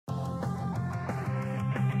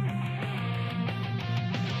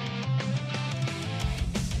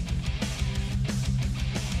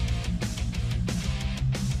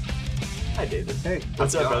Hi, David. Hey,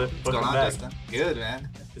 What's up, brother? What's going on, Dustin? Good, man.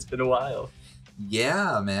 It's been a while.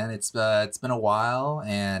 Yeah, man. It's been a while,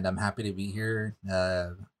 and I'm happy to be here.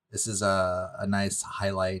 This is a nice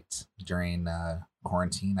highlight during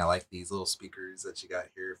quarantine. I like these little speakers that you got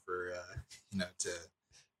here for to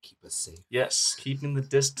keep us safe. Yes, keeping the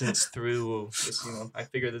distance through this. I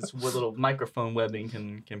figure this little microphone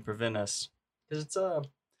webbing can prevent us because it's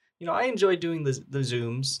I enjoy doing the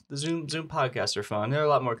Zooms. The Zoom podcasts are fun. They're a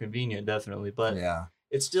lot more convenient, definitely, but Yeah,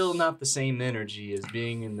 it's still not the same energy as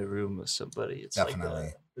being in the room with somebody. It's definitely.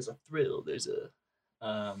 like there's a thrill. There's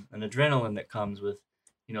an adrenaline that comes with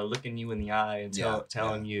looking you in the eye and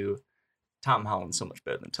telling you Tom Holland's so much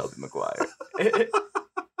better than Tobey Maguire.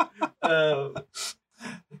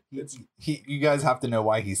 You guys have to know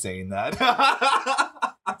why he's saying that.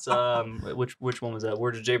 It's which one was that?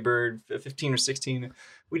 Word of Jay Bird, 15 or 16.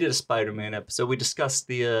 We did a Spider-Man episode. We discussed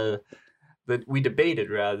we debated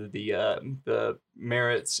rather the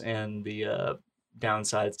merits and the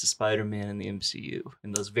downsides to Spider-Man and the MCU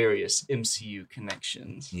and those various MCU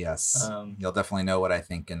connections. Yes, you'll definitely know what I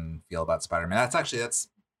think and feel about Spider-Man. That's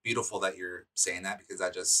beautiful that you're saying that, because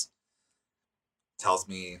that just tells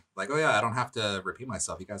me, like, oh yeah, I don't have to repeat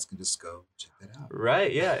myself. You guys can just go check that out.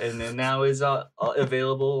 Right, yeah, and then now is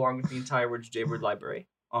available along with the entire Words of Jay Bird library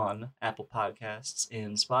on Apple Podcasts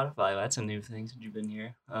and Spotify. That's a new thing since you've been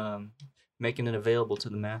here, making it available to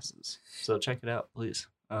the masses. So check it out, please.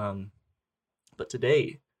 But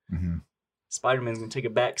today, Spider-Man's gonna take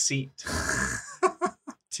a back seat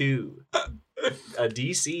to a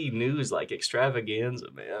DC news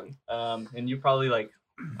extravaganza, man. And you probably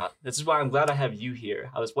this is why I'm glad I have you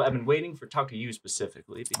here. I've been waiting for talk to you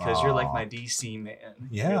specifically because you're like my DC man.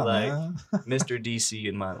 Yeah, you're like man. Mr. DC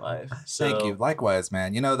in my life. So, thank you. Likewise,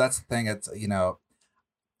 man. That's the thing. It's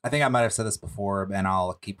I think I might have said this before, and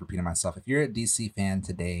I'll keep repeating myself. If you're a DC fan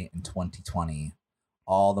today in 2020,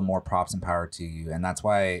 all the more props and power to you. And that's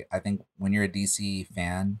why I think when you're a DC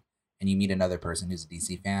fan and you meet another person who's a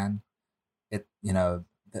DC fan, it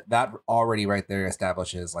that already right there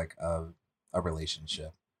establishes like a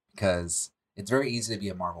relationship, because it's very easy to be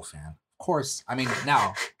a Marvel fan. Of course, I mean,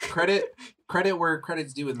 now credit where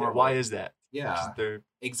credit's due with Marvel. Why is that? Yeah,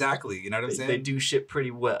 exactly. You know what I'm saying? They do shit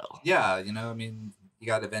pretty well. Yeah, I mean, you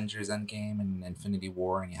got Avengers Endgame and Infinity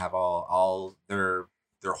War, and you have all their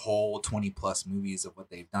whole 20 plus movies of what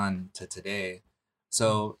they've done to today.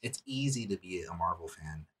 So it's easy to be a Marvel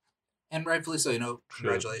fan, and rightfully so.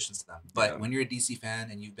 Congratulations to them. But when you're a DC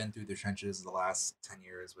fan and you've been through the trenches the last 10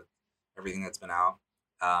 years with everything that's been out,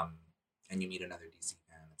 and you meet another DC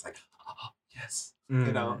fan, it's like, oh, yes,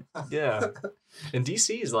 yeah. And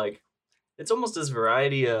DC is it's almost this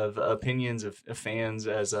variety of opinions of fans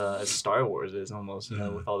as Star Wars is almost,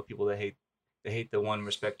 with all the people that hate the one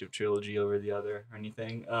respective trilogy over the other or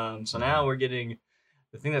anything. So now we're getting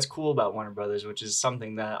the thing that's cool about Warner Brothers, which is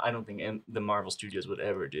something that I don't think the Marvel Studios would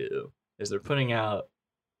ever do, is they're putting out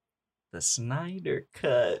the Snyder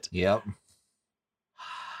Cut. Yep.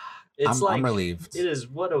 I'm relieved. It is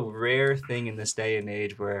what a rare thing in this day and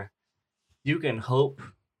age where you can hope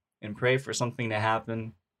and pray for something to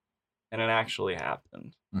happen, and it actually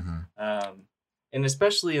happened. And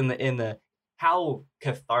especially in the how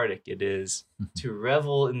cathartic it is to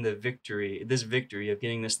revel in this victory of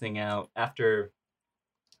getting this thing out after,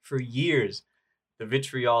 for years, the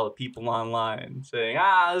vitriol of people online saying,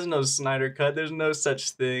 there's no Snyder Cut, there's no such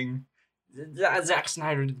thing. Zack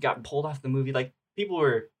Snyder got pulled off the movie. People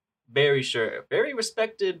were very sure, very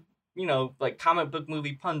respected, comic book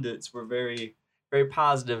movie pundits were very, very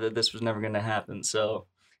positive that this was never going to happen. So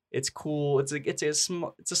it's cool. It's a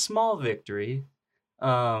small victory.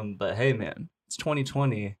 But hey, man, it's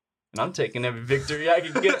 2020, and I'm taking every victory I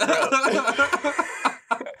can get, bro.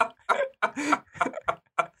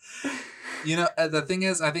 The thing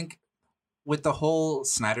is, I think with the whole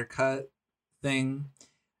Snyder Cut thing,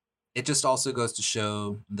 it just also goes to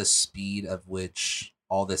show the speed of which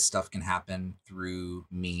all this stuff can happen through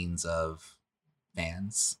means of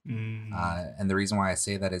fans. And the reason why I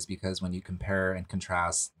say that is because when you compare and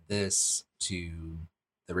contrast this to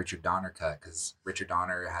the Richard Donner cut, because Richard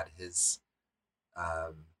Donner had his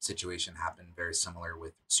situation happen very similar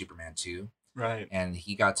with Superman 2. Right. And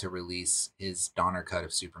he got to release his Donner cut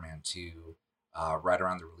of Superman 2 right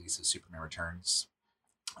around the release of Superman Returns.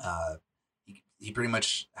 He pretty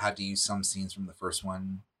much had to use some scenes from the first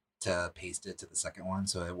one to paste it to the second one,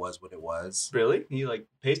 so it was what it was. Really? He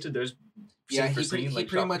pasted those. Yeah, he pretty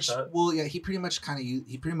much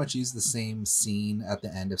used the same scene at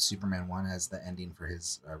the end of Superman 1 as the ending for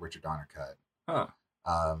his Richard Donner cut. Huh.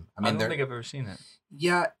 I don't think I've ever seen it.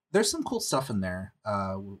 Yeah, there's some cool stuff in there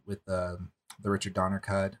with the Richard Donner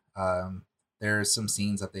cut. there's some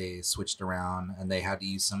scenes that they switched around, and they had to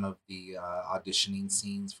use some of the auditioning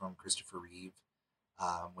scenes from Christopher Reeve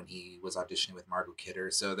when he was auditioning with Margot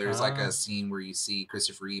Kidder. So there's like a scene where you see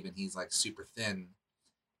Christopher Reeve and he's like super thin,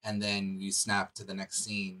 and then you snap to the next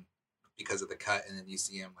scene because of the cut, and then you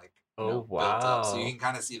see him like built up. So you can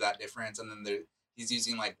kind of see that difference. And then he's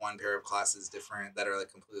using like one pair of glasses different that are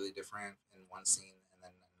like completely different in one scene, and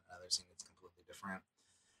then in another scene it's completely different.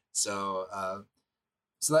 So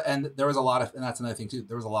and there was a lot of, and that's another thing too,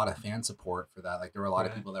 there was a lot of fan support for that. Like there were a lot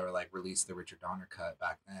of people that were like, released the Richard Donner cut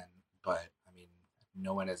back then, but I mean,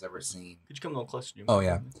 no one has ever seen. Could you come a little closer to you? Oh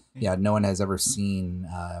yeah, no one has ever seen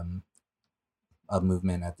a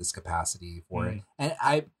movement at this capacity for it. And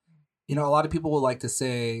a lot of people will like to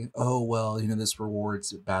say, oh well, this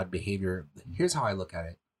rewards bad behavior. Here's how I look at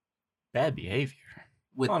it: bad behavior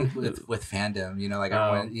with fandom. Like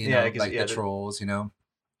everyone, like the trolls,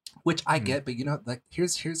 which I get, but like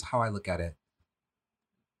here's how I look at it.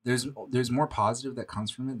 There's more positive that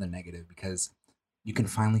comes from it than negative, because you can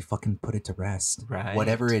finally fucking put it to rest. Right.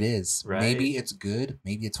 Whatever it is. Right. Maybe it's good,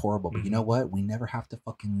 maybe it's horrible, but you know what? We never have to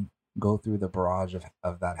fucking go through the barrage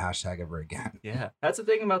of that hashtag ever again. Yeah. That's the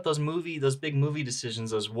thing about those big movie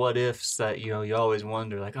decisions, those what ifs that, you always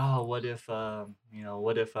wonder, like, oh, what if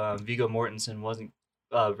Viggo Mortensen wasn't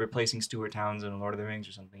replacing Stuart Townsend in Lord of the Rings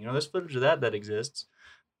or something. There's footage of that exists.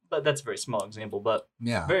 But that's a very small example. But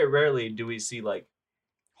very rarely do we see like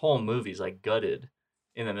whole movies like gutted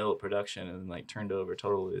in the middle of production and like turned over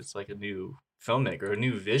totally. It's like a new filmmaker, a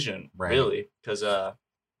new vision, really. Because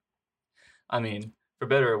I mean, for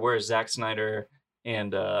better or worse, Zack Snyder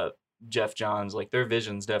and Jeff Johns, like their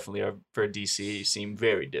visions definitely are for DC seem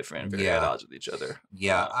very different, very at odds with each other.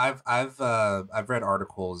 Yeah, I've read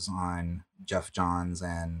articles on Jeff Johns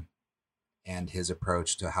and his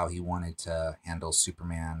approach to how he wanted to handle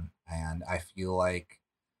Superman. And I feel like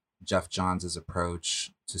Jeff Johns'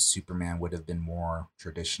 approach to Superman would have been more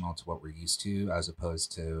traditional to what we're used to, as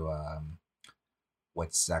opposed to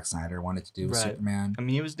what Zack Snyder wanted to do with Superman. I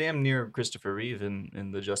mean, he was damn near Christopher Reeve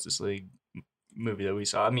in the Justice League movie that we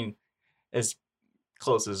saw. I mean, as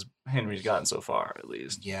close as Henry's gotten so far, at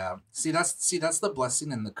least. Yeah. See, that's the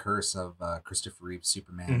blessing and the curse of Christopher Reeve's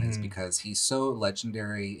Superman, is because he's so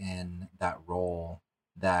legendary in that role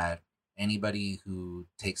that anybody who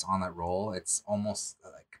takes on that role, it's almost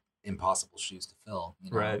like impossible shoes to fill.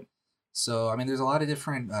 Right. So, I mean, there's a lot of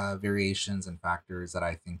different variations and factors that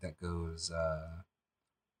I think that goes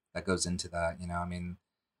into that. I mean,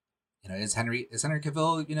 is Henry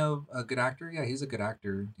Cavill, a good actor? Yeah, he's a good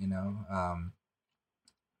actor.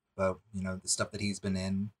 But the stuff that he's been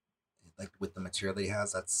in, like with the material that he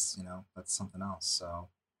has, that's something else. So,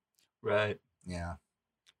 right, yeah.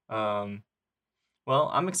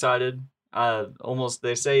 Well, I'm excited.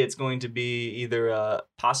 They say it's going to be either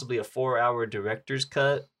possibly a 4-hour director's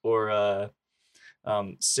cut or a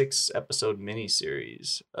 6-episode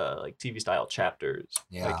miniseries, like TV style chapters,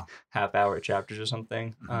 like half-hour chapters or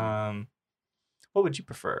something. What would you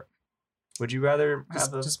prefer? Would you rather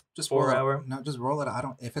have just 4-hour? No, just roll it.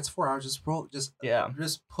 If it's 4 hours, just roll. Just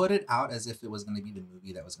put it out as if it was going to be the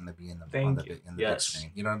movie that was going to be in the big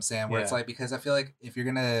screen. You know what I'm saying? Where it's like, because I feel like if you're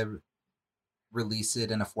gonna release it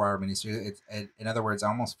in a 4-hour miniseries, in other words, I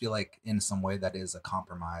almost feel like in some way that is a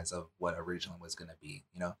compromise of what originally was going to be.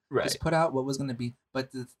 Just put out what was going to be.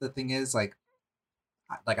 But the thing is, like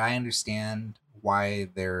I understand why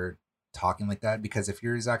they're talking like that, because if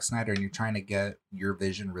you're Zack Snyder and you're trying to get your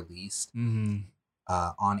vision released on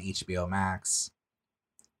HBO Max,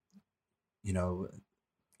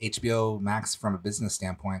 HBO Max from a business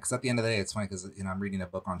standpoint, because at the end of the day, it's funny because I'm reading a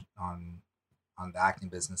book on the acting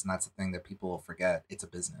business, and that's the thing that people will forget. It's a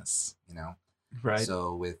business, right?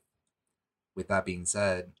 So with that being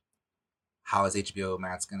said, how is HBO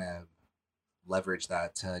Max gonna leverage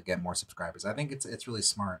that to get more subscribers? I think it's really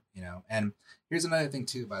smart, And here's another thing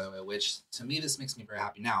too, by the way, which to me this makes me very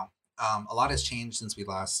happy. Now, a lot has changed since we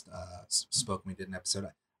last spoke. We did an episode.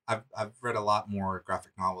 I've read a lot more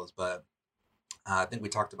graphic novels, but I think we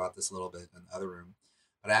talked about this a little bit in the other room.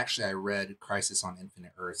 But actually, I read Crisis on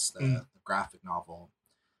Infinite Earths, the graphic novel,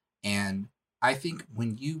 and I think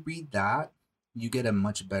when you read that, you get a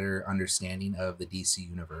much better understanding of the DC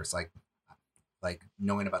universe, like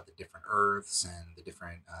knowing about the different Earths and the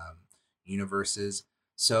different universes.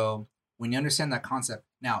 So when you understand that concept,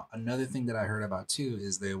 now another thing that I heard about too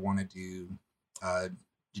is they want to do.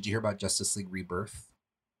 Did you hear about Justice League Rebirth?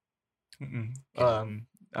 Okay.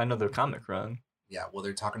 I know their comic run. Yeah, well,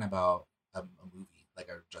 they're talking about a movie, like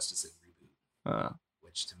a Justice League reboot,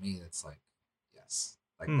 which to me, it's like, yes,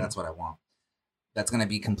 like that's what I want. that's going to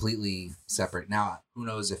be completely separate. Now, who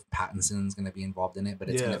knows if Pattinson's going to be involved in it, but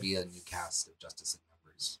it's going to be a new cast of Justice League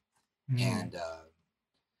members. And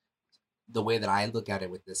the way that I look at it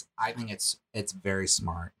with this, I think it's very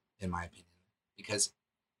smart, in my opinion, because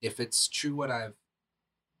if it's true what I've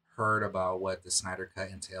heard about what the Snyder Cut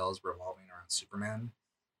entails revolving around Superman,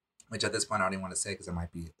 which at this point I don't even want to say because it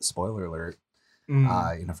might be a spoiler alert, you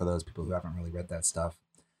know, for those people who haven't really read that stuff.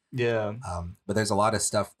 Yeah. But there's a lot of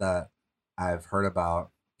stuff that I've heard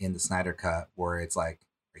about in the Snyder Cut where it's like,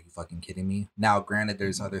 are you fucking kidding me? Now, granted,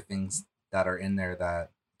 there's other things that are in there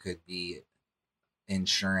that could be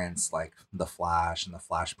insurance, like the Flash and the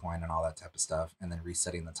Flashpoint and all that type of stuff, and then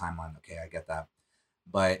resetting the timeline. Okay, I get that.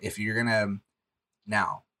 But if you're gonna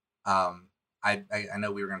now, I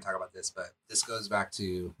know we were gonna talk about this, but this goes back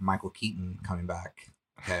to Michael Keaton coming back.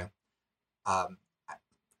 Okay,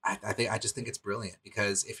 I just think it's brilliant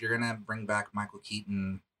because if you're gonna bring back Michael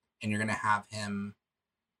Keaton and you're gonna have him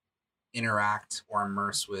interact or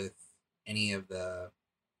immerse with any of the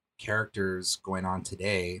characters going on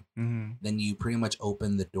today, then you pretty much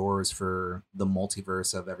open the doors for the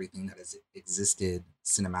multiverse of everything that has existed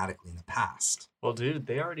cinematically in the past. Well, dude,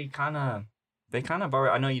 they kind of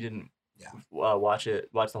already. I know you didn't watch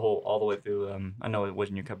the whole all the way through. I know it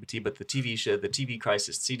wasn't your cup of tea, but the TV show, the TV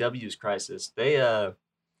Crisis, CW's Crisis,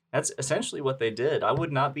 that's essentially what they did. I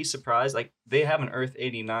would not be surprised. Like, they have an Earth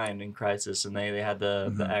 89 in Crisis, and they had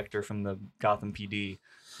the actor from the Gotham PD,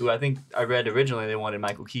 who I think I read originally they wanted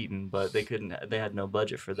Michael Keaton, but they couldn't. They had no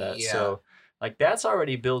budget for that. Yeah. So, like, that's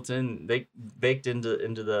already built in. They baked into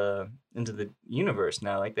the universe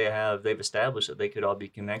now. Like, they've established that they could all be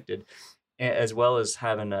connected, as well as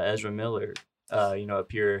having Ezra Miller,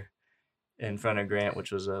 appear in front of Grant,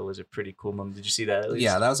 which was a pretty cool moment. Did you see that? At least?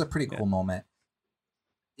 Yeah, that was a pretty cool moment.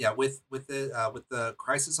 Yeah, with the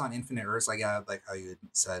Crisis on Infinite Earths, like how you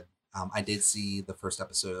said, I did see the first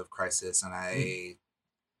episode of Crisis, and I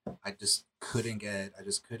just couldn't get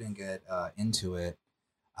into it.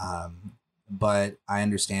 But I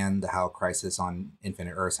understand how Crisis on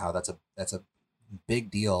Infinite Earths, how that's a big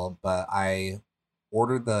deal. But I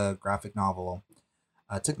ordered the graphic novel.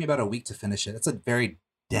 It took me about a week to finish it. It's a very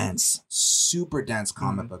dense, super dense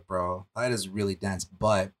comic book, bro. That is really dense,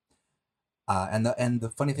 but. And the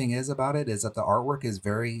funny thing is about it is that the artwork is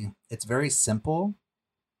very simple,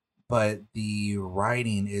 but the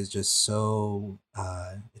writing is just so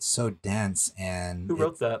it's so dense. And who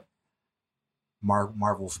wrote that?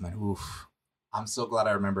 Marv Wolfman. Oof, I'm so glad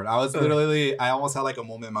I remembered. I was literally, I almost had like a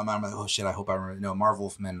moment in my mind. I'm like, oh shit, I hope I remember. No, Marv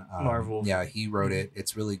Wolfman. Marv Wolfman. Yeah, he wrote it.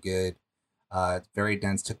 It's really good. It's very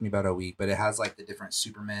dense. Took me about a week, but it has like the different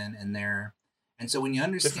Supermen in there. And so when you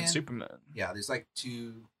understand different Superman, yeah, there's like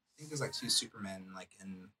two. I think there's like two Supermen like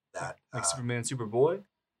in that, like Superman, Superboy.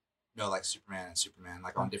 No, like Superman and Superman,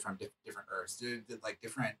 like on different Earths. They're like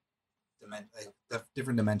different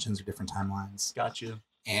dimensions or different timelines. Got you.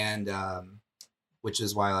 And which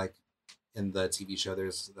is why, like, in the TV show,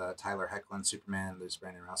 there's the Tyler Hoechlin Superman, there's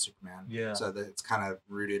Brandon Routh Superman. Yeah. So that it's kind of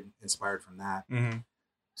inspired from that. Mm-hmm.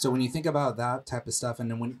 So when you think about that type of stuff,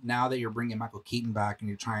 and then now that you're bringing Michael Keaton back and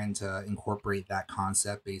you're trying to incorporate that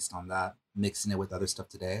concept based on that, mixing it with other stuff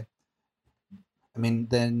today, I mean,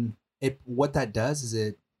 then what that does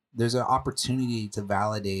is there's an opportunity to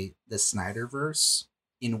validate the Snyderverse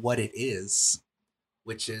in what it is,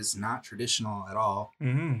 which is not traditional at all.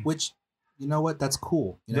 Which, you know what, that's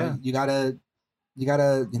cool. You know, you gotta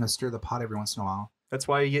stir the pot every once in a while. That's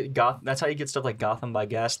why you get that's how you get stuff like Gotham by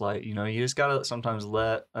Gaslight. You know, you just gotta sometimes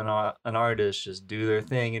let an artist just do their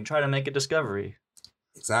thing and try to make a discovery.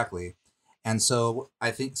 Exactly. And so I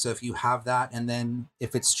think so if you have that, and then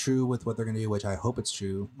if it's true with what they're gonna do, which I hope it's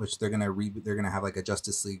true, which they're gonna have like a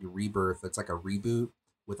Justice League rebirth. It's like a reboot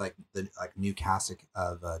with like the new cast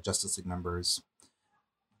of Justice League members.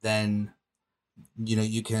 Then, you know,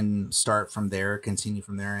 you can start from there, continue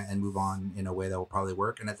from there, and move on in a way that will probably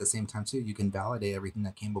work. And at the same time too, you can validate everything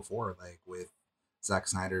that came before, like with Zack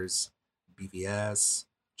Snyder's BVS,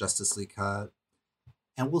 Justice League cut,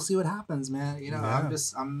 and we'll see what happens, man. You know,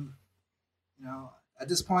 I'm you know, at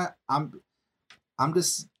this point, I'm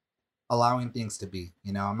just allowing things to be.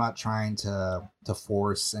 You know, I'm not trying to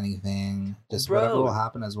force anything. Just whatever will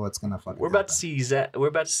happen is what's gonna fucking. We're about to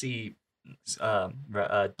see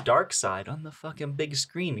Dark Side on the fucking big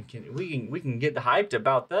screen. We can get hyped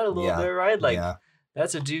about that a little bit, right? Like,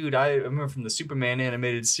 that's a dude I remember from the Superman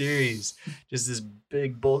animated series. Just this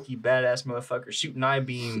big, bulky, badass motherfucker shooting eye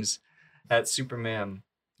beams at Superman.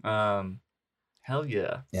 Hell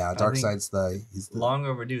yeah. Yeah, Darkseid's he's long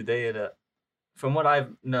overdue. They had from what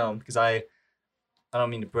I've known, because I don't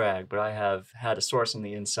mean to brag, but I have had a source on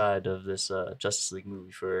the inside of this Justice League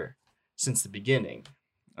movie for since the beginning,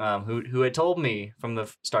 who had told me from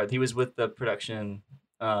the start, he was with the production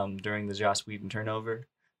during the Joss Whedon turnover,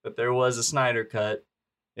 that there was a Snyder cut.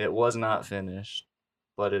 It was not finished,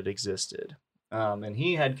 but it existed. And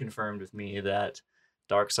he had confirmed with me that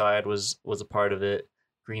Darkseid was a part of it.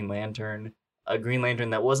 Green Lantern, a Green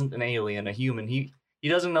Lantern that wasn't an alien, a human. He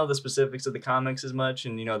doesn't know the specifics of the comics as much,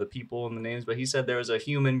 and the people and the names, but he said there was a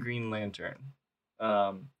human Green Lantern,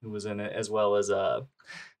 who was in it, as well as how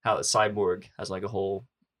Cyborg has like a whole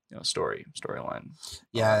storyline.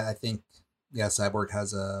 Yeah, I think Cyborg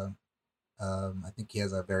has I think he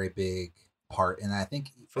has a very big part, and I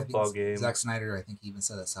think game. Zack Snyder, I think he even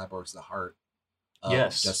said that Cyborg's the heart of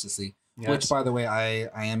Justice League. Yes. Which, by the way, I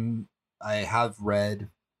have read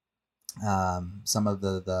some of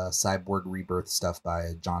the Cyborg Rebirth stuff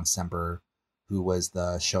by John Semper, who was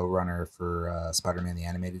the showrunner for Spider-Man the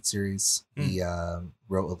Animated Series. He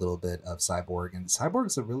wrote a little bit of Cyborg, and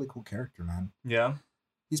Cyborg's a really cool character, man. Yeah,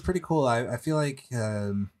 he's pretty cool. I feel like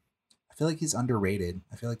he's underrated.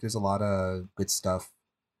 I feel like there's a lot of good stuff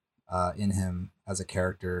in him as a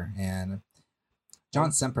character, and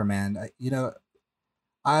John Semper, man,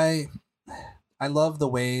 I love the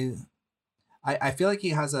way. I feel like he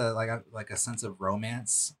has a sense of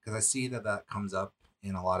romance, because I see that comes up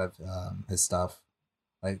in a lot of his stuff,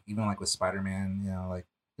 like even like with Spider-Man, like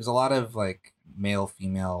there's a lot of like male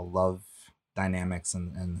female love dynamics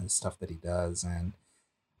and the stuff that he does, and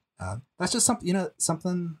that's just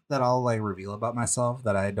something that I'll like reveal about myself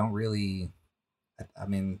that I don't really. I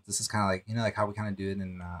mean, this is kind of like like how we kind of do it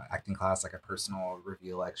in acting class, like a personal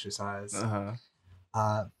reveal exercise.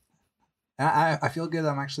 I feel good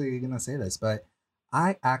I'm actually going to say this, but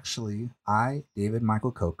David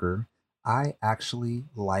Michael Kocher, I actually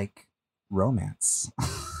like romance.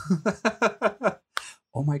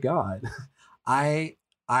 Oh my God. I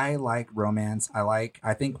like romance.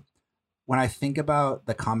 I think when I think about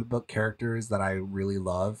the comic book characters that I really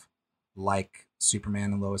love, like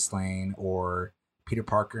Superman and Lois Lane, or Peter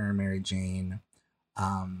Parker and Mary Jane,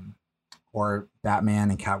 or Batman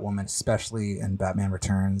and Catwoman, especially in Batman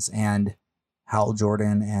Returns, and Hal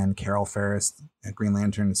Jordan and Carol Ferris and Green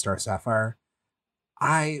Lantern and Star Sapphire.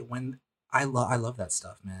 I love that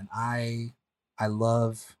stuff, man. I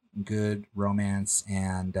love good romance,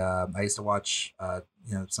 and I used to watch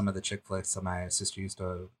some of the chick flicks that my sister used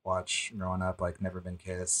to watch growing up, like Never Been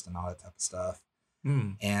Kissed and all that type of stuff.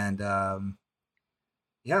 And I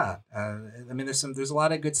mean, there's a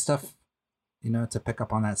lot of good stuff, to pick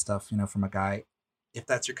up on that stuff, from a guy, if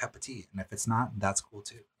that's your cup of tea, and if it's not, that's cool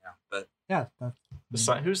too. Yeah, but yeah,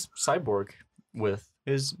 who's Cyborg with?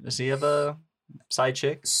 Does he have a side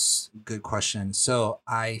chick? Good question. So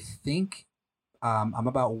I think I'm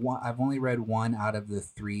about one. I've only read one out of the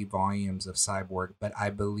 3 volumes of Cyborg, but I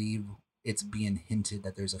believe it's being hinted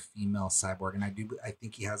that there's a female cyborg, and I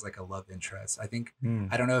think he has like a love interest. I think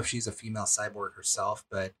I don't know if she's a female cyborg herself,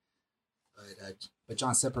 but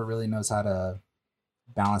John Semper really knows how to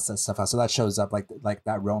balance that stuff out. So that shows up like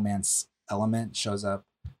that romance element shows up,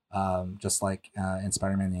 just like in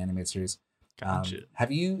Spider-Man the Animated Series. Gotcha.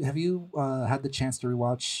 Have you had the chance to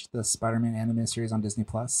rewatch the Spider-Man animated series on Disney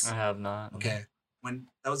Plus? I have not. Okay.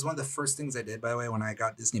 That was one of the first things I did, by the way, when I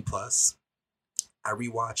got Disney Plus. I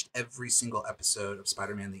rewatched every single episode of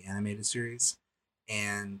Spider-Man the Animated Series,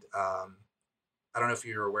 and I don't know if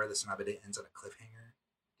you're aware of this or not, but it ends on a cliffhanger.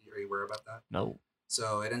 Are you aware about that? No.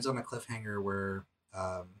 So it ends on a cliffhanger where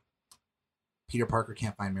Peter Parker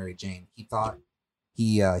can't find Mary Jane. He thought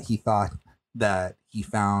that he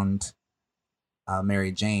found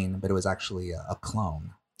Mary Jane, but it was actually a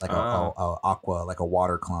clone, like a aqua, like a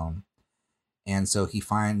water clone. And so he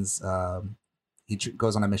finds he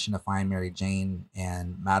goes on a mission to find Mary Jane,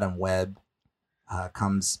 and Madam Web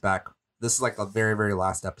comes back. This is like the very, very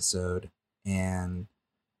last episode, and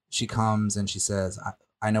she comes and she says,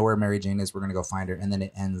 I know where Mary Jane is. We're going to go find her. And then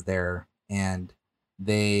it ends there. And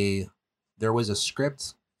there was a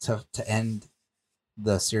script to end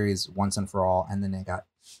the series once and for all, and then it got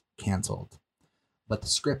canceled. But the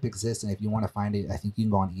script exists, and if you want to find it, I think you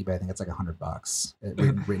can go on eBay. I think it's like $100.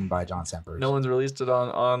 Written by John Semper. No one's released it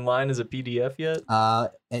online as a PDF yet?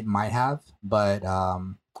 It might have, but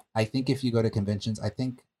I think if you go to conventions, I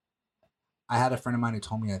had a friend of mine who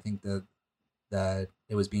told me, I think that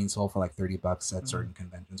it was being sold for like $30 at certain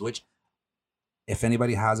conventions, which if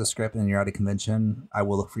anybody has a script and you're at a convention, I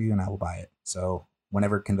will look for you and I will buy it. So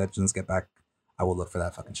whenever conventions get back, I will look for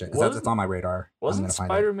that fucking shit, because that's on my radar. Wasn't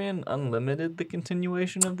Spider-Man Unlimited the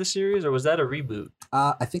continuation of the series, or was that a reboot?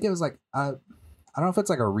 I think it was like I I don't know if it's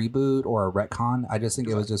like a reboot or a retcon. I just think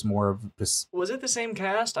it was just more of just. Was it the same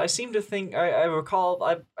cast? I seem to think I recall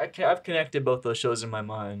I've connected both those shows in my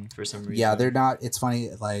mind for some reason. Yeah, they're not. It's funny,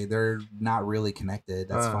 like they're not really connected.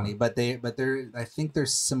 That's funny, but they're. I think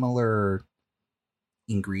there's similar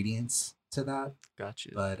ingredients to that. Gotcha.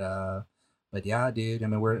 But yeah, dude. I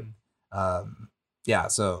mean, we're yeah.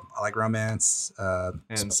 So I like romance. And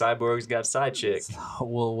Cyborg's got side chick.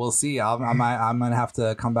 We'll see. I'm gonna have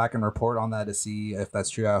to come back and report on that to see if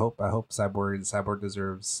that's true. I hope Cyborg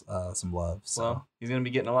deserves some love. So. Well, he's gonna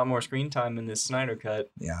be getting a lot more screen time in this Snyder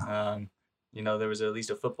cut. Yeah. You know, there was at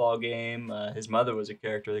least a football game. His mother was a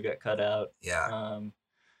character that got cut out. Yeah.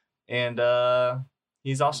 And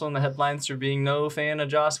he's also in the headlines for being no fan of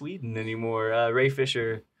Joss Whedon anymore. Ray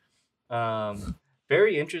Fisher.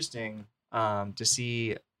 Very interesting to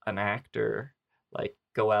see an actor like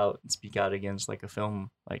go out and speak out against like a film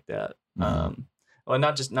like that. Mm-hmm. Well,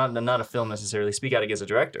 not a film necessarily. Speak out against a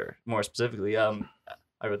director, more specifically. I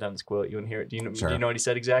wrote down this quote. You want to hear it? Sure. Do you know what he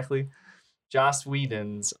said exactly? Joss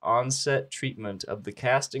Whedon's on-set treatment of the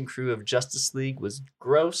cast and crew of Justice League was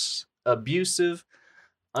gross, abusive,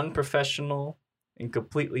 unprofessional, and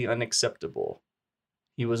completely unacceptable.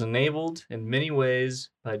 He was enabled in many ways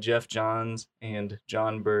by Jeff Johns and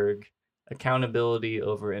John Berg. Accountability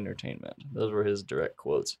over entertainment. Those were his direct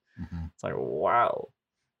quotes. Mm-hmm. It's like, wow.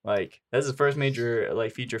 Like, that's his first major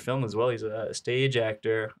like feature film as well. He's a stage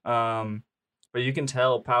actor. But you can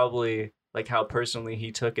tell probably like how personally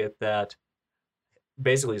he took it that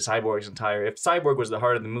basically Cyborg's entire... If Cyborg was the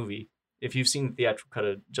heart of the movie, if you've seen the theatrical cut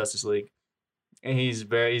of Justice League, and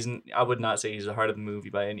I would not say he's the heart of the movie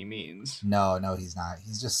by any means. No, he's not.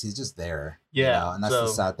 He's just there. Yeah, you know? And that's the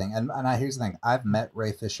sad thing. And here's the thing. I've met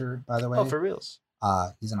Ray Fisher, by the way. Oh, for reals?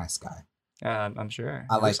 He's a nice guy. I'm sure.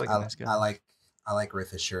 I like Ray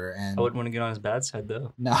Fisher, and I wouldn't want to get on his bad side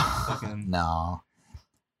though. No, no.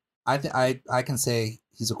 I can say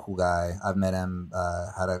he's a cool guy. I've met him,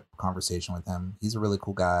 had a conversation with him. He's a really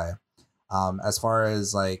cool guy. As far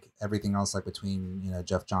as like everything else, like between, you know,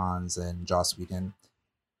 Jeff Johns and Joss Whedon,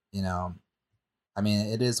 you know, I mean,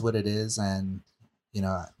 it is what it is. And, you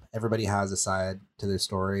know, everybody has a side to their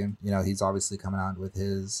story. You know, he's obviously coming out with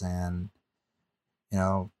his, and, you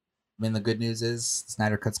know, I mean, the good news is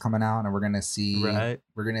Snyder Cut's coming out, and we're going to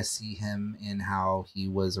see him in how he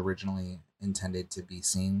was originally intended to be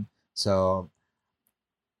seen. So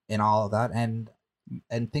in all of that, and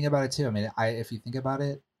think about it too. I mean, if you think about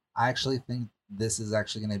it, I actually think this is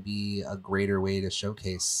actually going to be a greater way to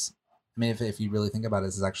showcase. I mean, if you really think about it,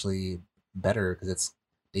 this is actually better because it's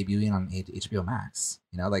debuting on HBO Max.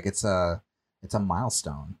 You know, like it's a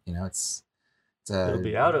milestone. You know, it'll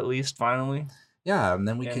be out at least finally. Yeah, and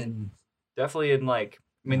then we can definitely in like.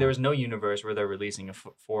 I mean, there was no universe where they're releasing a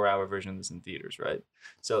 4-hour version of this in theaters, right?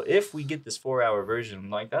 So if we get this 4-hour version,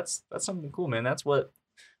 like that's something cool, man. That's what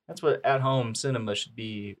at-home cinema should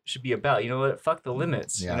be about. You know what? Fuck the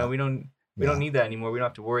limits. Yeah. You know, we don't need that anymore. We don't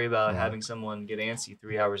have to worry about having someone get antsy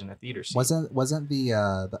 3 hours in a theater seat. Wasn't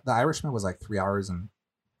the Irishman was like 3 hours and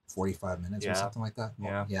 45 minutes or something like that?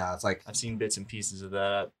 Yeah. Yeah, it's like I've seen bits and pieces of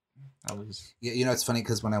that. You know, it's funny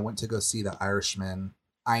because when I went to go see the Irishman,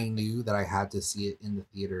 I knew that I had to see it in the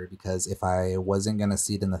theater, because if I wasn't going to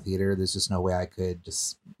see it in the theater, there's just no way I could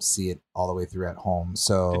just see it all the way through at home.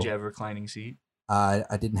 So did you have a reclining seat? I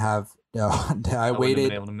didn't have. No, I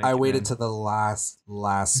waited to the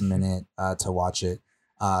last minute to watch it.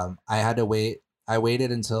 I had to wait. I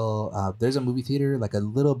waited until there's a movie theater, like a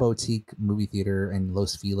little boutique movie theater in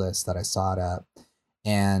Los Feliz that I saw it at,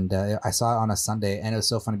 and I saw it on a Sunday, and it was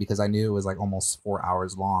so funny because I knew it was like almost 4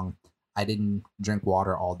 hours long. I didn't drink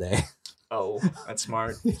water all day. Oh, that's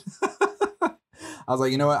smart. I was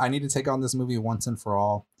like, you know what? I need to take on this movie once and for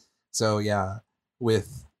all. So yeah,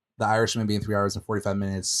 with The Irishman being 3 hours and 45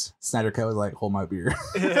 minutes, Snyder Cut was like, hold my beer.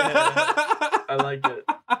 I like it.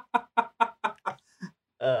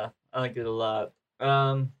 I like it a lot.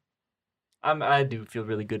 I do feel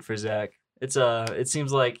really good for Zach. It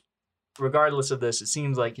seems like, regardless of this, it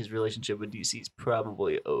seems like his relationship with DC is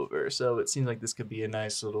probably over. So it seems like this could be a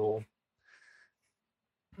nice little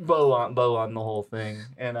bow on the whole thing,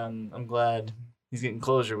 and I'm glad he's getting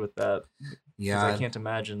closure with that. Yeah, I can't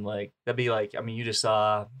imagine like that'd be like. I mean, I just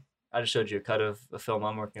showed you a cut of a film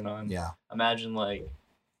I'm working on. Yeah, imagine like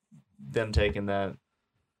them taking that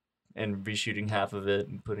and reshooting half of it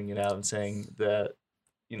and putting it out and saying that,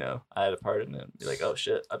 you know, I had a part in it. Be like, oh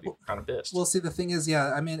shit, I'd be kind of pissed. Well, see, the thing is,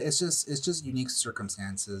 yeah, I mean, it's just unique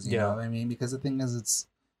circumstances, you know. I mean, because the thing is,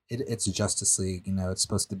 it's Justice League, you know. It's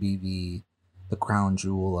supposed to be the crown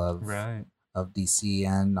jewel of DC,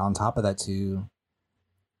 and on top of that too,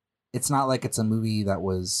 it's not like it's a movie that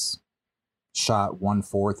was shot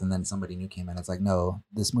 1/4 and then somebody new came in. It's like, no,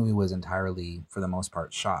 this movie was entirely, for the most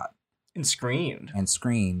part, shot and screened,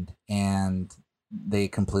 and they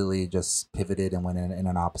completely just pivoted and went in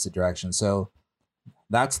an opposite direction. So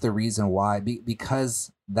that's the reason why,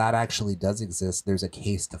 because that actually does exist. There's a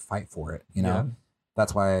case to fight for it, you know. Yeah.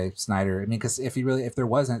 That's why Snyder. I mean, because if there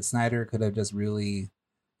wasn't, Snyder could have just really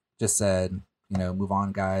just said, you know, move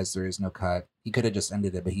on, guys. There is no cut. He could have just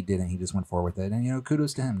ended it, but he didn't. He just went forward with it, and you know,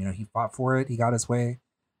 kudos to him. You know, he fought for it. He got his way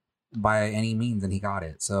by any means, and he got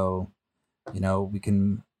it. So, you know, we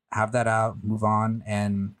can have that out, move on,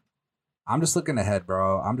 and I'm just looking ahead,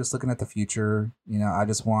 bro. I'm just looking at the future. You know, I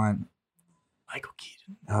just want Michael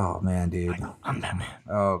Keaton. Oh man, dude. I'm Batman.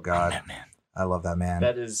 Oh God. I'm Batman. I love that man.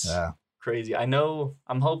 That is crazy. I know.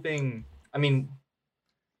 I'm hoping. I mean,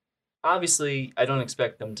 obviously, I don't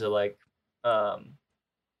expect them to like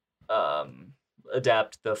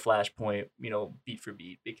adapt the Flashpoint, you know, beat for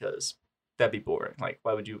beat, because that'd be boring. Like,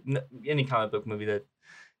 why would you? Any comic book movie that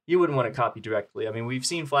you wouldn't want to copy directly. I mean, we've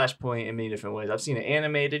seen Flashpoint in many different ways. I've seen it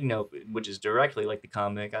animated, you know, which is directly like the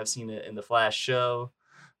comic. I've seen it in the Flash show,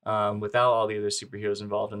 without all the other superheroes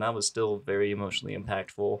involved, and that was still very emotionally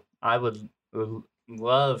impactful. I would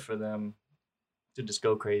love for them to just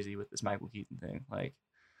go crazy with this Michael Keaton thing. Like,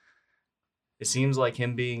 it seems like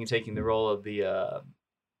him taking the role of the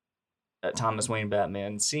Thomas Wayne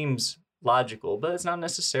Batman seems logical, but it's not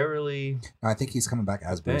necessarily. No, I think he's coming back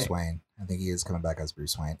as Bruce Wayne. I think he is coming back as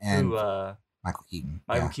Bruce Wayne and Michael Keaton.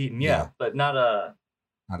 Michael Keaton, yeah, but not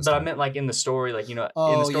but I meant like in the story, like, you know,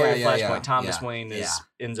 in the story of Flashpoint, Thomas Wayne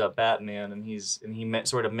ends up Batman, and he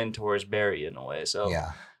sort of mentors Barry in a way. So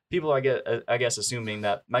people, I guess, assuming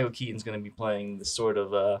that Michael Keaton's going to be playing the sort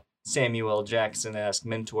of Samuel L. Jackson-esque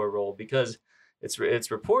mentor role, because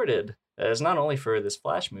it's reported that it's not only for this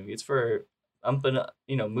Flash movie, it's for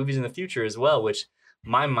you know, movies in the future as well, which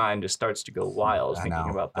my mind just starts to go wild thinking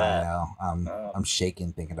about that. I know. I'm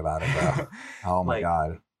shaking thinking about it, bro. Oh my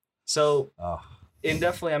God. So, and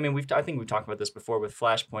definitely, I mean, I think we've talked about this before with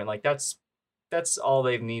Flashpoint. Like, that's all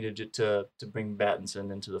they've needed to bring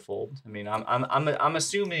Pattinson into the fold. I mean, I'm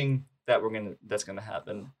assuming that that's gonna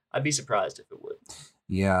happen. I'd be surprised if it would.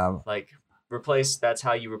 Yeah. Like, that's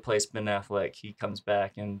how you replace Ben Affleck. He comes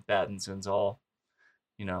back and Pattinson's all,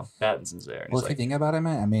 you know, Pattinson's there. Well, if you think about it,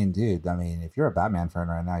 man, I mean, dude, if you're a Batman fan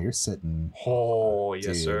right now, you're sitting. Oh,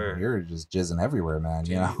 yes, sir. You're just jizzing everywhere, man.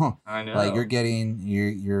 Dude, you know, I know. Like you're getting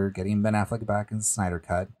Ben Affleck back in the Snyder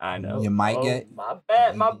cut. I know. You might get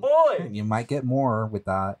my boy. You might get more with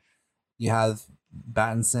that. You have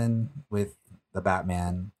Pattinson with the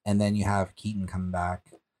Batman, and then you have Keaton coming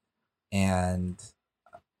back, and.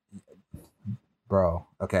 Bro,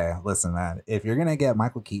 okay, listen, man. If you're gonna get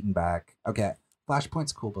Michael Keaton back, okay,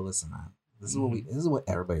 Flashpoint's cool, but listen, man. This is what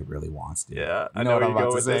everybody really wants, dude. Yeah, I know where you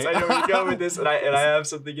go with this. I know where you go with this, and I have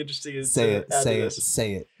something interesting to say.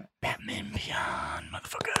 Say it. Batman Beyond,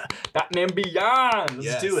 motherfucker. Batman Beyond.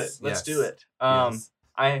 Let's do it.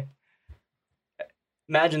 I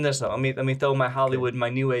imagine this though. Let me throw my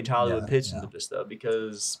new age Hollywood pitch into this though,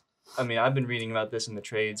 because I mean, I've been reading about this in the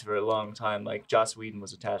trades for a long time. Like, Joss Whedon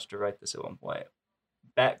was attached to write this at one point.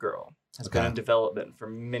 Batgirl has been in development for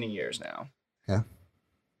many years now. Okay.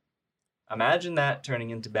 Imagine that turning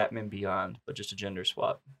into Batman Beyond, but just a gender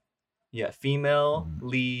swap. Yeah, female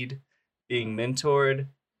lead being mentored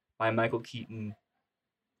by Michael Keaton.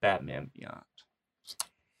 Batman Beyond.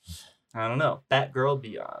 I don't know. Batgirl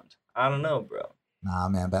Beyond. I don't know, bro. Nah,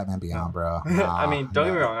 man, Batman Beyond, bro. Nah, I mean, don't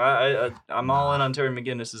get me wrong. I'm all in on Terry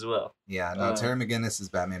McGinnis as well. Yeah, no, Terry McGinnis is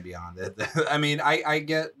Batman Beyond. I mean, I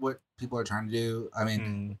get what people are trying to do. I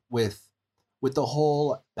mean, with the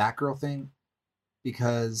whole Batgirl thing,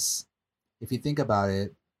 because if you think about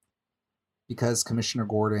it, because Commissioner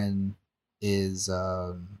Gordon is,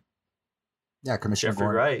 Commissioner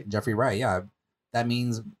Gordon, Jeffrey Wright, yeah, that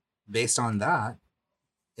means based on that,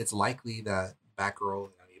 it's likely that Batgirl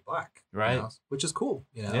black, right? You know? Which is cool,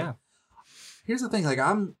 you know. Yeah. Here's the thing, like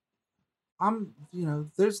I'm, you know,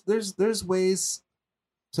 there's ways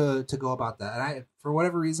to go about that, and I, for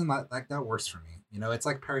whatever reason, that works for me. You know, it's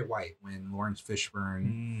like Perry White when Lawrence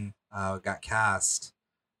Fishburne got cast.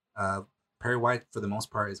 Perry White, for the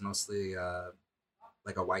most part, is mostly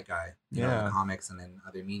like a white guy, you know, in the comics and in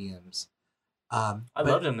other mediums. I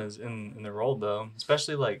loved him in the role though,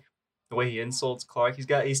 especially like the way he insults Clark.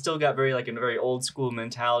 He's still got a very old school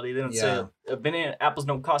mentality. They don't say banana apples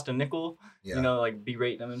don't cost a nickel. Yeah. You know, like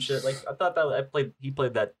berating him and shit. Like, I thought that he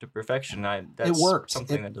played that to perfection. That's it worked.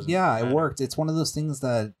 Something that doesn't. Yeah, it worked. It's one of those things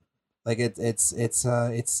that, like,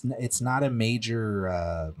 it's not a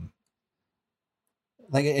major.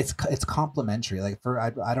 Like, it's complimentary. Like, I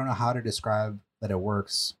don't know how to describe that it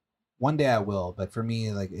works one day I will, but for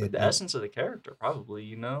me, like the essence of the character, probably,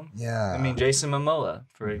 you know. Yeah. I mean, Jason Momoa,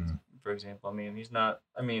 for Mm-hmm. example. I mean, he's not.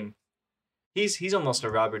 I mean, he's almost a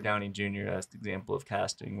Robert Downey Jr.-esque example of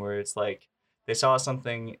casting, where it's like they saw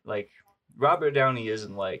something like Robert Downey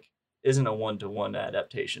isn't a one-to-one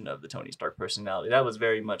adaptation of the Tony Stark personality. That was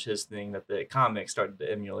very much his thing that the comics started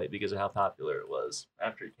to emulate because of how popular it was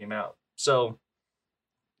after it came out. So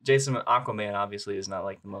Jason Aquaman obviously is not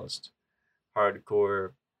like the most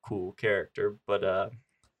hardcore cool character, but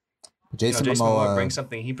Jason Jason Momoa brings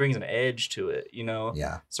something. He brings an edge to it,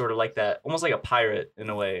 Yeah. sort of like that, almost like a pirate in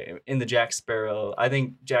a way. In the Jack Sparrow, I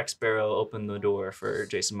think Jack Sparrow opened the door for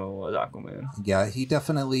Jason Momoa's Aquaman. Yeah, he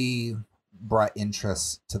definitely brought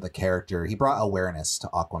interest to the character. He brought awareness to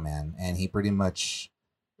Aquaman, and he pretty much,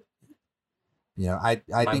 I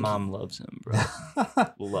My think mom loves him, bro.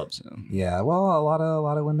 Loves him. Yeah, well, a lot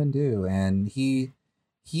of women do, and he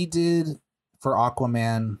did for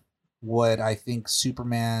Aquaman what I think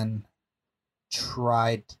Superman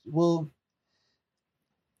tried. Well,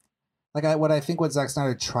 what I think what Zack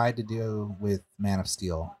Snyder tried to do with Man of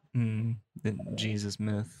Steel. The Jesus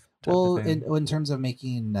myth. Well, in terms of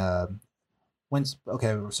making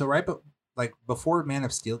before Man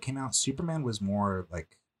of Steel came out, Superman was more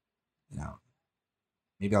like,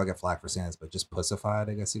 maybe I'll get flack for saying this, but just pussified,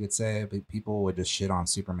 I guess you could say. But people would just shit on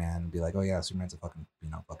Superman and be like, "Oh yeah, Superman's a fucking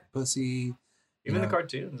pussy." Even the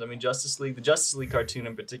cartoons. I mean, the Justice League cartoon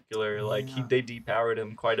in particular, they depowered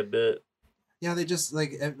him quite a bit. Yeah, they just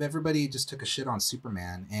everybody just took a shit on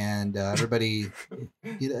Superman, and everybody,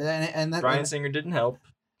 and that Bryan Singer didn't help.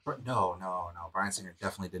 No. Bryan Singer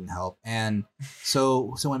definitely didn't help. And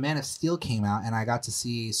so when Man of Steel came out, and I got to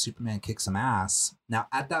see Superman kick some ass. Now,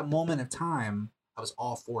 at that moment of time, I was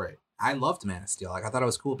all for it. I loved Man of Steel. I thought it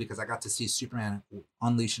was cool because I got to see Superman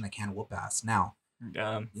unleashing a can of whoop ass. Now,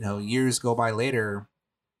 years go by later.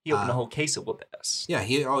 He opened a whole case of whoop ass. Yeah,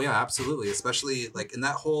 absolutely. Especially like in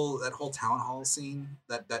that whole town hall scene,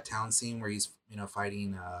 that town scene where he's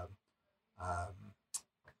fighting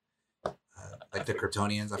like the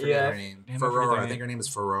Kryptonians. I forget her name. Ferrora. I think her name is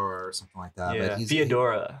Ferrora or something like that. Yeah, but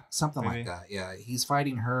Theodora. Something maybe. Like that. Yeah, he's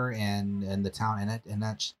fighting her and the town, and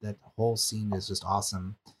that whole scene is just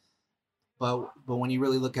awesome. But when you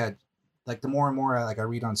really look at the more and more I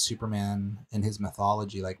read on Superman and his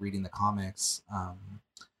mythology, reading the comics,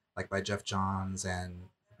 by Jeff Johns and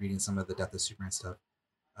reading some of the Death of Superman stuff,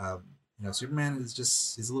 Superman is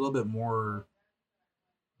he's a little bit more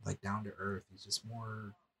down to earth. He's just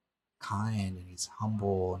more kind, and he's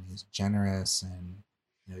humble, and he's generous, and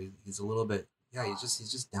he's a little bit he's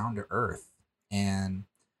just down to earth, and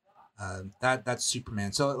that's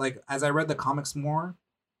Superman. So as I read the comics more,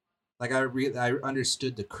 I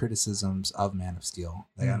understood the criticisms of Man of Steel.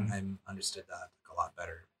 I understood that a lot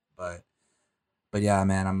better. But yeah,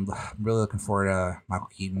 man, I'm really looking forward to Michael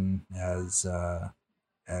Keaton as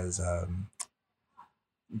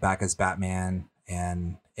back as Batman.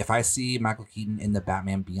 And if I see Michael Keaton in the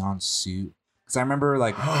Batman Beyond suit, because I remember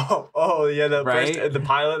the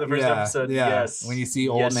pilot, the first episode, yes, when you see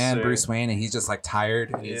old man Bruce Wayne and he's just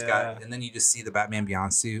tired, and and then you just see the Batman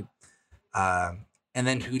Beyond suit, and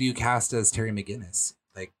then who do you cast as Terry McGinnis?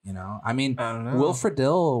 I mean, Will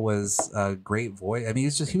Friedle was a great voice. I mean,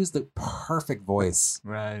 he was the perfect voice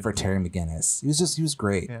for Terry McGinnis. He was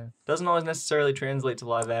great. Yeah. Doesn't always necessarily translate to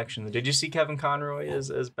live action. Did you see Kevin Conroy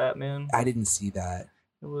as Batman? I didn't see that.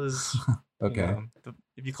 It was okay.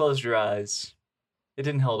 If you closed your eyes, it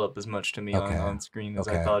didn't hold up as much to me on screen as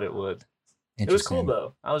I thought it would. It was cool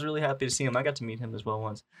though. I was really happy to see him. I got to meet him as well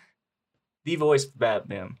once. The voice of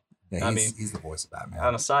Batman. Yeah, he's the voice of Batman.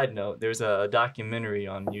 On a side note, there's a documentary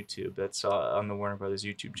on YouTube that's on the Warner Brothers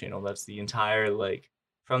YouTube channel. That's the entire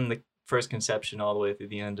from the first conception all the way through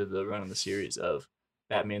the end of the run of the series of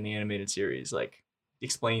Batman the Animated Series,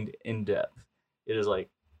 explained in depth. It is if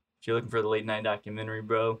you're looking for the late night documentary,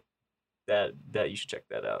 bro, that you should check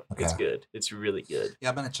that out. Okay. It's good. It's really good. Yeah,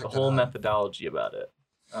 I'm gonna check the whole methodology about it,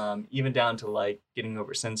 even down to getting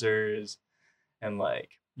over censors and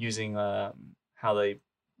using how they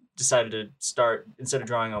decided to start, instead of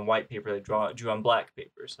drawing on white paper, they drew on black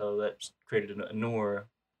paper, so that created a noir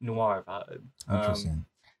vibe. Interesting.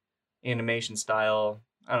 Animation style,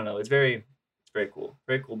 I don't know. It's very cool.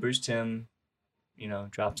 Very cool. Bruce Timm,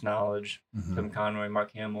 drops knowledge. Kevin Conroy,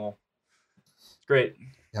 Mark Hamill. It's great.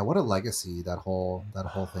 Yeah, what a legacy that whole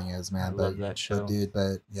thing is, man. I love that show, dude.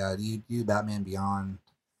 But yeah, you Batman Beyond.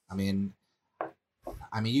 I mean,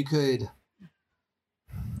 you could.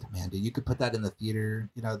 Man, dude, you could put that in the theater,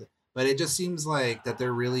 but it just seems that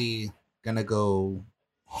they're really gonna go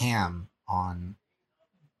ham on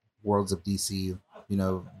Worlds of DC,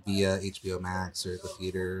 via HBO Max or the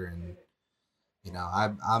theater, and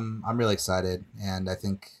I'm really excited, and I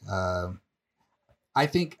think the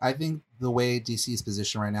way DC is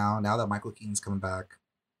positioned right now that Michael Keaton's coming back,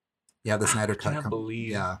 yeah, the Snyder I cut. cannot believe,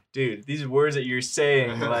 yeah, dude, these words that you're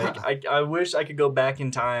saying. Like, I wish I could go back in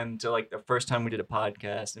time to like the first time we did a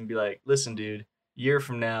podcast and be like, listen, dude, year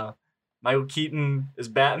from now, Michael Keaton is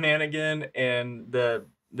Batman again, and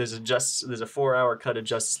there's a 4-hour cut of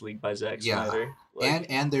Justice League by Zack Snyder.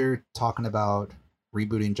 And they're talking about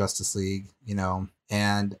rebooting Justice League,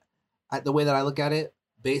 and the way that I look at it,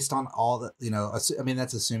 based on all the, I mean,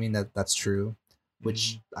 that's assuming that that's true,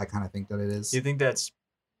 which I kind of think that it is. You think that's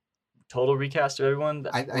total recast of everyone?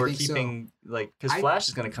 I think keeping so. Like, because Flash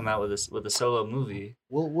is going to come out with a solo movie.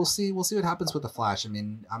 We'll see what happens with the Flash. I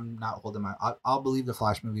mean, I'm not holding I'll believe the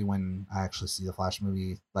Flash movie when I actually see the Flash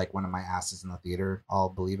movie, like one of my asses in the theater. I'll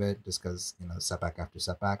believe it just because setback after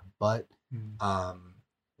setback. But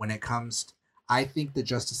when it comes, I think the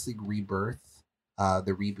Justice League Rebirth,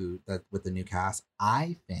 the reboot that with the new cast,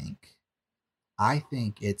 I think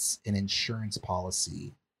it's an insurance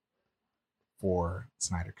policy for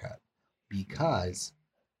Snyder Cut, because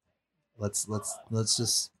let's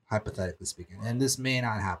just hypothetically speaking, and this may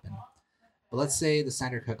not happen, but let's say the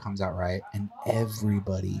Snyder Cut comes out, right, and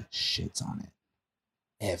everybody shits on it.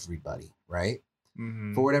 Everybody, right?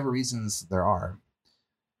 For whatever reasons there are.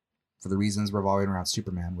 For the reasons revolving around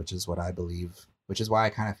Superman, which is what I believe, which is why I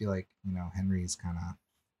kind of feel like, Henry's kind of,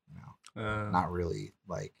 not really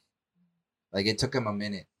like it took him a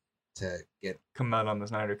minute to come out on the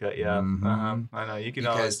Snyder Cut. Yeah. I know. You can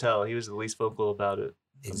always tell he was the least vocal about it.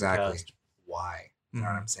 Exactly. Why? You know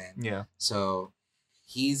what I'm saying? Yeah. So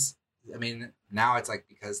now it's like,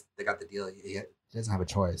 because they got the deal, he doesn't have a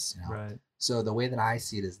choice, Right. So the way that I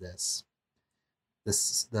see it is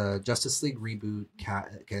the Justice League reboot,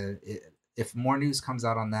 if more news comes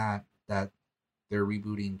out on that they're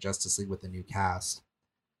rebooting Justice League with a new cast,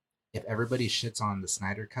 if everybody shits on the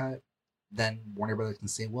Snyder Cut, then Warner Brothers can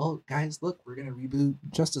say, well, guys, look, we're going to reboot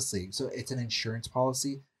Justice League. So it's an insurance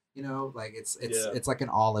policy, like it's like an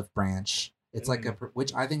olive branch. It's like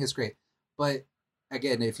which I think is great. But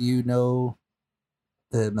again, if you know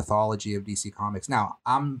the mythology of DC Comics, now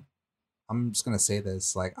I'm just going to say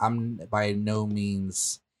this, like, I'm by no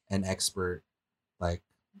means an expert, like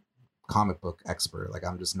comic book expert, like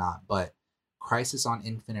I'm just not, but Crisis on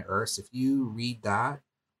Infinite Earths, if you read that,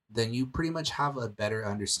 then you pretty much have a better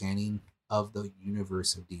understanding of the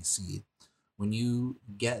universe of DC. When you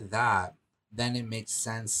get that, then it makes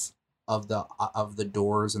sense of the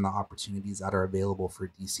doors and the opportunities that are available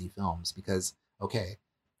for DC films. Because, okay,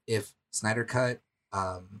 if Snyder Cut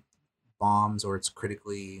bombs or it's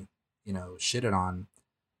critically, shitted on,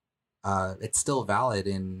 it's still valid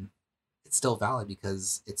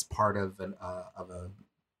because it's part of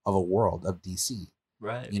a world of DC,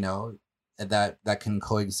 right? That can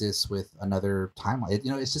coexist with another timeline.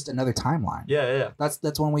 It's just another timeline. Yeah.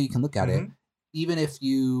 That's one way you can look at it. Even if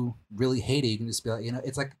you really hate it, you can just be like,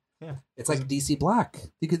 it's like DC Black.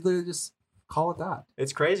 You could literally just call it that.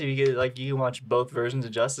 It's crazy. You can watch both versions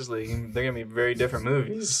of Justice League, and they're gonna be very different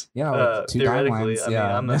movies. Yeah, two theoretically. timelines.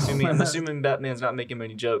 Yeah. I'm assuming Batman's not making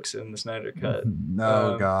many jokes in the Snyder Cut.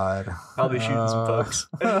 No, God. Probably shooting some folks.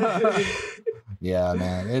 Yeah,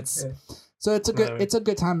 man. It's a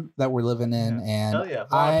good time that we're living in, and hell yeah.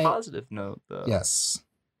 On a positive note, though. Yes.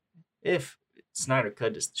 If Snyder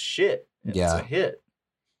Cut is the shit, it's a hit,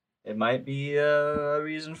 it might be a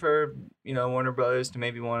reason for Warner Brothers to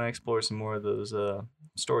maybe want to explore some more of those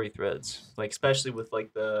story threads, like especially with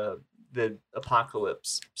like the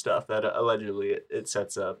apocalypse stuff that allegedly it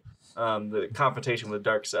sets up, the confrontation with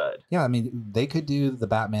Darkseid. Yeah, I mean, they could do the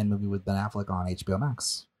Batman movie with Ben Affleck on HBO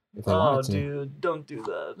Max if they wanted to. Dude, don't do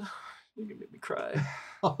that. You can make me cry.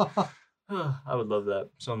 I would love that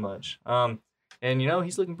so much. And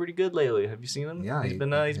he's looking pretty good lately. Have you seen him? Yeah, he's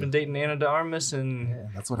been dating Ana de Armas, and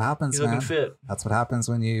that's what happens. He's looking fit. That's what happens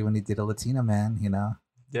when you date a Latina man.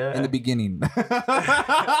 Yeah. In the beginning.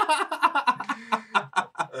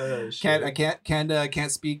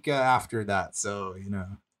 Can't speak after that. So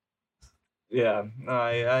Yeah,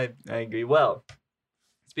 I agree. Well,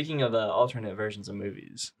 speaking of alternate versions of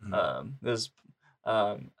movies, there's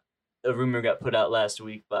a rumor got put out last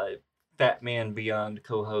week by Batman Beyond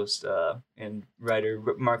co-host and writer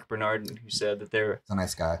Mark Bernardin, who said that they're a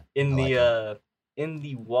nice guy. In the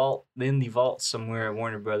vault somewhere at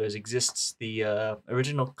Warner Brothers exists the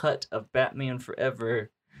original cut of Batman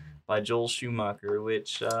Forever by Joel Schumacher,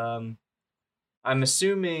 which I'm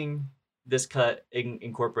assuming this cut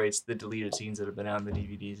incorporates the deleted scenes that have been out in the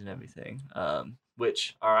DVDs and everything,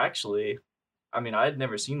 which are actually I mean, I had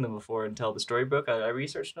never seen them before until the storybook. I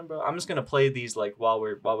researched them, bro. I'm just gonna play these like while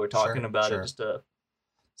we're talking about it, just to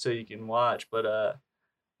so you can watch. But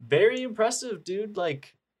very impressive, dude.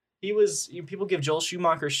 Like people give Joel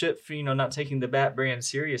Schumacher shit for not taking the Bat brand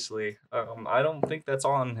seriously. I don't think that's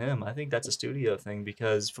on him. I think that's a studio thing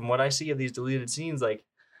because from what I see of these deleted scenes, like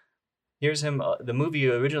here's him. The movie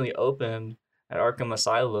originally opened at Arkham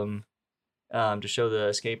Asylum, to show the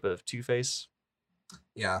escape of Two-Face.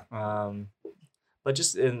 Yeah. But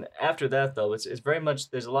just after that though, it's very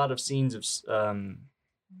much there's a lot of scenes of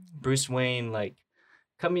Bruce Wayne like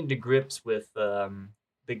coming to grips with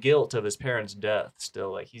the guilt of his parents' death.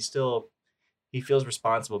 Still, like he feels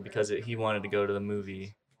responsible because he wanted to go to the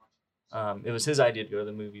movie. It was his idea to go to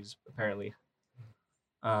the movies apparently.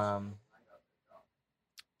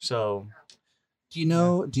 So do you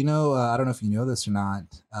know? I don't know if you know this or not.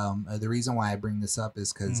 The reason why I bring this up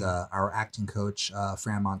is because our acting coach,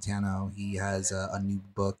 Fran Montano, he has a new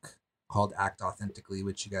book called Act Authentically,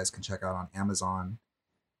 which you guys can check out on Amazon.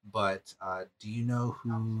 But do you know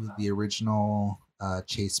who the original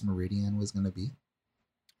Chase Meridian was going to be?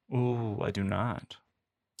 Ooh, I do not.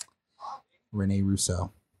 Rene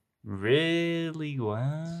Russo. Really?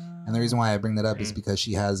 Wow. And the reason why I bring that up is because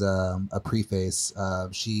she has a preface.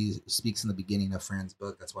 She speaks in the beginning of Fran's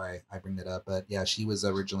book. That's why I bring that up. But yeah, she was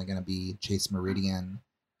originally going to be Chase Meridian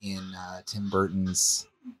in Tim Burton's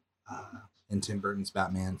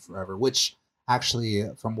Batman Forever, which actually,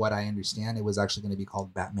 from what I understand, it was actually going to be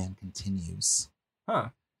called Batman Continues. Huh.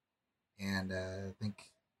 And I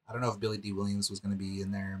don't know if Billy D. Williams was going to be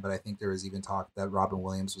in there, but I think there was even talk that Robin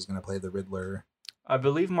Williams was going to play the Riddler. I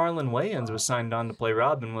believe Marlon Wayans was signed on to play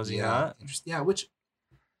Robin, was he not? Yeah, which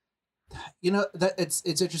that it's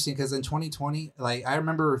interesting because in 2020, like I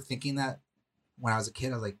remember thinking that when I was a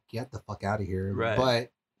kid, I was like, get the fuck out of here. Right.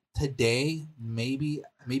 But today, maybe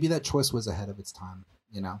that choice was ahead of its time.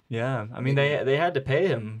 Yeah, I mean they had to pay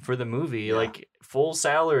him for the movie, like full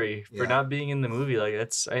salary for not being in the movie. Like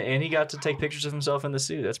and he got to take pictures of himself in the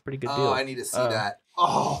suit. That's a pretty good deal. I need to see that.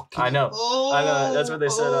 I know. That's what they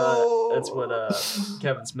said. That's what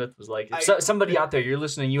Kevin Smith was like. Somebody out there, you're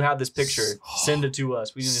listening. You have this picture. Send it to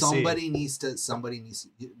us. We need to see. Somebody needs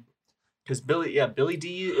to. Because Billy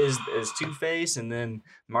D is Two-Face, and then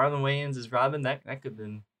Marlon Wayans is Robin. That could have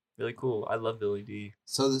been really cool. I love Billy D.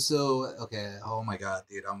 So okay. Oh my god,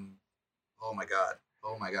 dude. Oh my god.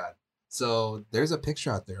 So there's a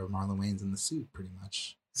picture out there of Marlon Wayans in the suit, pretty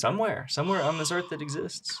much. Somewhere on this earth that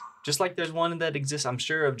exists. Just like there's one that exists, I'm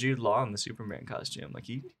sure, of Jude Law in the Superman costume. Like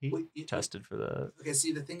he tested for that. Okay,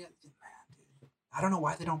 see the thing, I don't know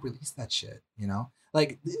why they don't release that shit.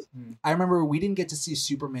 Like I remember we didn't get to see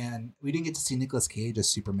Superman. We didn't get to see Nicolas Cage as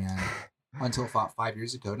Superman until about 5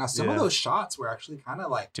 years ago. Now some of those shots were actually kind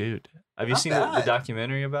of like, dude, have you seen the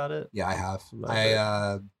documentary about it? Yeah, I have.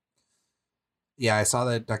 I saw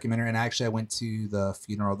the documentary, and actually I went to the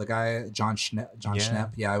funeral. The guy John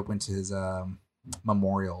Schnepp. Yeah, I went to his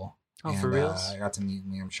memorial. Oh, for real? I got to meet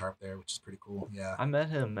Liam Sharp there, which is pretty cool. Yeah, I met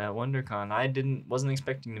him at WonderCon. I wasn't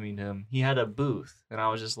expecting to meet him. He had a booth, and I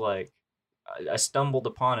was just like, I stumbled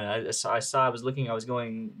upon it. I was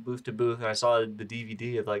going booth to booth, and I saw the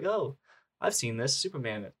DVD of like, oh, I've seen this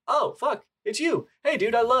Superman. Oh, fuck, it's you. Hey,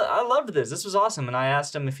 dude, I loved this. This was awesome. And I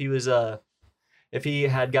asked him if he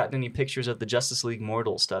had gotten any pictures of the Justice League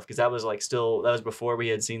Mortal stuff, because that was before we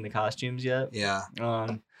had seen the costumes yet. Yeah.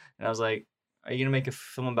 And I was like, are you gonna make a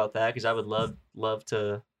film about that? Because I would love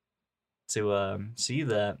to see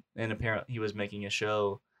that. And apparently he was making a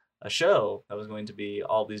show that was going to be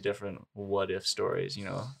all these different what if stories,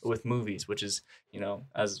 with movies, which is,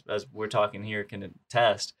 as we're talking here can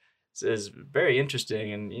attest, is very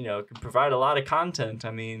interesting and can provide a lot of content.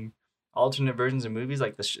 I mean, alternate versions of movies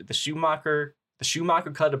like the Schumacher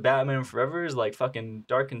cut of Batman Forever is like fucking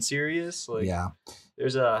dark and serious. Like, yeah.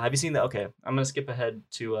 There's have you seen that? Okay, I'm gonna skip ahead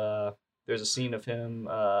to there's a scene of him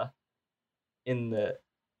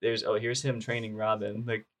here's him training Robin.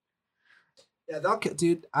 Like, yeah,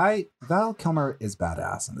 Val Kilmer is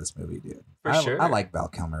badass in this movie, dude. For sure. I like Val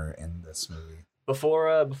Kilmer in this movie. Before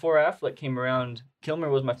Affleck came around, Kilmer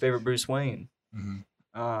was my favorite Bruce Wayne.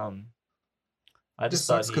 Mm-hmm. I just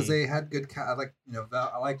sucks because they had good. I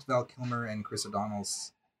liked Val Kilmer and Chris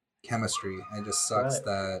O'Donnell's chemistry. And it just sucks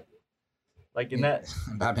that, like in that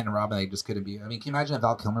Batman and Robin, they just couldn't be. I mean, can you imagine if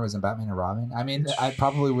Val Kilmer was in Batman and Robin? I mean, I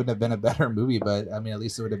probably wouldn't have been a better movie, but I mean, at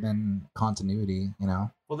least it would have been continuity,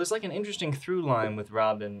 Well, there's like an interesting through line with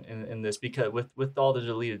Robin in this, because with all the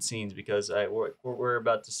deleted scenes, because we're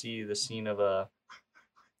about to see the scene of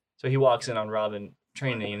so he walks in on Robin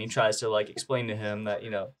training and he tries to like explain to him that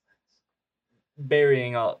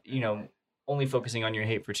burying all only focusing on your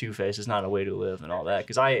hate for Two-Face is not a way to live and all that.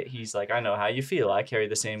 Because he's like, I know how you feel. I carry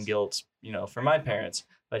the same guilt, for my parents.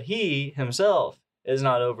 But he himself is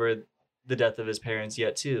not over the death of his parents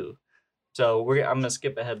yet too. So I'm gonna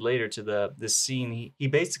skip ahead later to this scene. He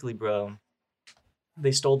basically, bro,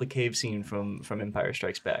 they stole the cave scene from Empire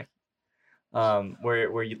Strikes Back,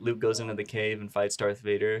 where Luke goes into the cave and fights Darth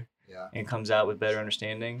Vader, and comes out with better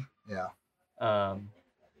understanding. Yeah.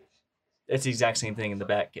 It's the exact same thing in the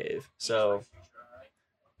Batcave. So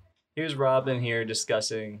here's Robin here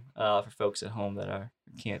discussing, for folks at home that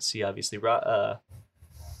can't see, obviously.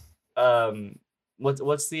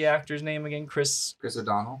 What's the actor's name again? Chris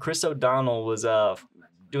O'Donnell. Chris O'Donnell was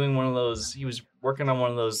doing one of those. He was working on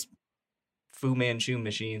one of those Fu Manchu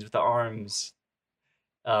machines with the arms,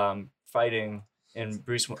 fighting, and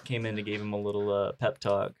Bruce came in and gave him a little pep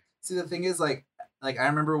talk. See, the thing is, like I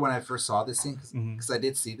remember when I first saw this scene, because I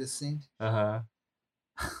did see this scene.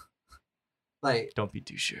 Like, don't be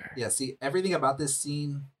too sure. Yeah, see, everything about this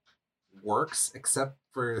scene works except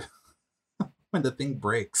for when the thing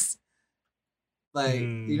breaks. Like,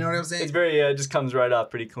 you know what I'm saying? It's very, it just comes right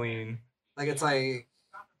off pretty clean. Like, it's like,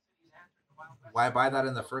 why buy that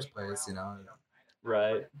in the first place,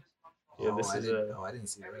 Right. Yeah, I didn't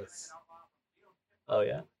see this. Oh,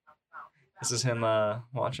 yeah? This is him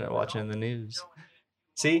watching the news.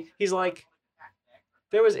 See, he's like,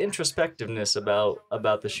 there was introspectiveness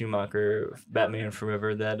about the Schumacher Batman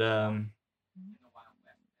Forever that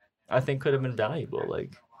I think could have been valuable.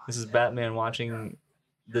 Like, this is Batman watching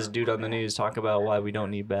this dude on the news talk about why we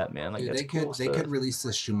don't need Batman. Like, dude, they could release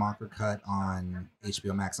the Schumacher cut on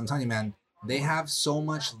HBO Max. I'm telling you, man, they have so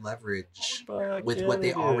much leverage with what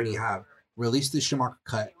they already have. Release the Schumacher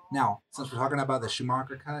cut. Now, since we're talking about the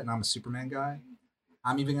Schumacher cut, and I'm a Superman guy,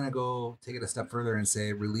 I'm even gonna go take it a step further and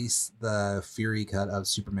say release the Fury cut of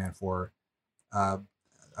Superman 4.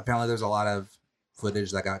 Apparently, there's a lot of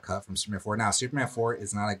footage that got cut from Superman 4. Now, Superman 4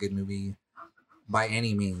 is not a good movie by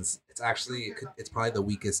any means. It's probably the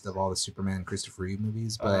weakest of all the Superman Christopher Reeve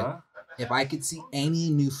movies. But if I could see any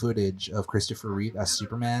new footage of Christopher Reeve as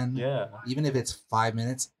Superman, even if it's 5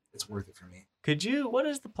 minutes, it's worth it for me. What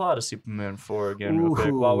is the plot of Superman 4 again, real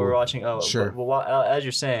quick, while we're watching? Oh, sure. Well, as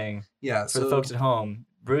you're saying, for the folks at home,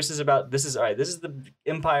 Bruce is this is the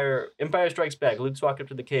Empire Strikes Back. Luke's walking up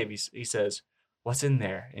to the cave. He says, "What's in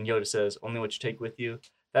there?" And Yoda says, "Only what you take with you."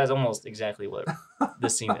 That is almost exactly what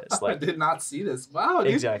this scene is. Like, I did not see this. Wow,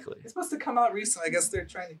 dude. Exactly. It's supposed to come out recently. I guess they're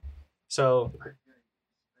trying to. So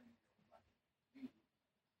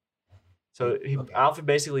Alfred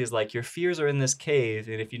basically is like, your fears are in this cave,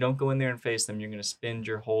 and if you don't go in there and face them, you're going to spend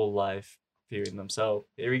your whole life fearing them. So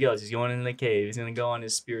here he goes. He's going in the cave. He's going to go on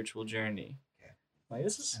his spiritual journey. Okay. Like,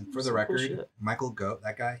 this is, and for the record, cool, Michael Goat,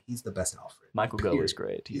 that guy, he's the best Alfred. Michael Goat is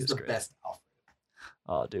great. He's the best Alfred.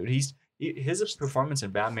 Oh, dude, his performance in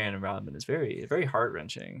Batman and Robin is very, very heart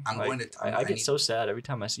wrenching. I get so sad every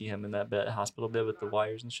time I see him in that hospital bed with the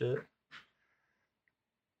wires and shit.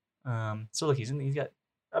 So look, he's got.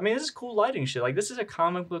 I mean, this is cool lighting shit. Like, this is a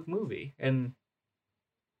comic book movie, and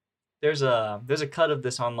there's a cut of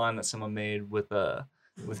this online that someone made with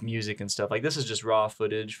music and stuff. Like, this is just raw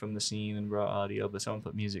footage from the scene and raw audio, but someone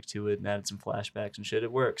put music to it and added some flashbacks and shit.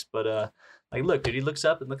 It works. But like, look, dude, he looks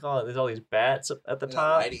up and look, there's all these bats up at the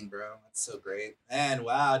top. Lighting, bro, that's so great. And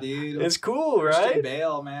wow, dude, it's cool, right? Christian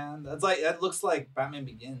Bale, man, that looks like Batman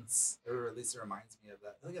Begins, or at least it reminds me of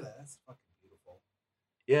that. Look at that, that's fucking.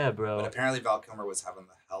 Yeah, bro. But apparently Val Kilmer was having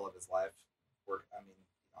the hell of his life. I mean,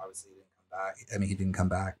 obviously he didn't come back. I mean, he didn't come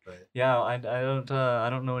back, but yeah, I don't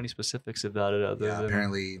know any specifics about it other than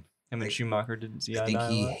apparently him and Schumacher didn't see eye to eye. I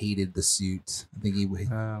think he hated the suit. I think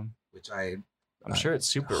which I'm sure it's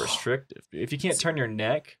super restrictive. If you can't turn your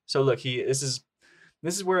neck, so look, this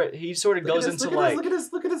is where he sort of goes into like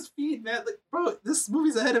look at his feet, man. Like, bro, this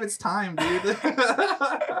movie's ahead of its time, dude.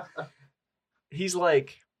 He's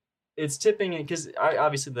like. It's tipping it because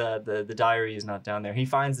obviously the diary is not down there. He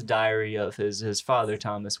finds the diary of his father,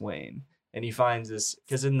 Thomas Wayne, and he finds this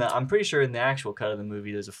because I'm pretty sure in the actual cut of the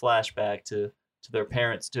movie there's a flashback to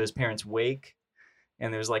his parents' wake,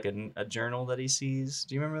 and there's like a journal that he sees.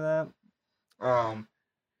 Do you remember that?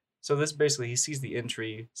 So this basically he sees the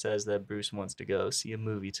entry says that Bruce wants to go see a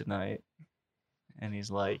movie tonight, and he's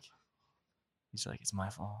like it's my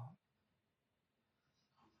fault.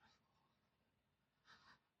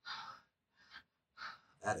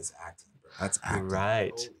 That is acting, bro. That's acting.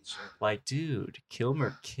 Right. Like, dude,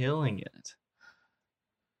 Kilmer killing it.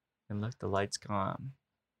 And look, the light's gone.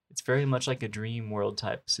 It's very much like a dream world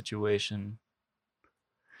type situation.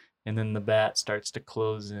 And then the bat starts to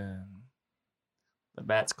close in. The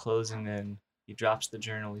bat's closing in. He drops the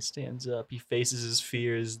journal. He stands up. He faces his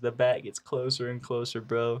fears. The bat gets closer and closer,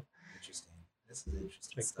 bro. Interesting. This is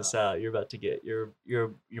interesting. Check stuff. this out. You're about to get your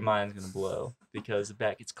mind's gonna blow because the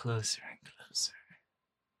bat gets closer and closer.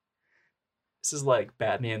 This is like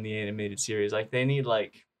Batman the Animated Series. Like they need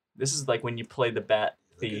like this is like when you play the bat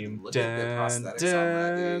theme. Look at the prosthetics on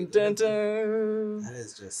that, dude. That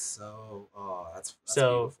is just so. Oh, that's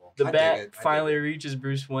so beautiful. The bat finally reaches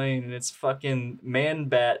Bruce Wayne, and it's fucking man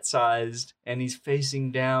bat sized, and he's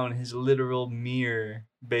facing down his literal mirror,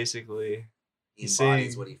 basically. He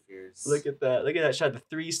embodies what he fears. Look at that! Look at that shot.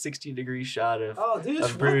 The 360-degree shot of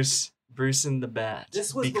Bruce and the bat.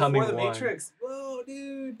 This was becoming before the one. Matrix. Whoa,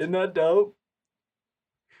 dude! Isn't that dope?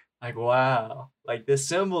 Like, wow. Like, the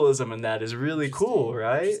symbolism in that is really cool,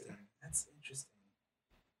 right? That's interesting.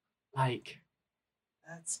 Like,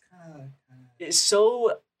 that's kind of... It's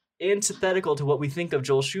so antithetical to what we think of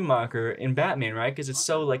Joel Schumacher in Batman, right? Because it's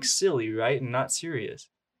so, like, silly, right? And not serious.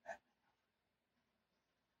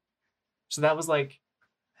 So that was, like,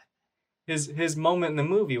 his moment in the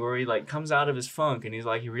movie where he, like, comes out of his funk and he's,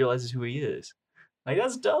 like, he realizes who he is. Like,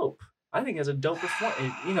 that's dope. I think that's a dope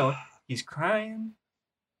performance. You know, he's crying.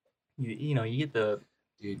 You know, you get the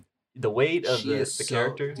weight of the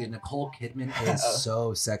character. Dude, Nicole Kidman is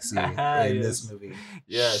so sexy in this movie.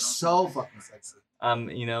 Yes, so fucking sexy.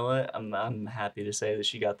 You know what? I'm happy to say that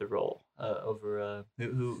she got the role over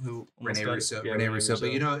who Renee Russo. Yeah, Renee Russo.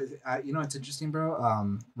 But you know it's interesting,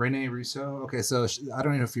 bro. Renee Russo. Okay, so I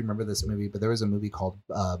don't know if you remember this movie, but there was a movie called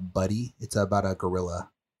Buddy. It's about a gorilla.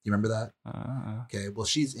 You remember that? Okay, well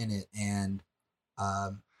she's in it, and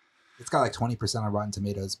it's got like 20% on Rotten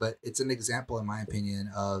Tomatoes, but it's an example, in my opinion,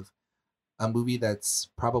 of a movie that's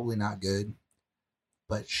probably not good,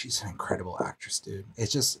 but she's an incredible actress, dude.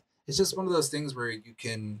 It's just one of those things where you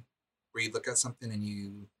look at something and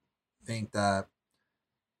you think that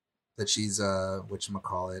she's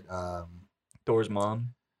whatchamacallit, Thor's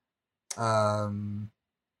mom.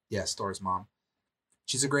 Yes, Thor's mom.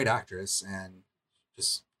 She's a great actress, and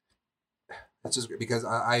it's just because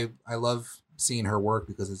I love seeing her work,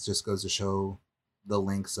 because it just goes to show the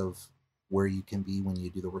links of where you can be when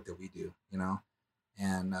you do the work that we do, you know.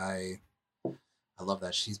 And I love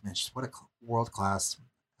that she's what a world class.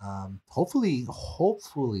 Hopefully,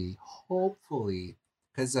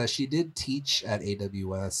 because she did teach at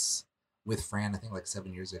AWS with Fran, I think like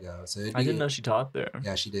 7 years ago. So I didn't know she taught there.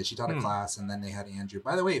 Yeah, she did. She taught a class, and then they had Andrew.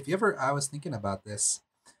 By the way, I was thinking about this.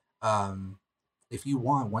 If you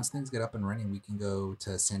want, once things get up and running, we can go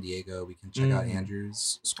to San Diego. We can check out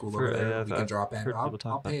Andrew's school over there. We can drop in.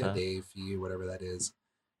 I'll pay a day fee or whatever that is.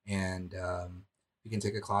 And we can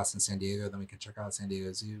take a class in San Diego. Then we can check out San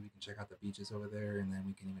Diego Zoo. We can check out the beaches over there. And then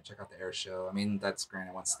we can even check out the air show. I mean, that's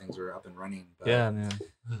granted once things are up and running. But, yeah, man.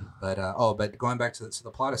 But going back to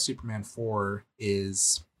the plot of Superman 4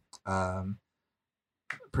 is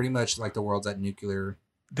pretty much like the world's at nuclear.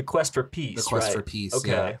 The quest for peace. For peace.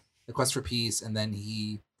 Okay. Yeah. The quest for peace, and then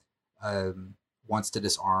he wants to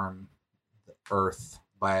disarm the Earth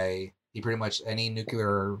by pretty much any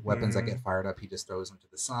nuclear weapons that get fired up, he just throws them to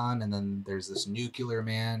the sun. And then there's this nuclear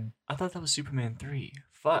man. I thought that was Superman 3.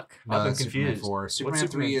 Fuck, I've been confused. Superman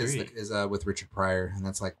 3 is with Richard Pryor, and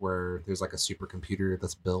that's like where there's like a supercomputer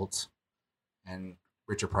that's built, and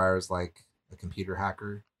Richard Pryor is like a computer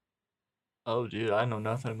hacker. Oh, dude, I know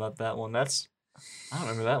nothing about that one. I don't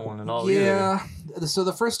remember that one at all. Yeah. Either. So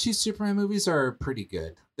the first two Superman movies are pretty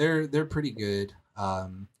good. They're pretty good. I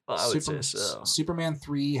would say so. Superman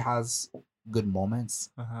 3 has good moments.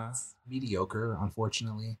 It's mediocre,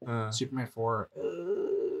 unfortunately. Superman 4.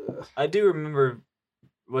 I do remember.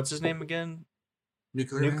 What's his name again?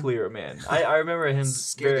 Nuclear Man. I remember him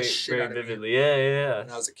very vividly. Yeah. When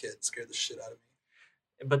I was a kid, scared the shit out of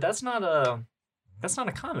me. But that's not a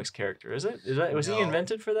comics character, is it? Was he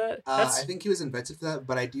invented for that? I think he was invented for that,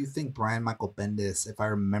 but I do think Brian Michael Bendis, if I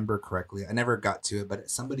remember correctly, I never got to it, but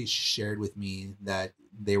somebody shared with me that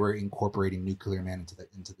they were incorporating Nuclear Man into the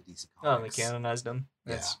DC comics. Oh, they canonized him.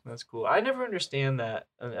 That's cool. I never understand that.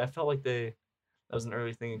 I felt like that was an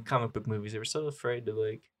early thing in comic book movies. They were so afraid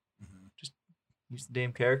to just use the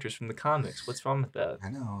damn characters from the comics. What's wrong with that? I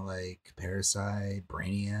know, like Parasite,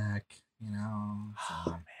 Brainiac, you know.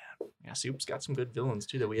 Oh man. Yeah, Soup's got some good villains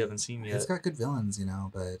too that we haven't seen yet. He's got good villains, you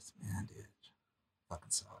know, but man, dude,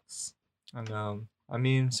 fucking sucks. I know. I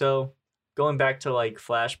mean, so going back to like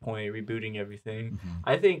Flashpoint, rebooting everything,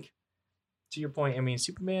 I think to your point, I mean,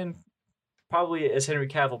 Superman probably as Henry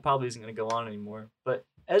Cavill probably isn't going to go on anymore, but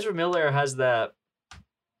Ezra Miller has that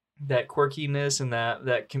quirkiness and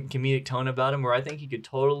that comedic tone about him where I think he could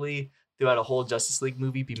totally throughout a whole Justice League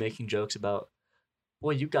movie be making jokes about,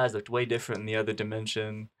 boy, you guys looked way different in the other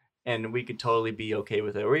dimension. and we could totally be okay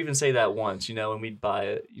with it, or even say that once, and we'd buy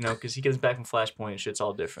it, because he gets back from Flashpoint and shit's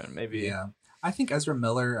all different. Maybe. Yeah. I think Ezra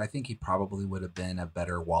Miller, I think he probably would have been a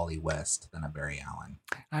better Wally West than a Barry Allen.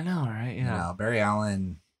 I know, right? Yeah. Barry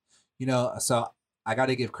Allen, so I got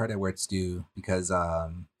to give credit where it's due because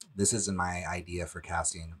this isn't my idea for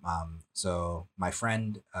casting. So my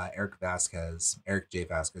friend Eric J.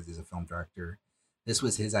 Vasquez, is a film director. This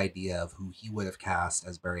was his idea of who he would have cast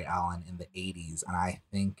as Barry Allen in the 80s. And I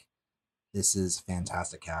think this is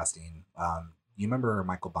fantastic casting. You remember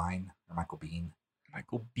Michael Biehn? Michael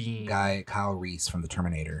Biehn. Guy, Kyle Reese from The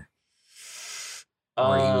Terminator.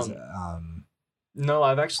 Where he was... no,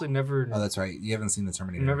 I've actually never... Oh, that's right. You haven't seen The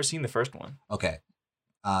Terminator. I've never seen the first one. Okay.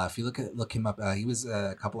 If you look him up, he was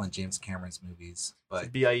a couple in James Cameron's movies.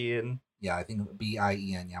 But B-I-E-N? Yeah, I think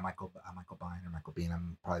B-I-E-N. Yeah, Michael Biehn or Michael Biehn.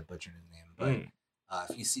 I'm probably butchering his name. But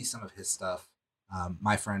if you see some of his stuff,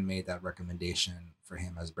 my friend made that recommendation for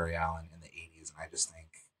him as Barry Allen in the 80s. And I just think,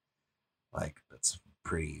 that's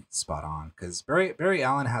pretty spot on. Because Barry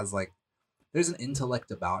Allen has, there's an intellect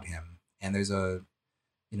about him. And there's a,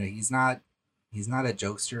 he's not a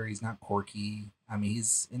jokester. He's not quirky. I mean,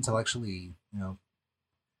 he's intellectually,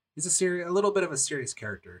 he's a little bit of a serious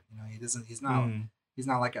character. He's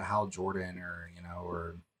not like a Hal Jordan or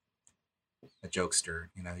a jokester.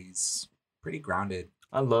 He's pretty grounded.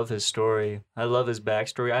 I love his story. I love his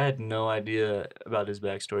backstory. I had no idea about his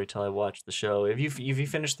backstory till I watched the show. Have you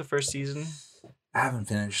finished the first season? I haven't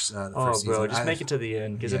finished the first season. Oh, bro, just make it to the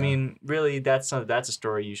end. Because, I mean, really, that's a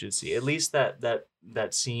story you should see. At least that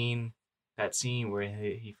scene where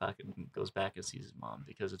he fucking goes back and sees his mom,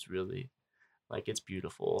 because it's really, it's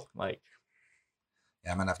beautiful. Yeah,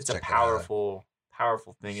 I'm going to have to check it out. It's a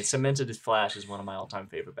powerful thing. It cemented his Flash as one of my all-time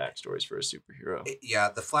favorite backstories for a superhero.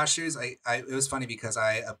 The Flash series, it was funny because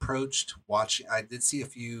I did see a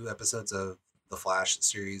few episodes of the Flash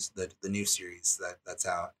series, the new series that's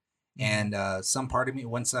out. And some part of me,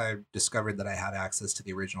 once I discovered that I had access to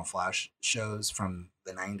the original Flash shows from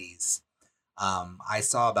the 90s, I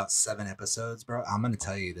saw about 7 episodes, bro. I'm going to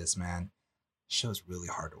tell you this, man. The show's really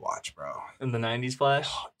hard to watch, bro. In the 90s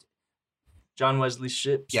Flash? John Wesley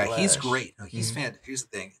Shipp. Yeah, he's great. No, he's fan. Here's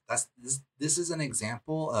the thing. This is an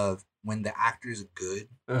example of when the actor's good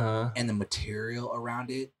and the material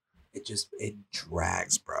around it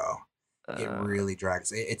drags, bro. It really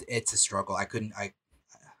drags. It's a struggle. I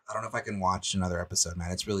don't know if I can watch another episode,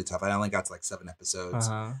 man. It's really tough. I only got to 7 episodes.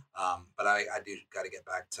 But I do got to get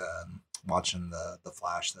back to watching the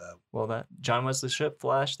Flash. That John Wesley Shipp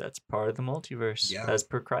Flash, that's part of the multiverse, as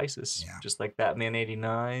per Crisis. Yeah. Just like Batman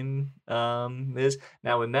 89 is.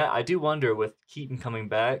 Now, in that, I do wonder, with Keaton coming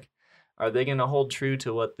back, are they going to hold true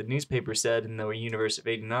to what the newspaper said in the universe of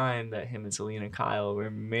 89, that him and Selena Kyle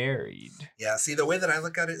were married? Yeah, see, the way that I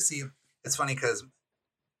look at it, it's funny because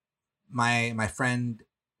my friend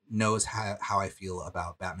knows how I feel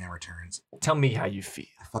about Batman Returns. Tell me how you feel.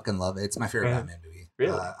 I fucking love it. It's my favorite Batman movie.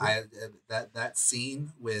 Really? That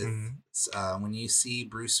scene with when you see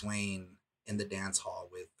Bruce Wayne in the dance hall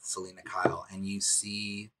with Selena Kyle, and you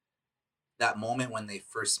see that moment when they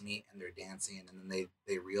first meet and they're dancing, and then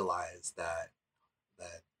they realize that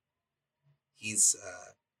he's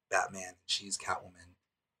Batman and she's Catwoman,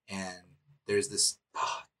 and there's this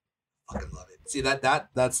fucking love it. See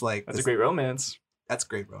that's a great romance. That's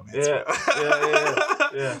great romance.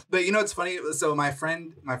 Yeah. But it's funny. So my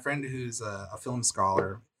friend who's a film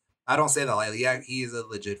scholar, I don't say that lightly. Yeah, he is a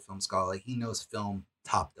legit film scholar. He knows film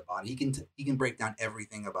top to bottom. He can break down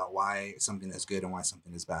everything about why something is good and why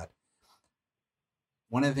something is bad.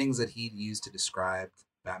 One of the things that he used to describe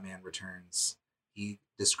Batman Returns, he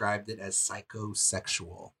described it as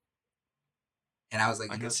psychosexual. And I was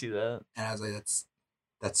like, I can see that. And I was like,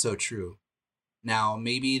 that's so true. Now,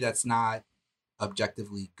 maybe that's not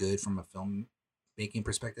objectively good from a film making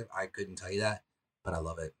perspective. I couldn't tell you that, but I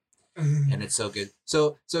love it. And it's so good.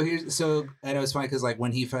 So and it was funny because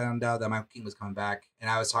when he found out that Michael Keaton was coming back, and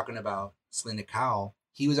I was talking about Selena Kyle,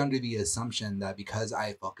 he was under the assumption that because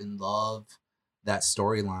I fucking love that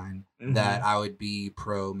storyline, that I would be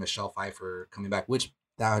pro Michelle Pfeiffer coming back, which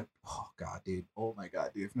that would, oh my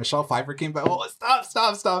god, dude, if Michelle Pfeiffer came back, stop,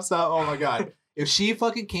 oh my god. If she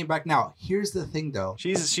fucking came back now, here's the thing though.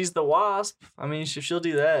 She's the Wasp. I mean, she'll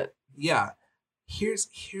do that. Yeah. Here's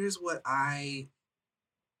what I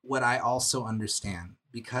also understand,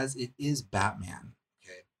 because it is Batman.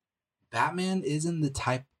 Okay. Batman isn't the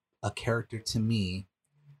type of character to me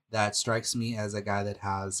that strikes me as a guy that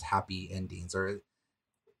has happy endings. Or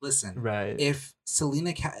listen, right. If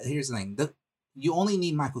here's the thing. You only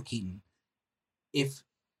need Michael Keaton. If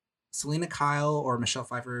Selena Kyle or Michelle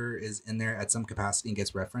Pfeiffer is in there at some capacity and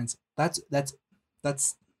gets referenced, that's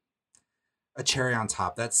a cherry on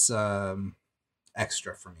top. That's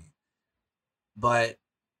extra for me. But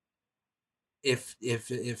if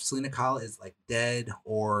Selena Kyle is like dead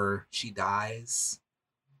or she dies,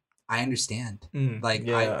 I understand. I'm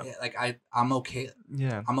okay.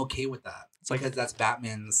 Yeah. I'm okay with that. It's because that's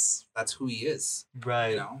Batman's. That's who he is.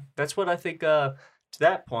 Right. You know. That's what I think. To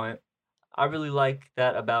that point, I really like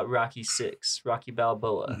that about Rocky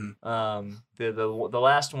Balboa. Mm-hmm. The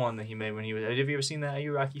last one that he made when he was. Have you ever seen that? Are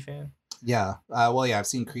you a Rocky fan? Yeah. Well, yeah. I've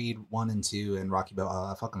seen Creed 1 and 2 and Rocky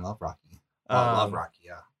Balboa. I fucking love Rocky. I love Rocky.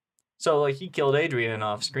 Yeah. So like he killed Adrian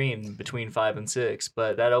off screen between 5 and 6,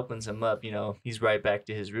 but that opens him up. You know, he's right back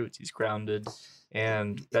to his roots. He's grounded,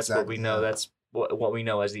 and that's what we know. That's what we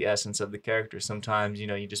know as the essence of the character. Sometimes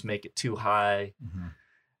you just make it too high. Mm-hmm.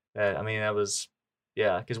 That was,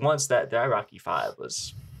 yeah. Because once that Rocky 5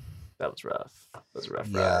 was rough. That was a rough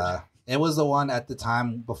ride. It was the one at the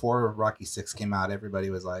time before Rocky 6 came out. Everybody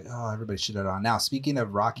was like, "Oh, everybody shitted on." Now, speaking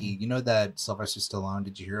of Rocky, you know that Sylvester Stallone.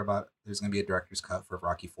 Did you hear about? There's going to be a director's cut for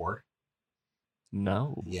Rocky 4.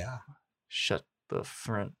 No. Yeah. Shut the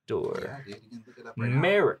front door. Yeah, dude. You can look it up right now.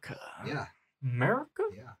 America. Yeah. America?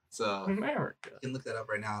 Yeah. So America. You can look that up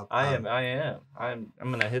right now. I'm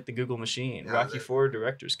gonna hit the Google machine. Yeah, Rocky 4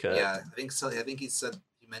 director's cut. Yeah, I think so. I think he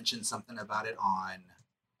mentioned something about it on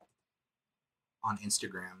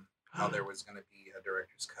Instagram. How there was gonna be a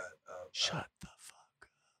director's cut of Shut the fuck up.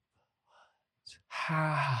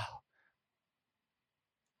 How?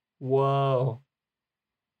 Whoa.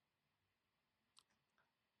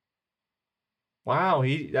 Wow,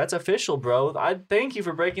 that's official, bro. I thank you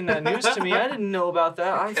for breaking that news to me. I didn't know about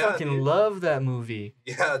that. I fucking love that movie.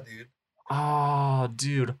 Yeah, dude. Oh,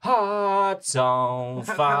 dude. Hearts on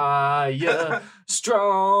fire,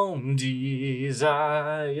 strong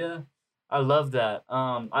desire. I love that.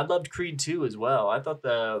 I loved Creed 2 as well. I thought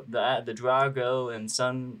the Drago and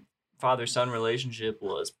father-son relationship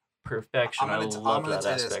was perfection. I love that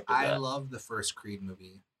aspect of that. I love the first Creed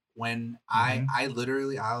movie. When I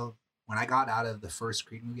literally when I got out of the first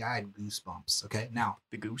Creed movie, I had goosebumps. Okay, now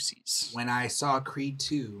the goosies. When I saw Creed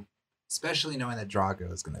 2, especially knowing that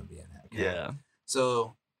Drago is going to be in it. Okay? Yeah.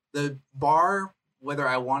 So the bar, whether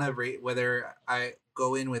I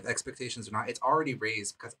go in with expectations or not, it's already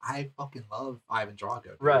raised because I fucking love Ivan Drago.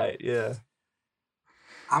 Dude. Right. Yeah.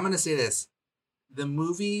 I'm gonna say this: the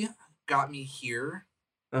movie got me here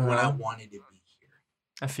when I wanted to be here.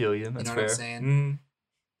 I feel you. That's fair. What I'm saying? Mm-hmm.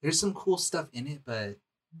 There's some cool stuff in it, but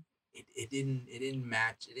it didn't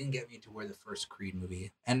match. It didn't get me to where the first Creed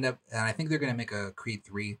movie ended up. And I think they're gonna make a Creed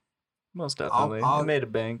 3. Most definitely. It made a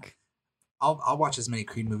bank. I'll watch as many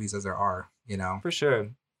Creed movies as there are. For sure.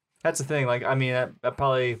 That's the thing. Like, I mean, that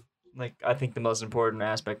probably, like, I think the most important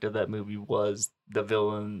aspect of that movie was the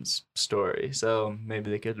villain's story. So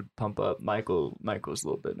maybe they could pump up Michael's a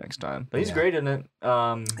little bit next time. But he's great in it.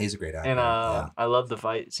 He's a great actor. And I love the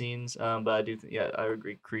fight scenes. But I do think, I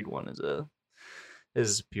agree. Creed 1 is a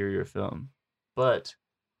superior film. But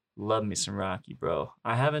love me some Rocky, bro.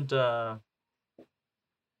 I haven't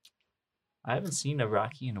seen a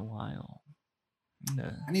Rocky in a while.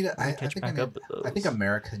 I think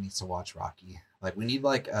America needs to watch Rocky. Like, we need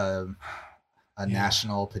like a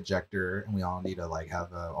national projector, and we all need to like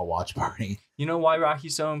have a watch party. You know why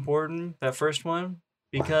Rocky's so important? That first one,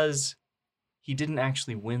 because he didn't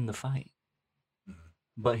actually win the fight,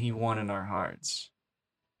 but he won in our hearts.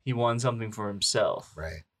 He won something for himself.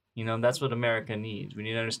 Right. That's what America needs. We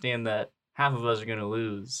need to understand that half of us are gonna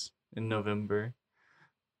lose in November.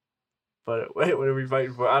 But wait, what are we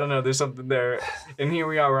fighting for? I don't know. There's something there, and here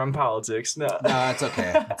we are. We're on politics. No, it's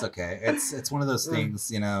okay. It's okay. It's one of those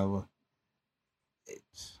things,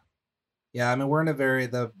 Yeah, I mean, we're in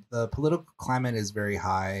the political climate is very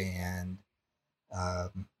high, and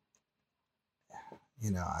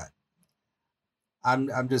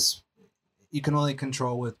I'm just, you can only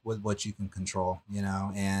control with what you can control,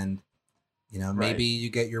 and maybe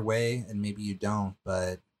you get your way, and maybe you don't,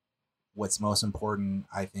 but what's most important,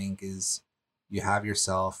 I think, is you have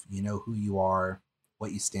yourself, you know who you are,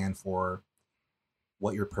 what you stand for,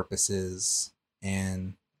 what your purpose is,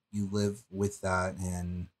 and you live with that,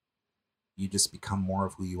 and you just become more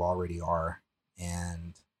of who you already are.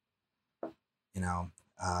 And,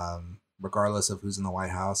 regardless of who's in the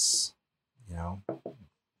White House,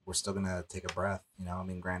 we're still going to take a breath, I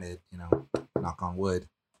mean, granted, knock on wood,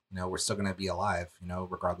 we're still going to be alive,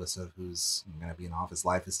 regardless of who's going to be in office.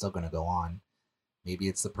 Life is still going to go on. Maybe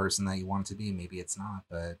it's the person that you want it to be. Maybe it's not.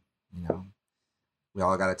 But, we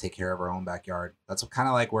all got to take care of our own backyard. That's kind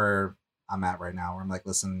of like where I'm at right now, where I'm like,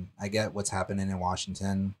 listen, I get what's happening in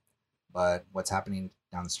Washington, but what's happening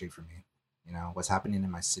down the street from me? You know, what's happening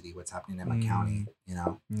in my city, what's happening in my county, you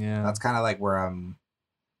know? Yeah. That's kind of like where I'm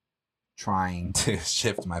trying to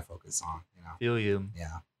shift my focus on, you know? Feel you.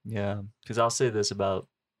 Yeah. Yeah. Because I'll say this about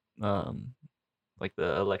like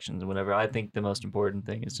the elections and whatever. I think the most important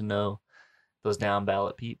thing is to know those down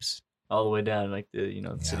ballot peeps all the way down, like the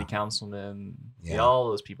the city councilmen, all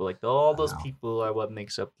those people, like all those people are what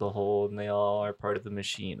makes up the whole, and they all are part of the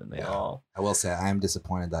machine, and they all. I will say I am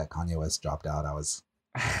disappointed that Kanye West dropped out. I was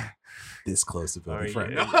this close to voting for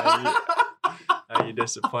him. Are you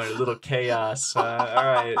disappointed? A little chaos. All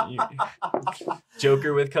right,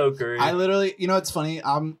 Joker with Kocher. I literally, it's funny.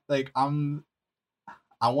 I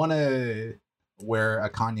want to wear a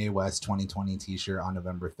Kanye West 2020 T-shirt on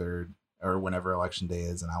November 3rd or whenever election day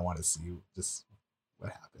is, and I want to see just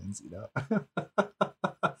what happens.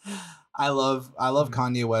 I love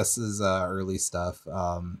Kanye West's early stuff.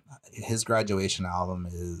 His graduation album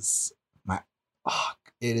is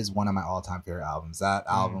it is one of my all-time favorite albums. That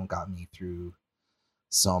album got me through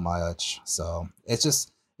so much. So it's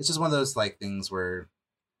just one of those like things where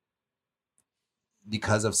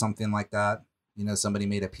because of something like that, somebody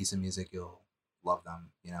made a piece of music, you'll love them,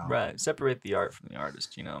 Right. Separate the art from the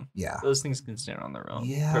artist, Yeah. Those things can stand on their own.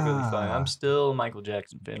 Yeah. Perfectly fine. I'm still a Michael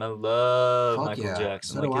Jackson fan. I love Michael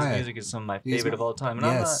Jackson. So like his music is some of my favorite of all time.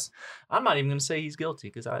 And I'm not even gonna say he's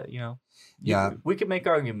guilty because we could make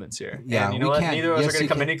arguments here. Yeah. And you know what? Neither of us are gonna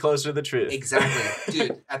come any closer to the truth. Exactly.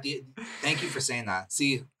 Dude, thank you for saying that.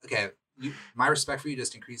 See, okay, my respect for you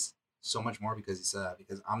just increased so much more because you said that,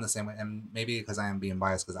 because I'm the same way, and maybe because I am being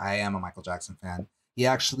biased because I am a Michael Jackson fan. He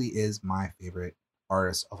actually is my favorite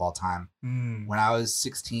artist of all time. When I was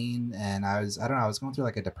 16 and I was going through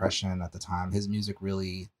like a depression at the time, his music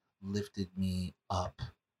really lifted me up,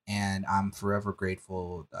 and I'm forever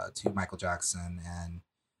grateful to Michael Jackson. And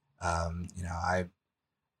I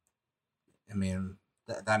mean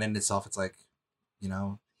that in itself, it's like,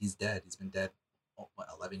 he's dead. He's been dead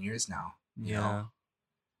 11 years now. You know?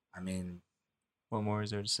 I mean, what more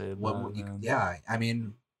is there to say about I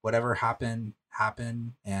mean, whatever happened,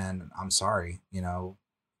 and I'm sorry. You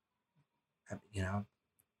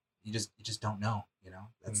just don't know.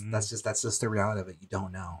 That's just the reality of it. You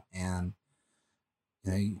don't know, and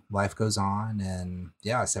life goes on, and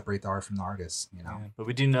separate the art from the artist. But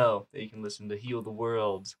we do know that you can listen to "Heal the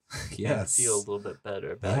World." Yes, and feel a little bit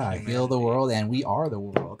better about humanity. Heal the world, and we are the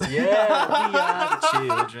world. Yeah, we are the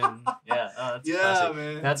children. That's classic.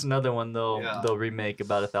 Man. That's another one they'll remake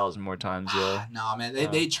about 1,000 more times. Yeah. No, man,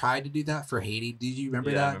 they tried to do that for Haiti. Did you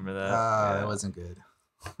remember that? I remember that. It wasn't good.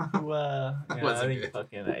 I think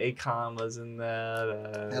fucking Akon was in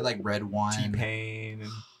that. They had like Red Wine, T-Pain.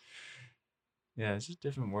 Yeah, it's just a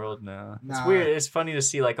different world now. It's weird. It's funny to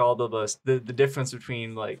see like all the difference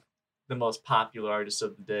between like the most popular artists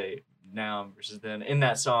of the day now versus then. In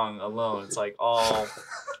that song alone, it's like all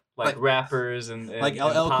like rappers and like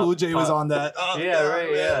LL Cool J was on that. Oh, yeah,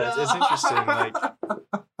 right. Man. Yeah, it's interesting. Like,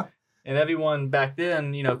 and everyone back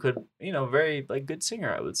then, could, very like good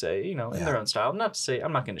singer, I would say, in their own style. I'm not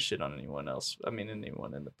going to shit on anyone else. I mean,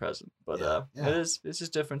 anyone in the present, but it's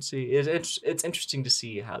just different. See, it's interesting to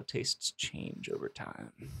see how tastes change over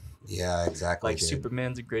time. Yeah, exactly. Like dude.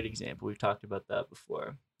 Superman's a great example. We've talked about that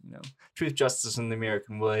before. Truth, justice, and the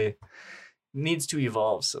American way needs to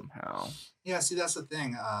evolve somehow. Yeah, see, that's the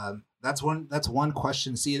thing. That's one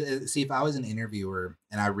question. See, if I was an interviewer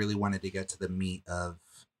and I really wanted to get to the meat of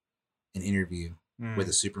an interview with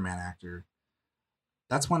a Superman actor,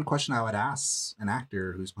 that's one question I would ask an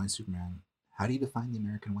actor who's playing Superman. How do you define the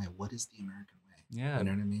American way? What is the American way? Yeah, you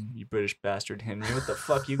know what I mean? You British bastard, Henry. What the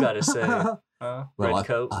fuck you got to say? Well, Red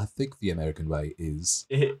coat. I think the American way is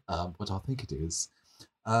what I think it is.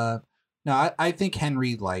 No, I think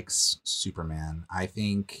Henry likes Superman. I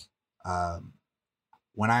think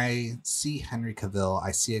when I see Henry Cavill,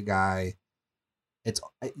 I see a guy.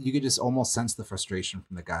 You could just almost sense the frustration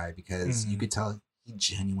from the guy, because you could tell he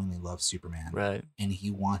genuinely loves Superman, right? And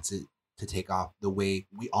he wants it to take off the way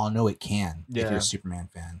we all know it can if you're a Superman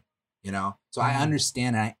fan, So I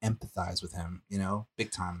understand and I empathize with him,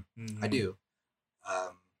 big time. I do.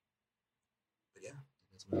 But yeah,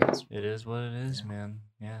 it is what it is, man.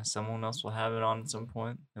 Yeah, someone else will have it on at some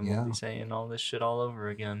point, and we'll be saying all this shit all over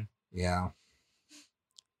again. Yeah,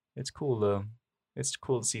 it's cool though. It's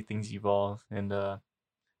cool to see things evolve, and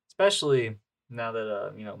especially now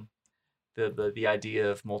that the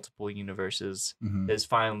idea of multiple universes is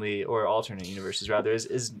finally, or alternate universes rather,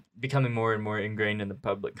 is becoming more and more ingrained in the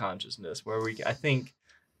public consciousness. Where I think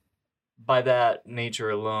by that nature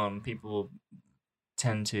alone, people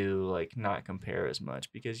tend to like not compare as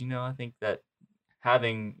much, because I think that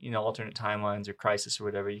having alternate timelines or crisis or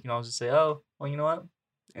whatever, you can always just say, oh well, you know what,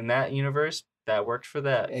 in that universe, that worked for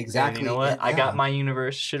that. Exactly. And you know what? I got my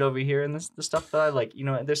universe shit over here, and the stuff that I like. You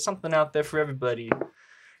know, there's something out there for everybody.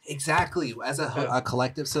 Exactly, as a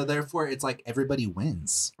collective. So therefore, it's like everybody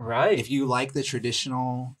wins. Right. If you like the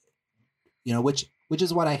traditional, you know, which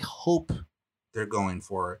is what I hope they're going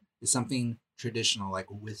for, is something traditional, like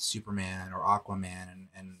with Superman or Aquaman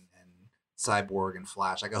and Cyborg and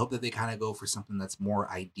Flash. Like I hope that they kind of go for something that's more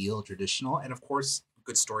ideal, traditional, and of course,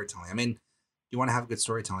 good storytelling. I mean, you want to have good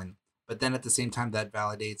storytelling, but then at the same time, that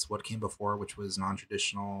validates what came before, which was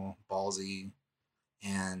non-traditional, ballsy,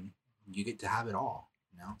 and you get to have it all.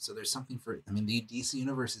 You know, so there's something for. I mean, the DC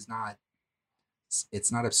universe is not.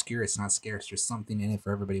 It's not obscure. It's not scarce. There's something in it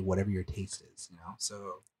for everybody, whatever your taste is. You know,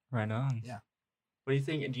 so right on. Yeah. What do you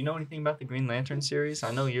think? Do you know anything about the Green Lantern series?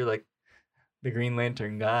 I know you're like the Green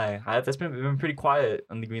Lantern guy. That's been pretty quiet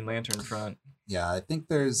on the Green Lantern front. Yeah, I think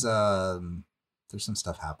there's some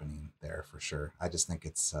stuff happening there for sure. I just think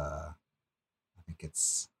it's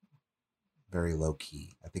very low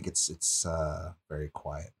key. I think it's very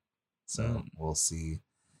quiet. So we'll see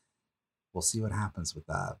what happens with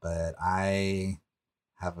that. But I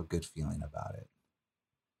have a good feeling about it.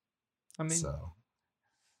 I mean, so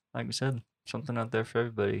like we said, something out there for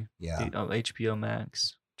everybody. Yeah. HBO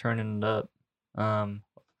Max turning it up.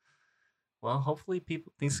 Well, hopefully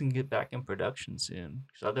things can get back in production soon,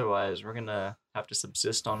 because otherwise we're gonna have to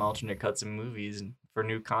subsist on alternate cuts and movies and for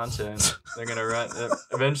new content. They're gonna run.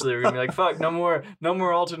 Eventually, we're gonna be like, "Fuck, no more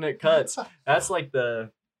alternate cuts." That's like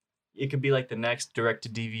it could be like the next direct to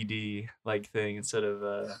DVD like thing instead of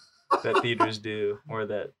that theaters do or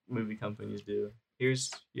that movie companies do. Here's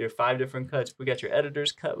your 5 different cuts. We got your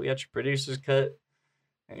editor's cut, we got your producer's cut,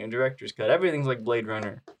 and your director's cut. Everything's like Blade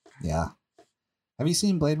Runner. Yeah. Have you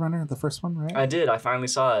seen Blade Runner, the first one, right? I did. I finally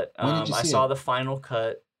saw it. When did you see I saw the final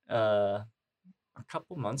cut a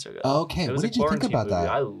couple months ago. Oh, okay. What did you think about that?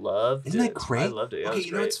 I loved it. Isn't that great? I loved it. Okay,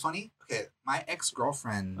 you know what's funny? Okay, my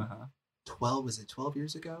ex-girlfriend, 12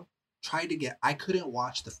 years ago? I couldn't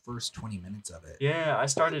watch the first 20 minutes of it. Yeah, I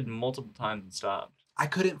started multiple times and stopped. I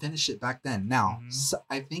couldn't finish it back then. Now, so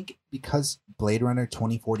I think because Blade Runner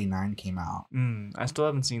 2049 came out. I still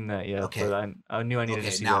haven't seen that yet, okay. But I knew I needed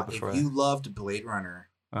to see that before. If you loved Blade Runner,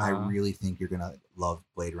 I really think you're going to love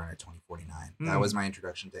Blade Runner 2049. That was my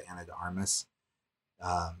introduction to Ana de Armas.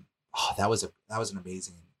 That was an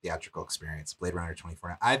amazing theatrical experience. Blade Runner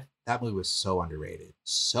 2049. That movie was so underrated.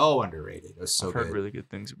 So underrated. It was so good. I've heard really good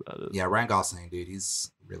things about it. Yeah, Ryan Gosling, dude,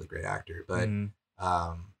 he's a really great actor. But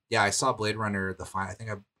yeah, I saw Blade Runner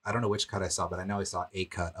I don't know which cut I saw, but I know I saw a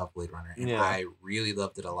cut of Blade Runner, and I really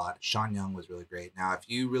loved it a lot. Sean Young was really great. Now, if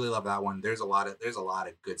you really love that one, there's a lot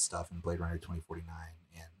of good stuff in Blade Runner 2049,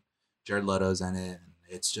 and Jared Leto's in it, and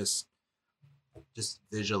it's just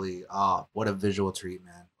visually, what a visual treat,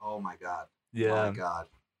 man! Oh my god, yeah, oh my god,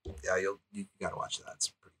 yeah, you gotta watch that. It's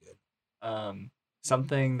pretty good.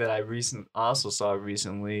 Something that I also saw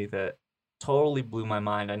recently that totally blew my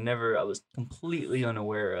mind. I was completely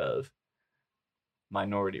unaware of.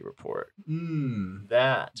 Minority Report.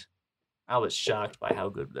 That I was shocked by how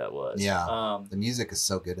good that was. Yeah. The music is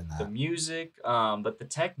so good in that. The music, but the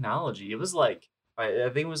technology. It was like I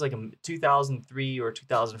think it was like a 2003 or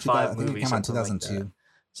 2005 movie. It came out in 2002. Like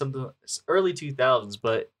something early 2000s,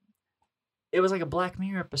 but it was like a Black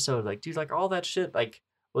Mirror episode. Like, dude, like all that shit like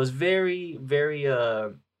was very, very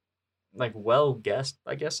like well guessed,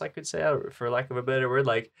 I guess I could say, for lack of a better word.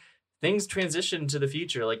 Like things transition to the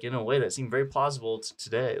future, like in a way that seemed very plausible to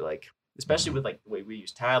today, like especially with like the way we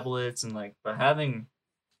use tablets and like, but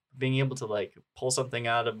being able to like pull something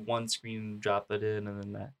out of one screen, drop it in, and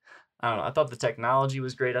then that. I don't know. I thought the technology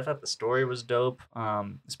was great. I thought the story was dope.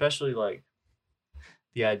 Especially like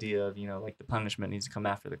the idea of, like the punishment needs to come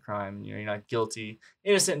after the crime. You're not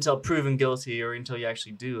innocent until proven guilty or until you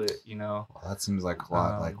actually do it. Well, that seems like a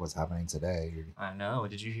lot like what's happening today. I know.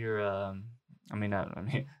 Did you hear? I mean,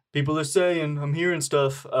 people are saying I'm hearing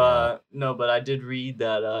stuff. No, but I did read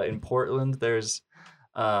that in Portland there's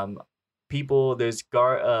people, there's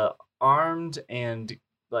armed and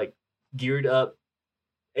like geared up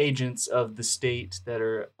agents of the state that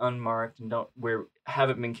are unmarked and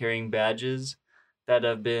haven't been carrying badges that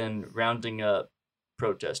have been rounding up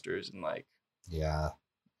protesters and like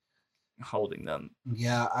holding them.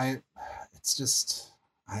 Yeah, it's just.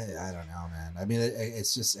 I don't know, man. I mean,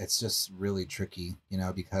 it's just really tricky,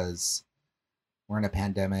 because we're in a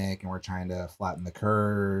pandemic and we're trying to flatten the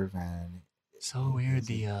curve, and so weird.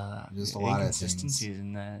 Just a lot of inconsistencies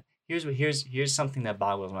in that. Here's something that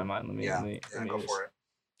boggles my mind. Let me go for it.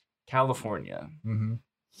 California.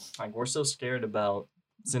 Like we're so scared about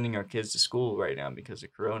sending our kids to school right now because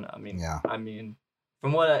of Corona. I mean,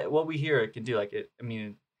 from what we hear, it can do. Like it. I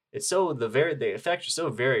mean, it's so the effects are so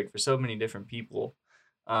varied for so many different people.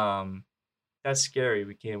 That's scary.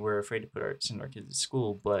 We're afraid to send our kids to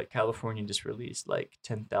school. But California just released like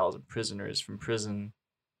 10,000 prisoners from prison,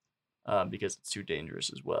 because it's too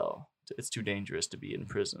dangerous as well. It's too dangerous to be in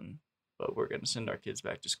prison. But we're gonna send our kids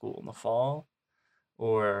back to school in the fall,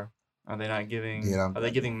 or are they not giving? Yeah, Are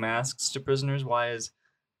they giving masks to prisoners? Why is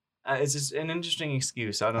it's just an interesting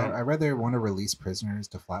excuse. I don't. I rather want to release prisoners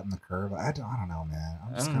to flatten the curve. I don't know, man.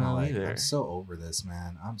 I'm just kind of like, either. I'm so over this,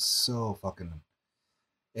 man. I'm so fucking.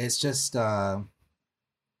 It's just, I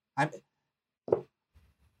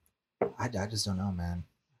just don't know, man.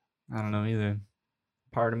 I don't know either.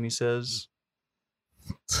 Part of me says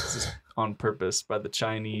this is on purpose by the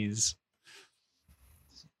Chinese.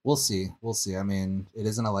 We'll see. We'll see. I mean, it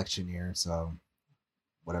is an election year, so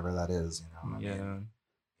whatever that is, I yeah. mean,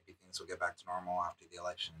 maybe things will get back to normal after the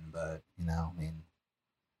election, but I mean,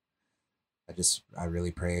 I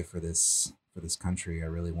really pray for this country. I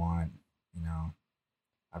really want,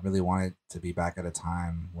 I really want it to be back at a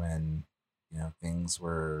time when, things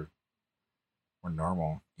were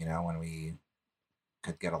normal, when we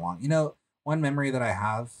could get along. One memory that I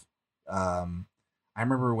have, I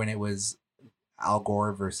remember when it was Al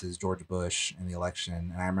Gore versus George Bush in the election,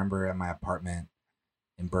 and I remember at my apartment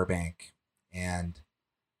in Burbank, and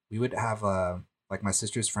we would have like my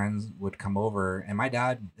sister's friends would come over, and my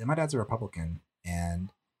dad's a Republican, and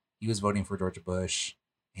he was voting for George Bush,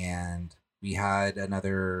 and we had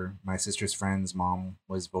my sister's friend's mom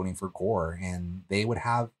was voting for Gore, and they would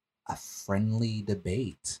have a friendly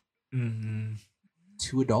debate. Mm-hmm.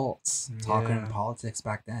 Two adults talking politics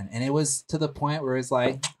back then, and it was to the point where it's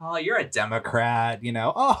like, oh, you're a Democrat,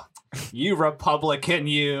 oh, you Republican,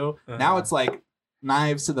 you. Now it's like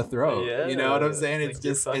knives to the throat. You know what I'm saying? It's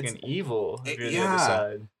just fucking evil. If you're the other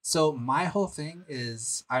side. So my whole thing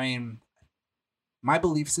is, I mean, my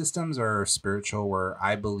belief systems are spiritual, where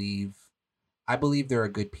I believe there are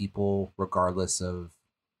good people regardless of,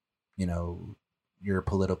 your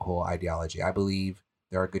political ideology. I believe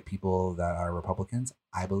there are good people that are Republicans.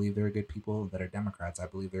 I believe there are good people that are Democrats. I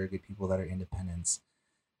believe there are good people that are independents.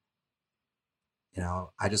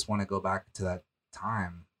 I just want to go back to that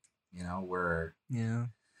time, where... Yeah.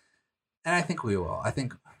 And I think we will. I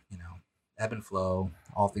think, ebb and flow,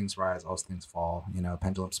 all things rise, all things fall.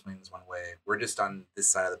 Pendulum swings one way. We're just on this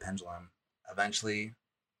side of the pendulum. Eventually,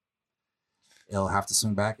 it'll have to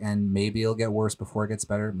swing back, and maybe it'll get worse before it gets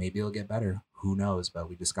better. Maybe it'll get better. Who knows? But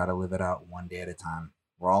we just got to live it out one day at a time.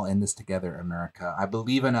 We're all in this together, America. I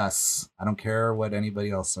believe in us. I don't care what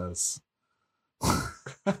anybody else says.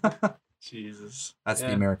 Jesus. That's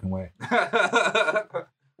the American way. I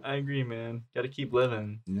agree, man. Got to keep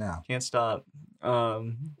living. Yeah. Can't stop.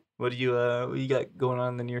 What do you got going on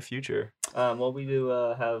in the near future? What we do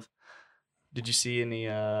have. Did you see any?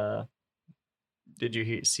 Did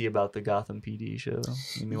you see about the Gotham PD show?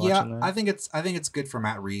 Yeah, I think it's good for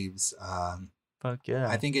Matt Reeves. Fuck yeah.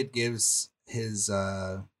 I think it gives his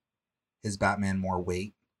Batman more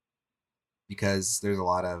weight, because there's a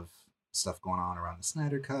lot of stuff going on around the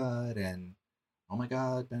Snyder Cut, and oh my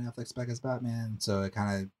God, Ben Affleck's back as Batman. So it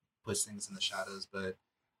kind of puts things in the shadows, but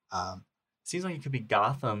seems like it could be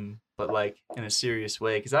Gotham, but like in a serious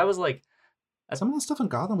way. Because I was like, some of the stuff in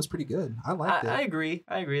Gotham was pretty good. I liked it. I agree.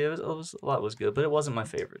 It was a lot was good, but it wasn't my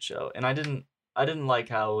favorite show, and I didn't like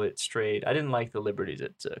how it strayed. I didn't like the liberties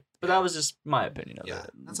it took, but that was just my opinion of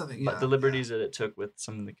it. That's something. But the liberties that it took with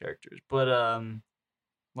some of the characters, but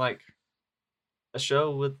like a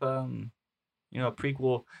show with a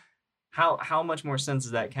prequel. How much more sense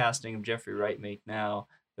does that casting of Jeffrey Wright make now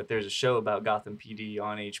that there's a show about Gotham PD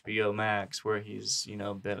on HBO Max, where he's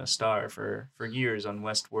been a star for years on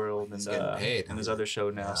Westworld and his other show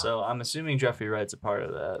now. Yeah. So I'm assuming Jeffrey Wright's a part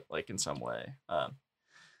of that, like in some way.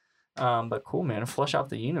 But cool, man. Flush out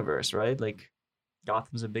the universe, right? Like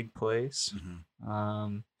Gotham's a big place.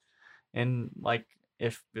 Mm-hmm. And like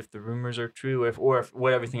if the rumors are true, if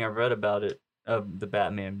what everything I've read about it, of the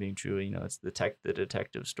Batman being true, it's the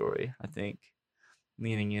detective story. I think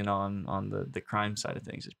leaning in on the crime side of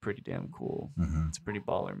things is pretty damn cool. Mm-hmm. It's a pretty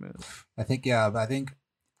baller move. I think, I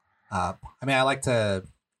like to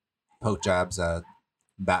poke jabs at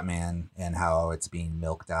Batman and how it's being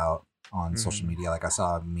milked out on social media. Like I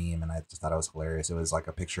saw a meme and I just thought it was hilarious. It was like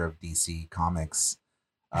a picture of DC Comics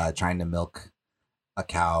trying to milk a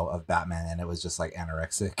cow of Batman, and it was just like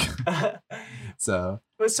anorexic. So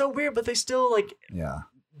it was so weird, but they still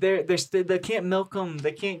they can't milk them.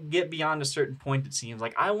 They can't get beyond a certain point. It seems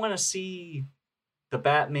like I want to see the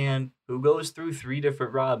Batman who goes through 3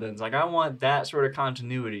 different Robins. Like I want that sort of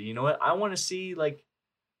continuity. You know what? I want to see like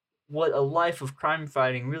what a life of crime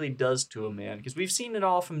fighting really does to a man, because we've seen it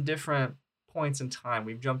all from different points in time.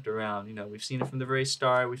 We've jumped around, we've seen it from the very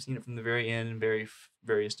start, we've seen it from the very end in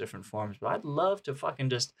various different forms. But I'd love to fucking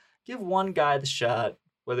just give one guy the shot,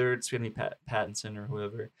 whether it's gonna be Pattinson or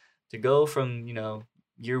whoever, to go from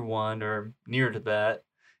year one or near to that,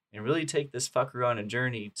 and really take this fucker on a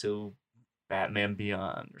journey to Batman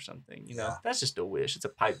Beyond or something. That's just a wish. It's a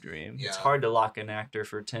pipe dream. Yeah. It's hard to lock an actor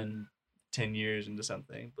for 10 years into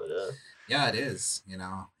something, but yeah, it is.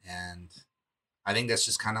 And I think that's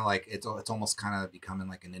just kind of like it's almost kind of becoming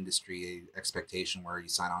like an industry expectation where you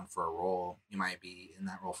sign on for a role, you might be in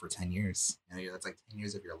that role for 10 years. That's like 10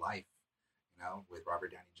 years of your life. With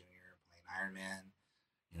Robert Downey Jr. playing Iron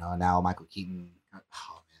Man. Now Michael Keaton.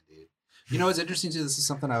 Oh man, dude. What's interesting too? This is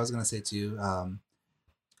something I was gonna say too.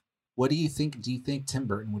 What do you think? Do you think Tim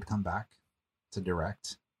Burton would come back to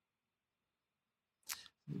direct?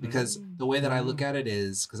 Because the way that I look at it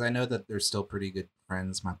is, because I know that they're still pretty good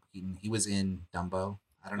friends. Michael Keaton, he was in Dumbo.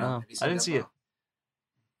 I don't know. I didn't see it.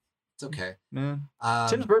 It's okay. Man,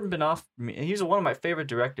 Tim Burton been off me. He's one of my favorite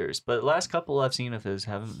directors, but the last couple I've seen of his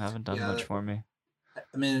haven't done much for me.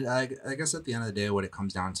 I mean, I guess at the end of the day, what it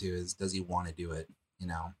comes down to is, does he want to do it?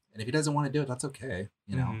 And if he doesn't want to do it, that's okay.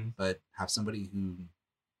 But have somebody who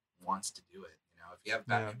wants to do it. If you have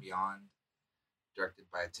Batman Beyond, directed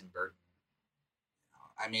by Tim Burton,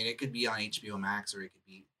 I mean, it could be on HBO Max, or it could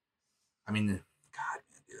be. I mean, God,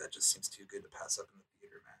 man, dude, that just seems too good to pass up in the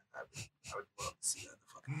theater, man. I would love to see that in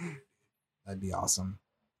the fucking theater, dude. That'd be awesome.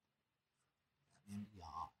 Batman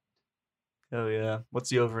Beyond. Oh yeah, what's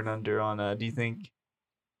the over and under on? Do you think?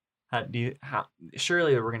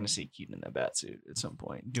 Surely we're gonna see Keaton in a batsuit at some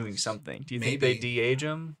point doing something. Do you think they de-age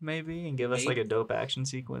him maybe and give us like a dope action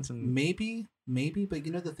sequence? And maybe, but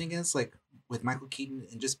the thing is, like with Michael Keaton,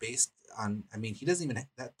 and just based on, I mean, he doesn't even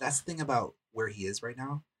that's the thing about where he is right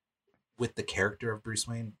now with the character of Bruce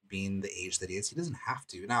Wayne being the age that he is. He doesn't have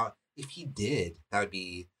to. Now, if he did, that would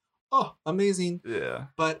be amazing. Yeah.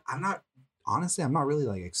 But I'm not really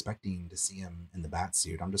like expecting to see him in the bat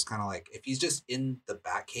suit. I'm just kind of like, if he's just in the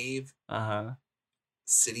bat cave,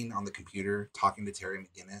 sitting on the computer talking to Terry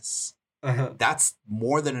McGinnis, that's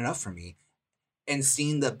more than enough for me. And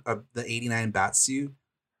seeing the 89 bat suit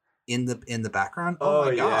in the background, oh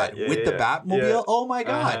my god, with the Batmobile, oh my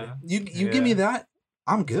god, you give me that,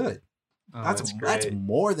 I'm good. That's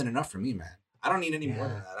more than enough for me, man. I don't need any more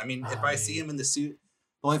than that. I mean, if I see him in the suit,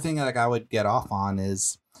 the only thing like I would get off on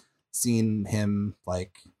is seeing him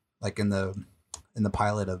like in the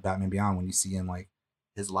pilot of Batman Beyond, when you see him like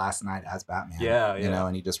his last night as Batman,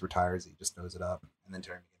 and he just retires, he just throws it up, and then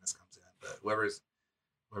Terry McGinnis comes in. But whoever's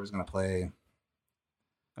gonna play,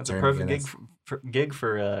 that's Terry a perfect gig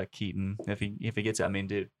for Keaton if he gets it. I mean,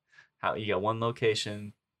 dude, you got one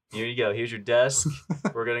location. Here you go. Here's your desk.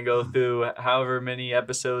 We're gonna go through however many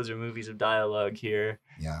episodes or movies of dialogue here,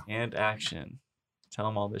 and action. Tell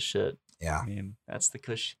him all this shit. Yeah, I mean, that's the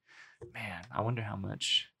cush. Man, I wonder how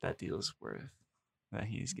much that deal is worth that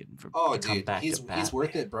he's getting for. Oh, dude, he's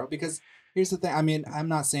worth it, bro. Because here's the thing. I mean, I'm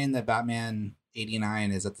not saying that Batman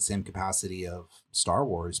 89 is at the same capacity of Star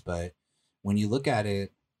Wars, but when you look at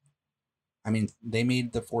it, I mean, they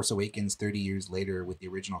made The Force Awakens 30 years later with the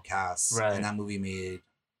original cast, and that movie made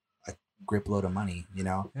a grip load of money.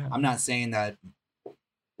 Yeah. I'm not saying that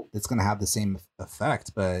it's going to have the same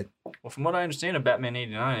effect, but from what I understand of Batman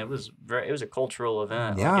 89, it was a cultural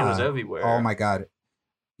event. Yeah, like, it was everywhere. Oh my god.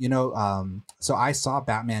 So I saw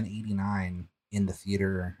Batman 89 in the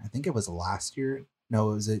theater. I think it was last year.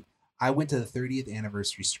 No, I went to the 30th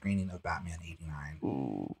anniversary screening of Batman 89.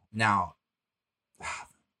 Ooh. Now,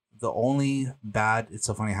 the only bad, it's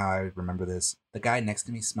so funny how I remember this. The guy next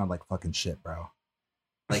to me smelled like fucking shit, bro.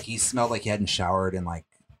 Like, he smelled like he hadn't showered in like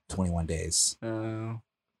 21 days. Oh.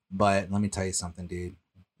 But let me tell you something, dude.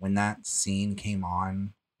 When that scene came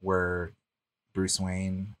on where Bruce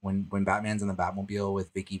Wayne, when Batman's in the Batmobile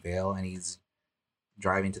with Vicky Vale and he's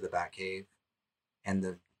driving to the Batcave and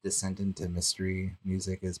the Descent into Mystery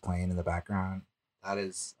music is playing in the background, that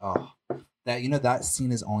is, that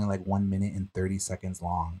scene is only like 1 minute and 30 seconds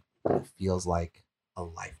long. It feels like a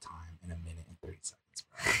lifetime in 1 minute and 30 seconds,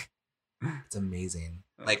 bro. It's amazing.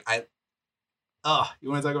 Like, you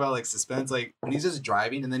want to talk about like suspense? Like when he's just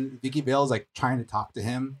driving and then Vicky Vale's like trying to talk to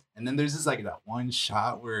him, and then there's just like that one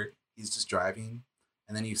shot where he's just driving,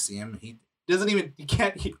 and then you see him. He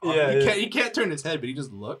can't turn his head, but he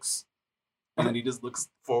just looks, and then he just looks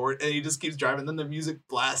forward, and he just keeps driving. Then the music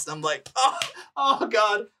blasts. I'm like, oh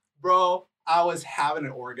god, bro, I was having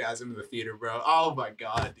an orgasm in the theater, bro. Oh my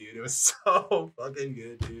god, dude, it was so fucking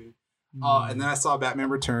good, dude. And then I saw Batman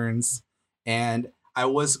Returns, and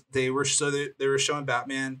They were showing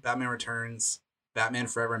Batman Returns, Batman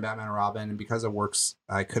Forever, and Batman and Robin. And because of works,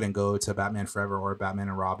 I couldn't go to Batman Forever or Batman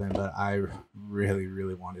and Robin, but I really,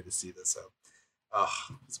 really wanted to see this. So, oh,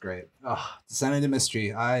 it's great. Oh, Descent into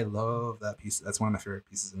Mystery. I love that piece. That's one of my favorite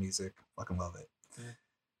pieces of music. Fucking love it.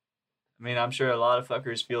 I mean, I'm sure a lot of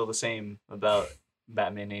fuckers feel the same about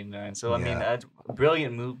Batman 89. So, I mean, Yeah. that's a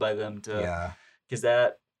brilliant move by them to, because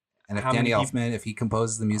that. And if Danny Elfman, if he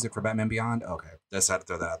composes the music for Batman Beyond, okay, just had to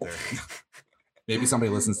throw that out there. Maybe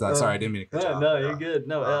somebody listens to that. Sorry, I didn't mean to cut you off. No, you're good.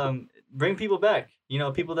 No, bring people back. You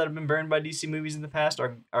know, people that have been burned by DC movies in the past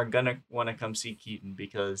are gonna want to come see Keaton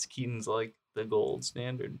because Keaton's like the gold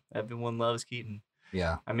standard. Everyone loves Keaton.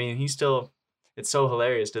 Yeah. I mean, he's still. It's so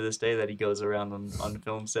hilarious to this day that he goes around on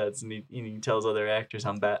film sets and he tells other actors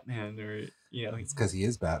I'm Batman or it's because he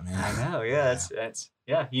is Batman. I know, yeah. That's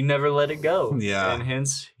he never let it go. Yeah. And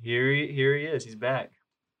hence here he is. He's back.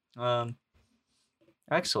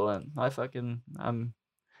 Excellent. I'm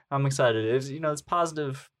excited. It's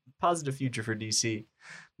positive future for DC.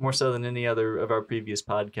 More so than any other of our previous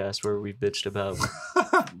podcasts where we've bitched about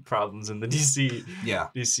problems in the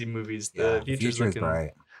DC movies. The future's looking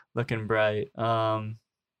bright. Looking bright.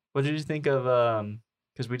 What did you think of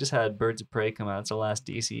because we just had Birds of Prey come out. It's the last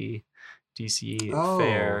DC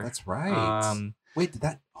fair. That's right. Wait,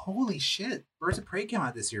 holy shit. Birds of Prey came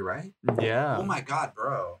out this year, right? Yeah. Oh my god,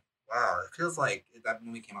 bro. Wow. It feels like that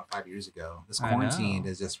movie came out 5 years ago. This quarantine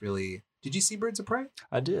is just really. Did you see Birds of Prey?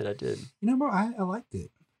 I did. Bro, I liked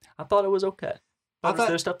it. I thought it was okay.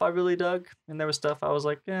 There was stuff I really dug, and there was stuff I was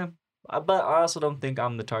like, yeah. But I also don't think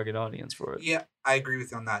I'm the target audience for it. Yeah, I agree with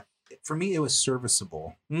you on that. For me, it was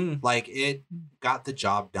serviceable. Like, it got the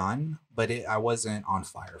job done, but I wasn't on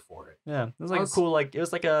fire for it. Yeah, it was like it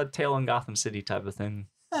was like a Tale in Gotham City type of thing.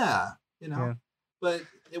 Yeah, But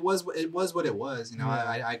it was what it was.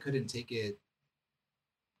 I couldn't take it.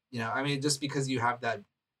 I mean, just because you have the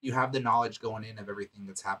knowledge going in of everything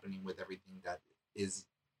that's happening with everything that is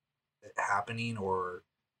happening or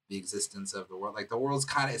the existence of the world. Like, the world's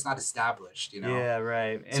it's not established, Yeah,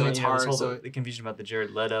 right. So it's hard. The confusion about the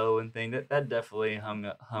Jared Leto and thing that definitely hung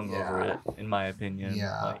over it, in my opinion.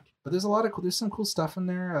 Yeah. But there's some cool stuff in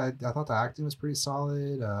there. I thought the acting was pretty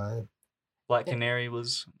solid. Black Canary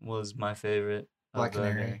was my favorite. Black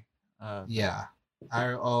Canary. Yeah.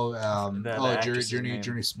 Journey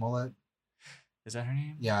Smollett. Is that her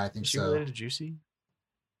name? Yeah, I think so. Is she related to Juicy?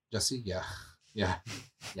 Jessie? Yeah. Yeah.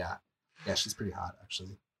 Yeah. Yeah, she's pretty hot,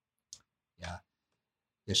 actually. Yeah.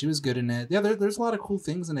 Yeah, she was good in it. Yeah, there's a lot of cool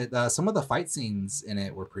things in it. Some of the fight scenes in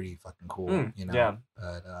it were pretty fucking cool, Yeah.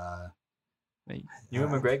 But Ewan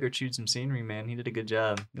McGregor chewed some scenery, man. He did a good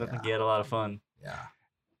job. He looked like he had a lot of fun. Yeah.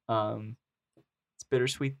 It's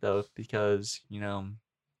bittersweet though, because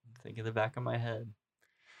think of the back of my head.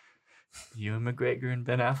 Ewan McGregor and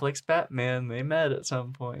Ben Affleck's Batman, they met at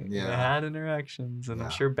some point. Yeah. They had interactions, and I'm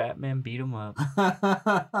sure Batman beat him up.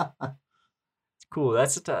 It's cool.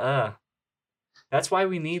 That's why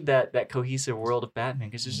we need that cohesive world of Batman,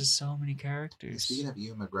 because there's just so many characters. Speaking of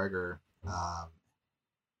Ewan McGregor,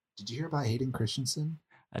 did you hear about Hayden Christensen?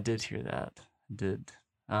 I did hear that. I did.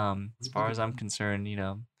 As far as I'm concerned,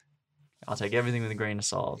 I'll take everything with a grain of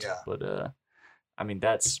salt. Yeah. But I mean,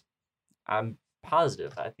 I'm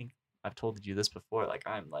positive. I think I've told you this before. Like,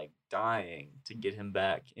 I'm like dying to get him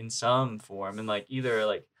back in some form, and like either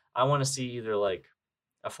like I want to see either like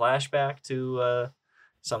a flashback to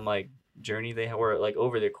some like journey they were like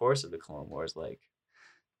over the course of the Clone Wars, like,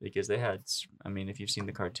 because they had. I mean, if you've seen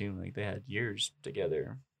the cartoon, like they had years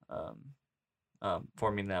together,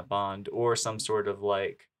 forming that bond, or some sort of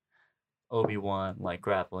like Obi-Wan like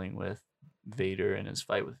grappling with Vader and his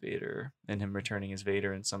fight with Vader, and him returning as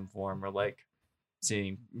Vader in some form, or like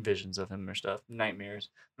seeing visions of him or stuff, nightmares.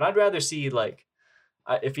 But I'd rather see like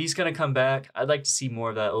if he's gonna come back, I'd like to see more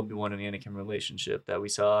of that Obi-Wan and Anakin relationship that we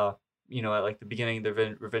saw, at like the beginning of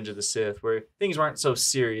the Revenge of the Sith, where things weren't so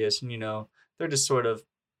serious, and they're just sort of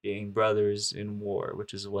being brothers in war,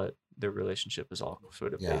 which is what their relationship is all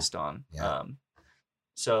sort of based on. Yeah.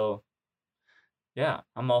 So yeah,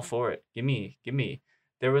 I'm all for it. Give me.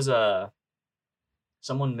 There was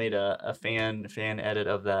someone made a fan edit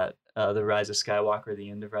of that the Rise of Skywalker, the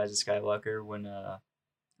end of Rise of Skywalker, when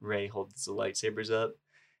Rey holds the lightsabers up.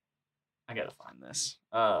 I gotta find this.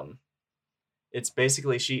 It's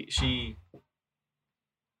basically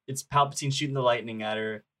it's Palpatine shooting the lightning at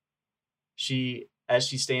her. As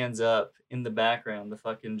she stands up, in the background, the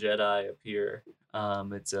fucking Jedi appear.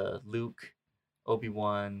 It's Luke,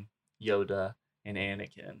 Obi-Wan, Yoda, and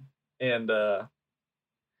Anakin. And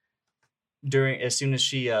as soon as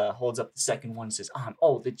she holds up the second one and says, "I'm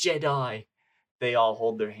all the Jedi," they all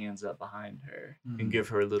hold their hands up behind her and give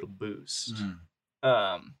her a little boost.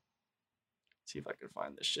 See if I can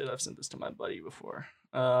find this shit. I've sent this to my buddy before.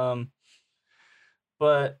 But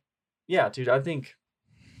yeah, dude, I think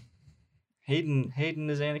Hayden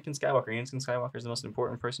is Anakin Skywalker. Anakin Skywalker is the most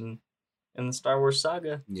important person in the Star Wars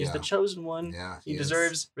saga. Yeah. He's the chosen one. Yeah, he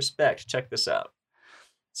deserves respect. Check this out.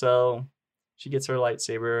 So she gets her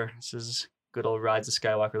lightsaber. This is good old Rise of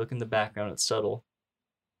Skywalker. Look in the background. It's subtle.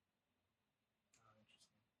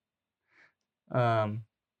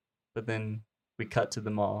 But then we cut to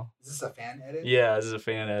them all. Is this a fan edit? Yeah, this is a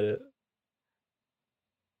fan edit.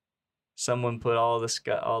 Someone put all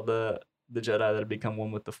the Jedi that have become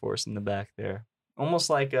one with the Force in the back there. Almost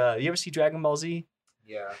like, you ever see Dragon Ball Z?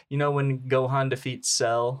 Yeah. You know when Gohan defeats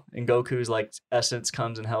Cell and Goku's like essence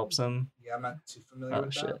comes and helps him? Yeah, I'm not too familiar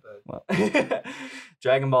with that. But... Well,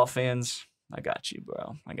 Dragon Ball fans, I got you,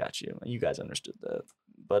 bro. I got you. You guys understood that.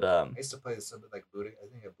 But I used to play something like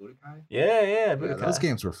Budokai. Yeah, Budokai. Those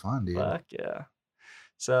games were fun, dude. Fuck yeah.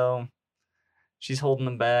 So she's holding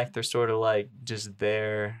them back. They're sort of like just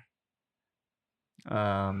there.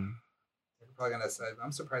 They're probably gonna say.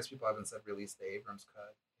 I'm surprised people haven't said release the Abrams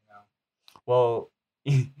cut. You know. Well,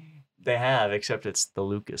 they have, except it's the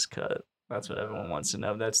Lucas cut. That's what everyone wants to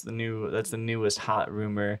know. That's the newest hot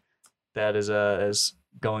rumor that is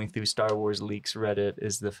going through Star Wars Leaks Reddit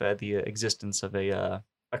is the existence of a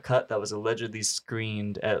cut that was allegedly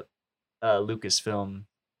screened at Lucasfilm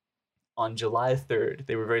on July 3rd.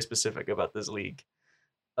 They were very specific about this leak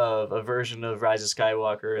of a version of Rise of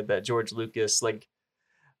Skywalker that George Lucas, like,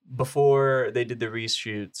 before they did the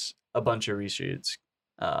reshoots, a bunch of reshoots,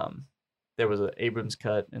 there was an Abrams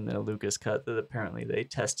cut and then a Lucas cut that apparently they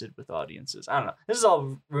tested with audiences. I don't know. This is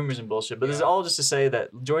all rumors and bullshit, but this is all just to say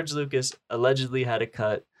that George Lucas allegedly had a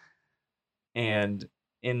cut, and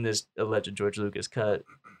in this alleged George Lucas cut,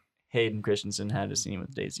 Hayden Christensen had a scene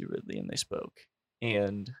with Daisy Ridley and they spoke.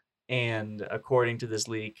 And according to this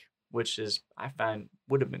leak, which is I find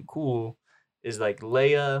would have been cool, is like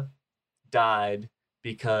Leia died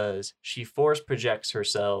because she force projects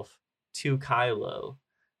herself to Kylo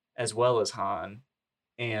as well as Han,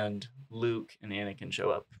 and Luke and Anakin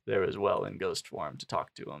show up there as well in ghost form to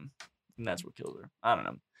talk to him, and that's what killed her. I don't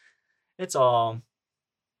know. It's all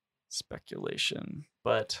speculation,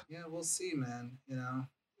 but yeah, we'll see, man.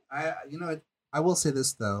 I will say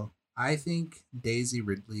this though. I think Daisy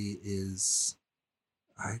Ridley is.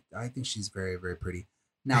 I think she's very, very pretty.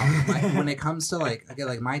 Now, when it comes to like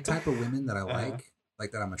my type of women that I like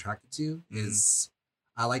that I'm attracted to is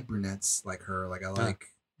I like brunettes like her. Like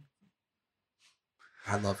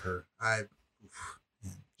I love her.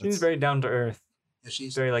 She's very down to earth. Yeah,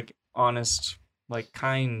 she's very like honest, like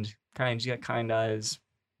kind. She got kind eyes,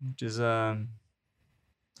 which is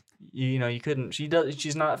you couldn't.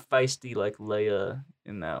 She's not feisty like Leia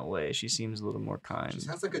in that way. She seems a little more kind. She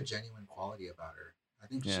has like a genuine quality about her. I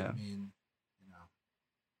think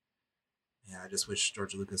I just wish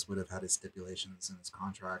George Lucas would have had his stipulations in his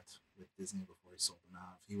contract with Disney before he sold them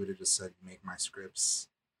out. If he would have just said, "Make my scripts,"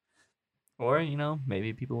 or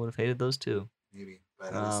maybe people would have hated those too. Maybe,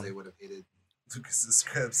 but at least they would have hated Lucas's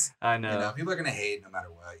scripts. I know. People are gonna hate no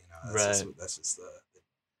matter what. That's just the.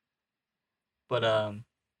 But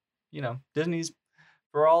Disney's,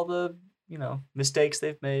 for all the mistakes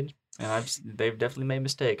they've made. And they've definitely made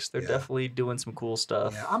mistakes. They're definitely doing some cool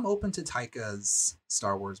stuff. Yeah, I'm open to Taika's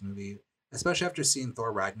Star Wars movie, especially after seeing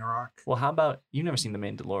Thor Ragnarok. Well, how about you've never seen The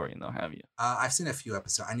Mandalorian though, have you? I've seen a few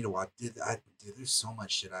episodes. I need to watch. Dude, there's so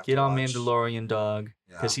much shit I have Get to on watch. Mandalorian, dog.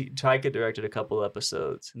 Because Taika directed a couple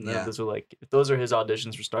episodes, and those were like, if those are his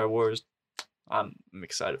auditions for Star Wars, I'm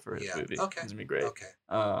excited for his movie. Okay, it's gonna be great. Okay.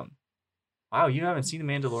 Wow, you haven't seen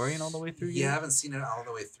The Mandalorian all the way through yet? Yeah, I haven't seen it all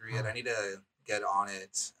the way through yet. I need to get on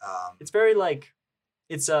it. It's very like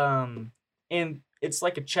and it's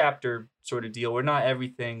like a chapter sort of deal where not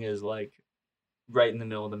everything is like right in the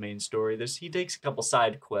middle of the main story. He takes a couple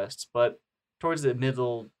side quests, but towards the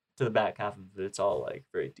middle to the back half of it, it's all like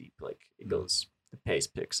very deep. Like it goes, the pace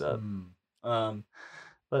picks up.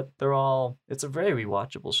 But it's a very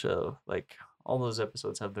rewatchable show. Like all those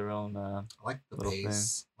episodes have their own I like the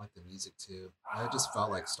pace, I like the music too. I just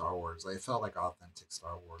felt like Star Wars. Like, it felt like authentic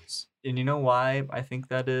Star Wars. And you know why I think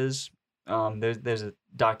that is? There's a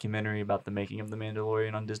documentary about the making of The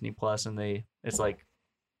Mandalorian on Disney Plus, and it's like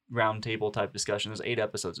round table type discussion. There's 8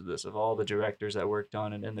 episodes of this of all the directors that worked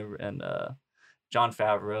on it, and Jon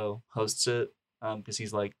Favreau hosts it because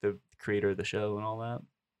he's like the creator of the show and all that.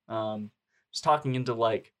 Just talking into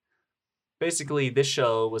like basically this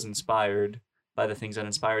show was inspired by the things that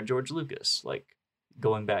inspired George Lucas, like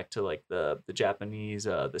going back to like the Japanese,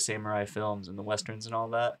 the samurai films and the westerns and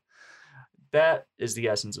all that. that is the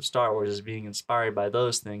essence of Star Wars, is being inspired by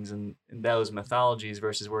those things and those mythologies,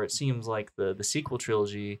 versus where it seems like the sequel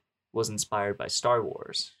trilogy was inspired by Star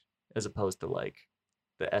Wars as opposed to like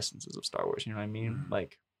the essences of Star Wars. You know what I mean?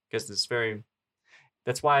 Like, because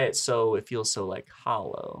that's why it feels so like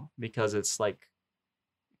hollow, because it's like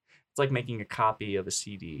making a copy of a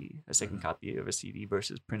CD, a second copy of a CD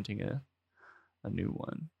versus printing a new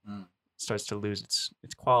one. It starts to lose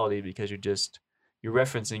its quality because you're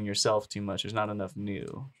referencing yourself too much. There's not enough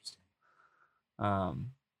new. You know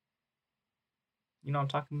what I'm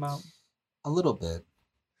talking about? A little bit.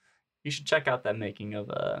 You should check out that making of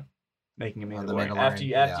Mandalorian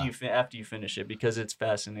after you finish it, because it's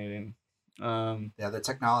fascinating. The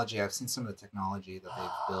technology, I've seen some of the technology that they've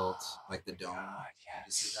built, like the dome. God, yes.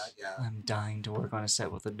 You see that? Yeah. I'm dying to work on a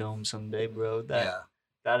set with a dome someday, bro.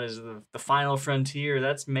 That is the final frontier.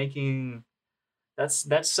 That's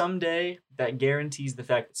someday, that guarantees the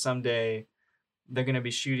fact that someday they're gonna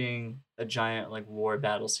be shooting a giant like war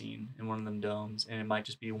battle scene in one of them domes, and it might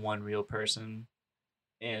just be one real person,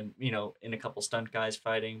 and in a couple stunt guys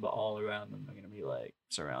fighting, but all around them are gonna be like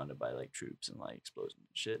surrounded by like troops and like explosions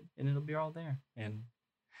and shit, and it'll be all there. And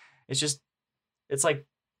it's like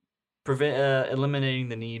eliminating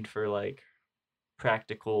the need for like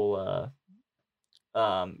practical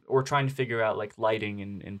or trying to figure out like lighting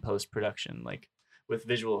in post production, like with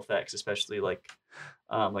visual effects, especially like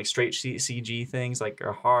straight CG things like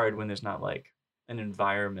are hard when there's not like an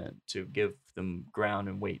environment to give them ground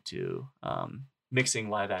and weight to, mixing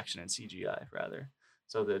live action and CGI rather.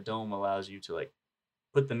 So the dome allows you to like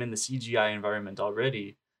put them in the CGI environment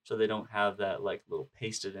already, so they don't have that like little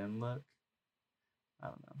pasted in look. I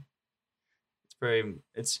don't know.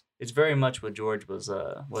 It's very much what George was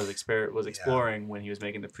exploring when he was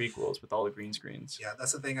making the prequels with all the green screens. Yeah,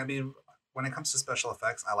 that's the thing. I mean, when it comes to special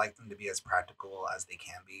effects, I like them to be as practical as they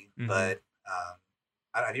can be. But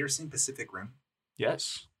have you ever seen Pacific Rim?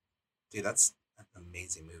 Yes. Dude, that's an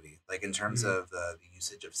amazing movie. Like in terms of the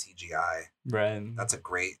usage of CGI, right? That's a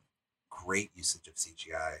great usage of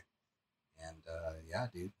CGI. And yeah,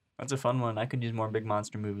 dude, that's a fun one. I could use more big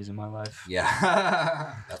monster movies in my life.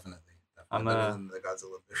 Yeah, definitely. I'm better than the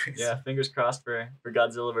Godzilla movies. Yeah, fingers crossed for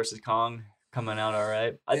Godzilla versus Kong coming out all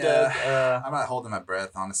right. I'm not holding my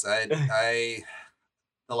breath, honestly. The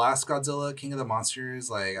last Godzilla, King of the Monsters,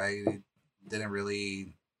 like I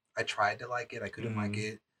tried to like it, I couldn't like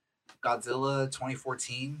it. Godzilla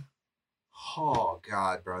 2014. Oh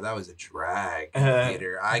god, bro, that was a drag in the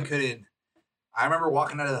theater. I remember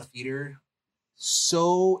walking out of the theater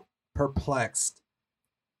so perplexed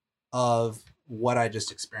of what I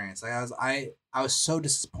just experienced. Like I was so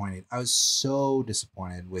disappointed. I was so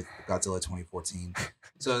disappointed with Godzilla 2014.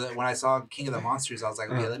 So that when I saw King of the Monsters, I was like,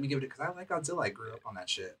 okay, let me give it, because I like Godzilla. I grew up on that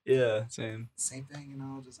shit. Yeah, same thing.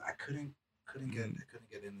 Just I couldn't get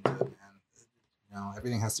into it, man.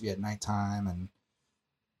 Everything has to be at nighttime, and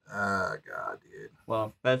god, dude.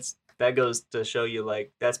 Well, that goes to show you,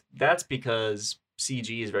 like, that's because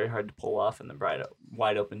CG is very hard to pull off in the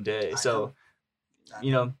wide open day. So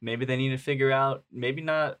maybe they need to figure out, maybe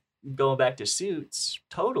not going back to suits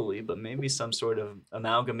totally, but maybe some sort of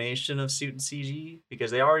amalgamation of suit and CG,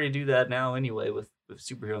 because they already do that now anyway with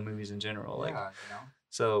superhero movies in general. Like,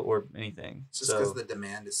 so, or anything. It's just because the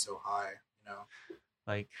demand is so high,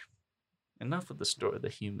 Like, enough of the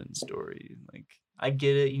human story. Like, I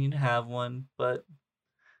get it, you need to have one, but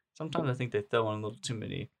sometimes I think they throw in a little too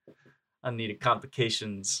many unneeded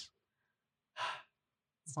complications.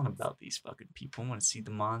 It's not about these fucking people. I want to see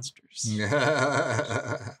the monsters.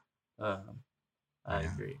 I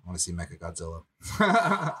agree. I want to see Mechagodzilla.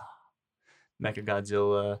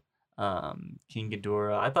 Mechagodzilla, King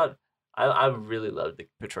Ghidorah. I really loved the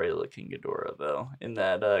portrayal of King Ghidorah though in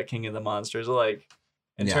that King of the Monsters. Like,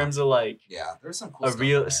 in terms of like, there's some cool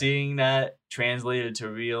stuff seeing that translated to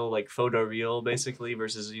real, like photo real basically,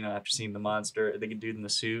 versus after seeing the monster they could do it in the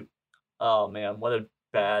suit. Oh man, what a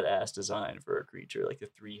badass design for a creature, like the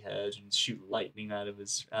 3 heads and shoot lightning out of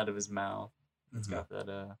his mouth. It's got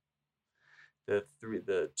that the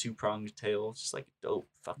 2-pronged tail, just like a dope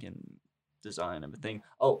fucking design of a thing.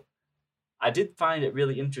 Oh, I did find it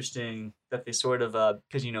really interesting that they sort of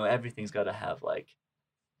because everything's got to have like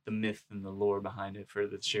the myth and the lore behind it for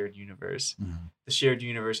the shared universe. The shared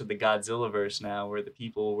universe of the Godzillaverse now, where the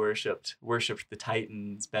people worshipped the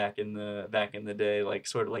Titans back in the day, like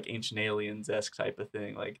sort of like ancient aliens-esque type of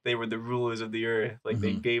thing. Like they were the rulers of the earth. Like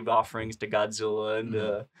they gave offerings to Godzilla and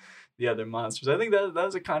the other monsters. I think that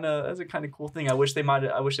was a kind of cool thing. I wish they would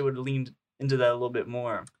have leaned into that a little bit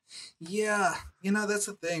more. Yeah, that's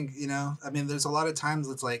the thing. I mean, there's a lot of times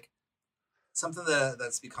it's like something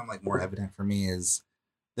that's become like more evident for me is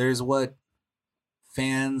there's what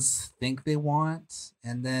fans think they want,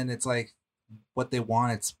 and then it's like what they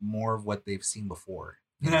want. It's more of what they've seen before.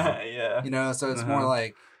 Yeah. So it's more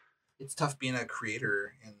like it's tough being a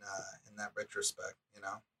creator in that retrospect.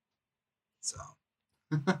 So.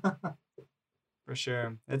 For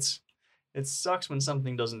sure, it sucks when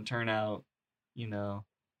something doesn't turn out,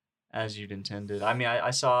 as you'd intended. I mean, I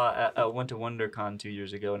went to WonderCon 2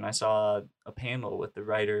 years ago, and I saw a panel with the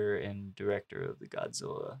writer and director of the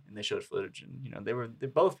Godzilla, and they showed footage, and they're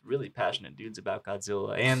both really passionate dudes about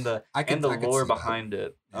Godzilla and the lore behind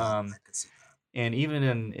it. I could see that. And even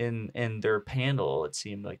in their panel, it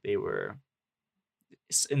seemed like they were,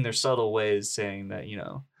 in their subtle ways, saying that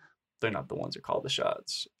they're not the ones who call the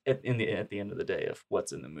shots at the end of the day of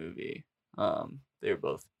what's in the movie. They were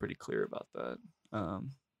both pretty clear about that.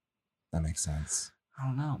 That makes sense. I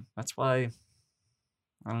don't know. That's why.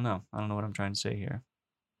 I don't know. I don't know what I'm trying to say here,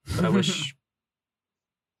 but I wish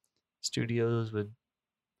studios would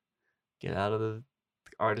get out of the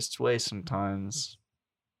artist's way sometimes.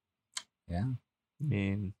 Yeah. I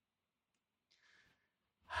mean,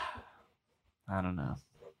 I don't know,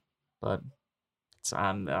 but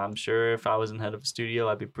I'm sure if I was in head of a studio,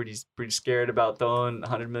 I'd be pretty scared about throwing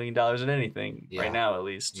 $100 million at anything right now, at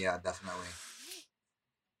least. Yeah, definitely.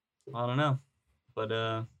 I don't know, but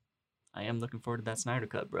I am looking forward to that Snyder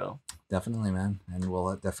Cut, bro. Definitely, man, and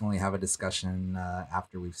we'll definitely have a discussion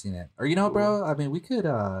after we've seen it. Or bro, I mean, we could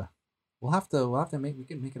we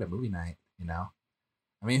can make it a movie night.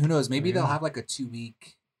 I mean, who knows? Maybe they'll have like a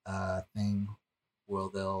 2-week thing where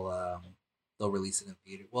they'll release it in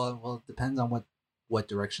theater. Well, it depends on what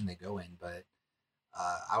direction they go in, but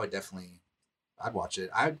I'd watch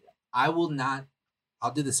it. I will not.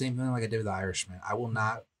 I'll do the same thing like I did with The Irishman. I will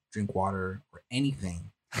not drink water or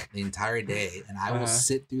anything the entire day, and I will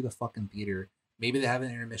sit through the fucking theater. Maybe they have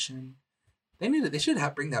an intermission. They should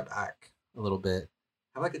bring that back a little bit.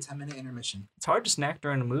 Have like a 10-minute intermission. It's hard to snack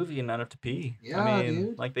during a movie and not have to pee. Yeah, I mean,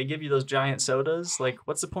 dude. Like they give you those giant sodas. Like,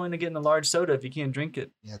 what's the point of getting a large soda if you can't drink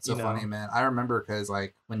it? Yeah, it's so funny, man. I remember because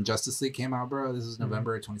like when Justice League came out, bro. This was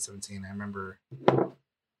November 2017. I remember.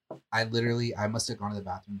 I must have gone to the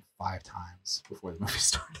bathroom 5 times before the movie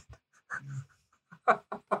started.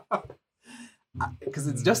 Because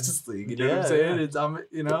it's Justice League, you know what I'm saying?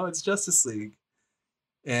 Yeah. It's Justice League,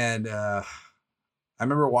 and I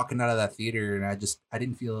remember walking out of that theater, and I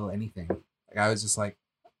didn't feel anything. Like I was just like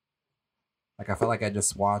I felt like I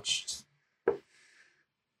just watched.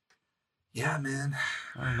 Yeah, man.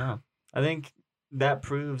 I don't know. I think that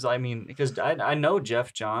proves. I mean, because I know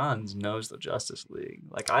Jeff Johns knows the Justice League.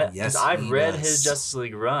 Like I've read his Justice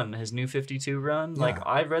League run, his New 52 run. Yeah. Like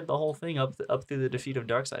I've read the whole thing up through the defeat of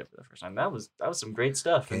Darkseid for the first time. That was some great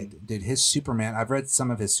stuff. Okay, dude, his Superman. I've read some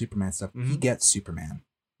of his Superman stuff. He gets Superman.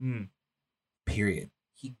 Period.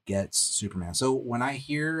 He gets Superman. So when I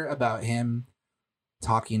hear about him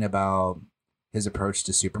talking about his approach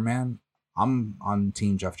to Superman, I'm on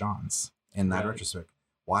Team Jeff Johns in that retrospect.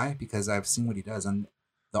 Why? Because I've seen what he does. And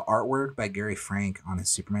the artwork by Gary Frank on his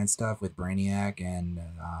Superman stuff with Brainiac and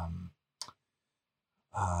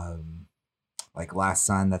like Last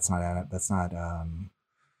Sun. That's not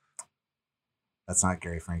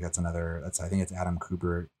Gary Frank. I think it's Adam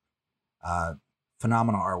Kubert.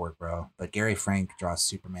 Phenomenal artwork, bro. But Gary Frank draws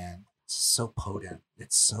Superman. It's so potent.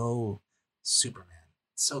 It's so Superman.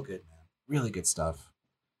 It's so good, man. Really good stuff.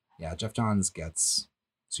 Yeah, Jeff Johns gets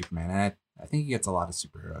Superman, and I think he gets a lot of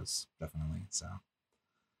superheroes, definitely. So,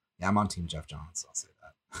 yeah, I'm on Team Jeff Johns. I'll say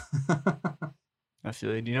that. I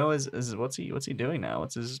feel you. Do you know what's he doing now?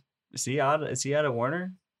 Is he out of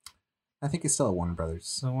Warner? I think he's still at Warner Brothers.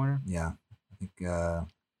 Still Warner? Yeah, I think.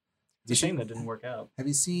 It's a shame that didn't work out. Have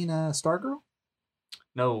you seen Stargirl?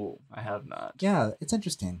 No, I have not. Yeah, it's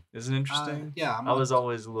interesting. Is it interesting? Yeah, I was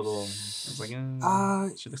always a little. I was like,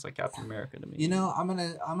 she looks like Captain America to me. I'm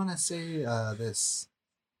gonna say this.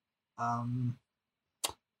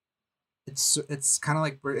 It's kind of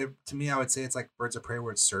like to me. I would say it's like Birds of Prey,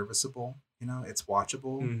 where it's serviceable. It's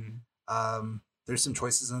watchable. Mm-hmm. There's some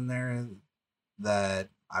choices in there that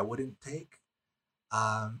I wouldn't take.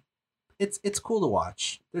 It's cool to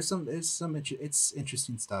watch. It's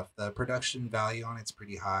interesting stuff. The production value on it's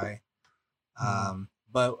pretty high.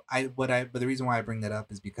 But the reason why I bring that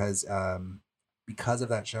up is because of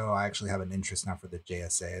that show, I actually have an interest now for the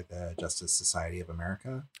JSA, the Justice Society of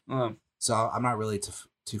America. So I'm not really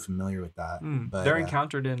too familiar with that. But they're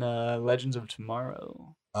encountered in Legends of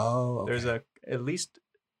Tomorrow. Oh, okay. There's at least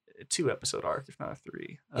a 2-episode arc, if not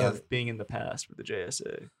 3, of being in the past with the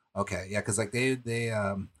JSA. Okay, yeah, because like they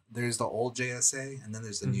there's the old JSA and then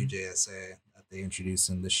there's the new JSA that they introduced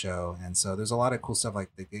in the show. And so there's a lot of cool stuff. Like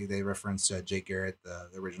they reference Jake Garrett, the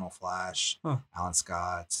original Flash, Alan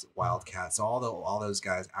Scott, Wildcats, all those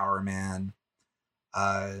guys, Our Man.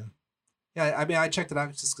 Yeah, I mean, I checked it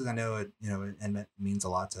out just because I know it, and it means a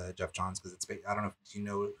lot to Jeff Johns because I don't know, do you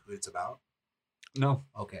know who it's about? No.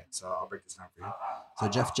 Okay, so I'll break this down for you. So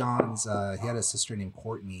Jeff Johns, he had a sister named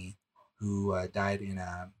Courtney who died in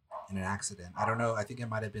an accident. I don't know. I think it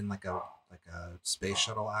might have been like a space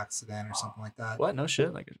shuttle accident or something like that. What? No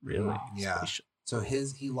shit. Like really? Yeah. So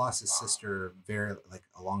he lost his sister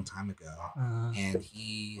a long time ago, and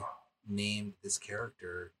he named this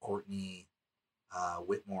character Courtney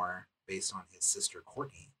Whitmore based on his sister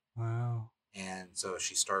Courtney. Wow. And so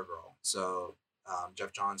she's Stargirl. So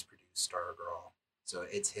Jeff Johns produced Stargirl. So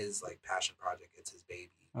it's his like passion project. It's his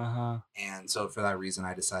baby. And so for that reason,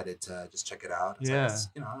 I decided to just check it out.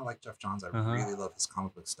 I like Jeff Johns. I really love his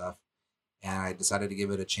comic book stuff, and I decided to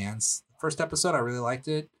give it a chance. First episode, I really liked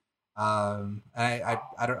it. I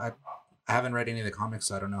haven't read any of the comics,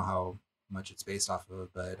 so I don't know how much it's based off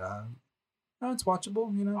of. But no, it's watchable.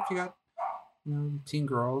 If you got teen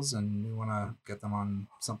girls and you want to get them on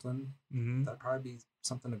something, that'd probably be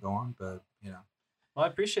something to go on. But well, I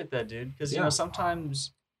appreciate that, dude, because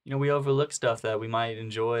sometimes we overlook stuff that we might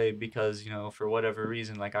enjoy because for whatever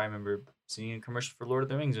reason. Like I remember seeing a commercial for Lord of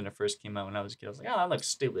the Rings when it first came out when I was a kid. I was like, oh, that looks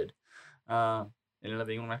stupid. It ended up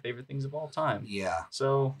being one of my favorite things of all time. Yeah.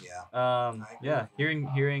 So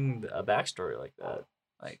hearing a backstory like that,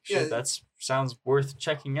 like shit, that sounds worth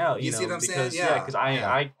checking out. You see what I'm saying? Because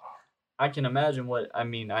I can imagine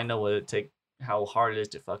I know what it take, how hard it is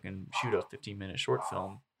to fucking shoot a 15-minute short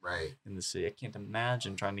film. Right. In the city. I can't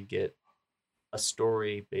imagine trying to get a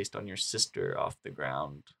story based on your sister off the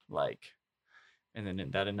ground, and then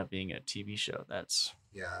that ended up being a TV show. That's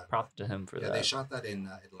props to him for that. Yeah, they shot that in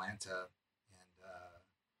Atlanta,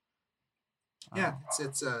 and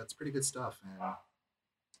it's pretty good stuff.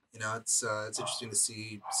 And it's interesting to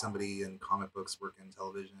see somebody in comic books work in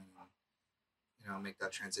television and make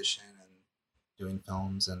that transition and doing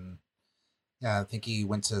films. And I think he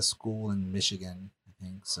went to school in Michigan. I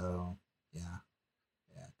think so. Yeah,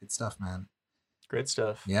 good stuff, man. Great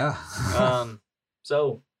stuff. Yeah.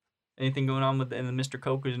 So, anything going on in the Mr.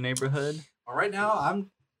 Kocher's neighborhood? Well, right now, I'm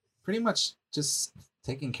pretty much just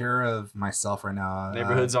taking care of myself right now.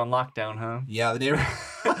 Neighborhood's on lockdown, huh? Yeah, the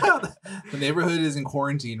neighborhood is in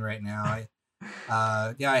quarantine right now.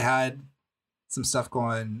 I had some stuff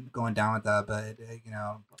going down with that, but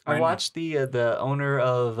I watched the owner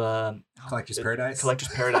of Collector's Paradise. Collector's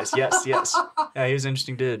Paradise, yes. Yeah, he was an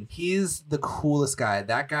interesting dude. He's the coolest guy.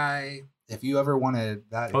 That guy, if you ever wanted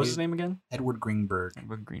that. What was his name again? Edward Greenberg.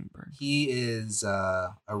 He is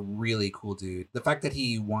a really cool dude. The fact that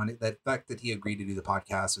he agreed to do the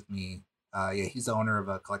podcast with me. He's the owner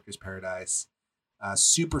of Collector's Paradise.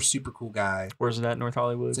 Super, super cool guy. Where's it at? North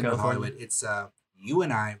Hollywood? It's in North Hollywood. It's you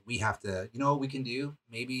and I, we have to, what we can do?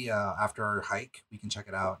 Maybe after our hike, we can check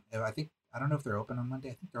it out. I don't know if they're open on Monday.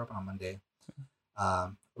 I think they're open on Monday.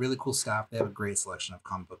 Really cool staff. They have a great selection of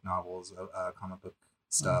comic book novels, comic book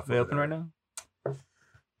stuff. Are they open right now?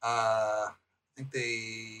 I think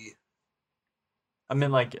they. I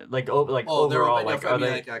mean, overall, like are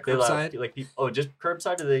they curbside? People? Just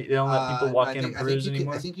curbside? Do they don't let people walk in and peruse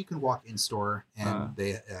anymore? I think you can walk in store, and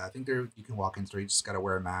I think you can walk in store. You just gotta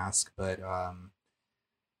wear a mask, but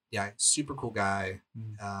super cool guy.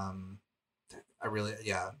 I really,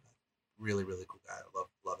 really, really cool guy. I love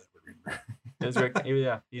Edward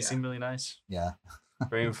Greenberg. He seemed really nice. Yeah.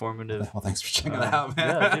 Very informative. Well, thanks for checking it out, man.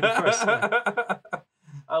 Yeah, dude, of course. Yeah.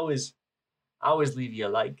 I always leave you a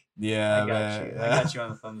like. Yeah, I got you on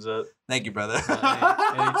the thumbs up. Thank you, brother.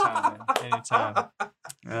 Anytime, man.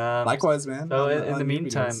 Anytime. Likewise, man. So in the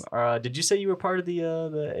meantime, did you say you were part of the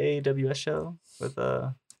AAWS show with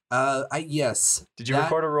yes. Did you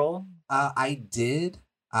record a role? I did.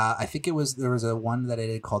 I think there was a one that I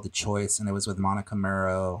did called The Choice, and it was with Monica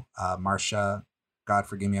Mero, Marsha, God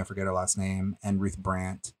forgive me, I forget her last name, and Ruth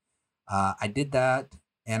Brandt. I did that,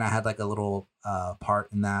 and I had like a little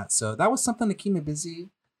part in that, so that was something to keep me busy.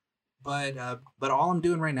 But all I'm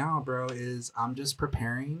doing right now, bro, is I'm just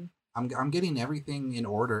preparing. I'm getting everything in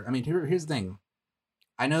order. I mean, here's the thing.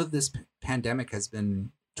 I know this pandemic has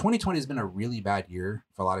been 2020 has been a really bad year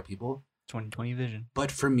for a lot of people. 2020 vision.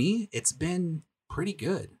 But for me, it's been pretty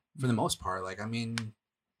good for the most part. Like, I mean,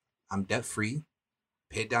 I'm debt free,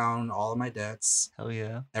 paid down all of my debts. Hell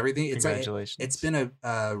yeah. Everything. Congratulations. It's been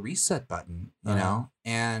a reset button, you know,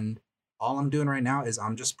 and all I'm doing right now is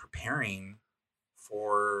I'm just preparing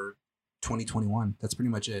for 2021. That's pretty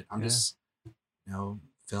much it. I'm just,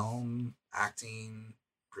 film, acting,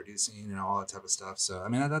 producing and all that type of stuff. So I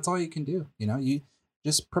mean, that's all you can do. You know, you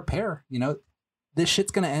just prepare. You know, this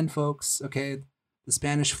shit's gonna end, folks. Okay, the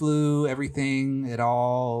Spanish flu, everything, it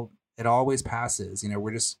always passes. You know,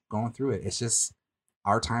 we're just going through it. It's just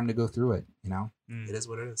our time to go through it. You know, it is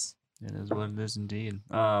what it is. It is what it is indeed.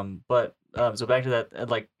 But so back to that,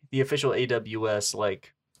 like the official AWS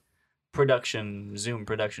like production, Zoom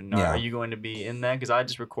production. Are you going to be in that? Because I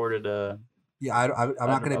just recorded a. Yeah, I'm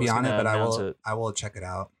not going to be on it, but I will check it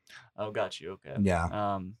out. Oh, got you. Okay.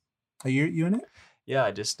 Yeah. Are you in it? Yeah,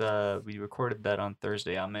 I just we recorded that on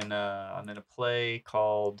Thursday. I'm in a play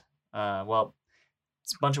called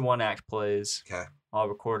it's a bunch of one act plays. Okay. All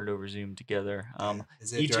recorded over Zoom together.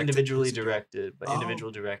 Each individually directed by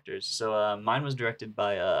individual directors. So mine was directed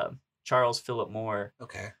by Charles Philip Moore.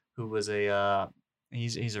 Okay. Who was a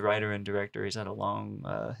he's a writer and director. He's had a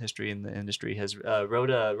long history in the industry. Has wrote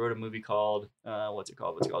a movie called what's it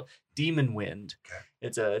called? Demon Wind. Okay.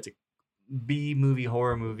 It's a B movie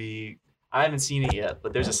horror movie. I haven't seen it yet,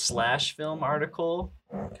 but there's a Slash Film article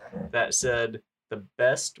that said the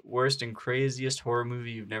best, worst, and craziest horror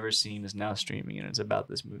movie you've never seen is now streaming, and it's about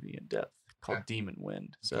this movie in depth called Demon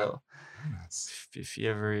Wind. So if you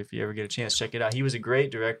ever get a chance, check it out. He was a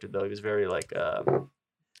great director, though. He was very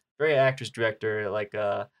very actress director.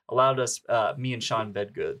 Allowed us, me and Sean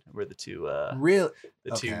Bedgood were the two. Really?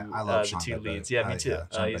 I love the two leads. Yeah, me too.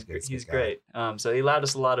 He's great. So he allowed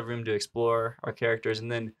us a lot of room to explore our characters, and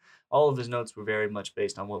then all of his notes were very much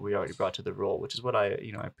based on what we already brought to the role, which is what I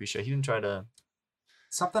appreciate. He didn't try to.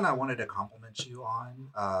 Something I wanted to compliment you on.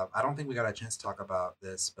 I don't think we got a chance to talk about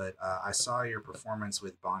this, but I saw your performance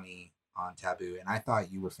with Bonnie on Taboo, and I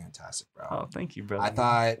thought you were fantastic, bro. Oh, thank you, brother. I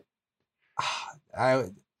thought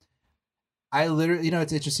I literally, you know,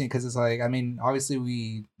 it's interesting because it's like, I mean, obviously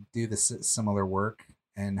we do this similar work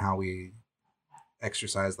and how we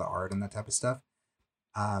exercise the art and that type of stuff.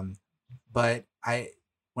 But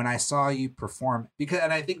when I saw you perform,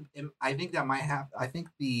 and I think that might have, I think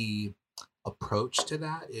the approach to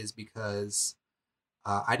that is because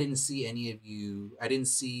I didn't see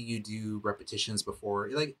you do repetitions before,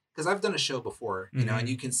 like, because I've done a show before, you know, and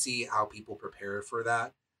you can see how people prepare for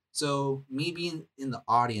that. So me being in the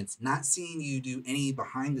audience, not seeing you do any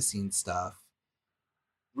behind the scenes stuff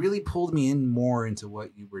really pulled me in more into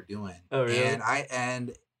what you were doing. Oh, really?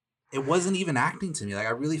 And it wasn't even acting to me. Like,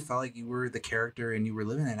 I really felt like you were the character and you were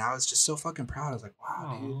living it. And I was just so fucking proud. I was like,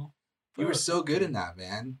 wow, dude, you were so good in that,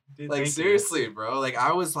 man. Dude, like, seriously, bro. Like,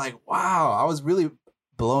 I was like, wow. I was really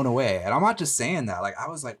blown away. And I'm not just saying that. Like, I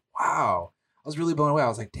was like, wow. I was really blown away. I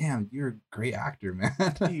was like, damn, you're a great actor, man.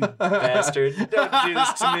 You bastard. Don't do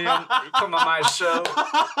this to me. Come on my show.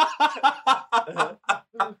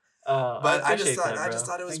 But I just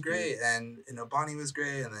thought it was great. And, you know, Bonnie was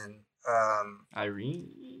great. And then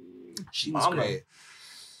Irene, she was great.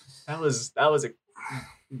 That was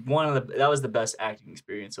the best acting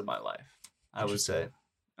experience of my life, I would say.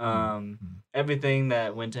 Everything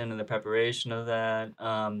that went into the preparation of that,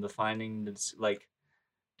 the finding that's like,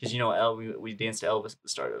 because, you know, we danced to Elvis at the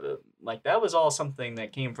start of it. Like, that was all something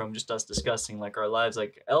that came from just us discussing, like, our lives.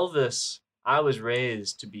 Like, Elvis, I was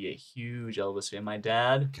raised to be a huge Elvis fan. My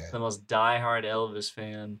dad, the most diehard Elvis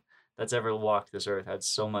fan that's ever walked this earth, had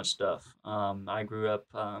so much stuff. I grew up,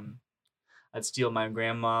 I'd steal, my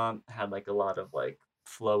grandma had, like, a lot of, like,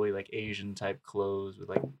 flowy, like, Asian-type clothes with,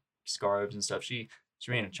 like, scarves and stuff. She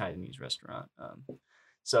ran a Chinese restaurant.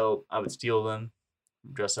 So I would steal them,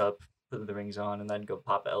 dress up, put the rings on, and then go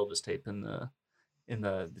pop an Elvis tape in the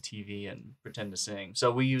TV and pretend to sing.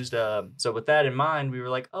 So we used so with that in mind, we were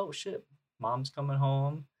like, oh shit, mom's coming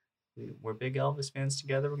home. We're big Elvis fans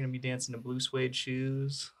together. We're gonna be dancing to blue suede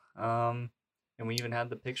shoes. And we even had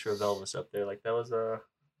the picture of Elvis up there. Like, that was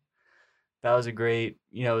a great,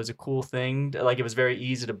 you know, it was a cool thing. Like, it was very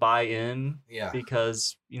easy to buy in. Yeah.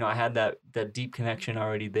 Because, you know, I had that deep connection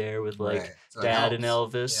already there with, like, so Dad and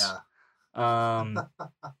Elvis. Yeah.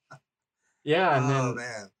 Yeah, and then,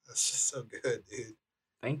 man, that's just so good, dude.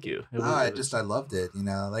 Thank you. I loved it. You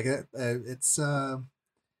know, like it's yeah.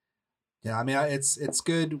 I mean, it's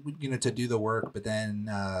good, you know, to do the work, but then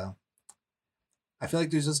I feel like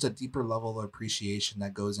there's just a deeper level of appreciation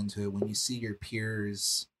that goes into it when you see your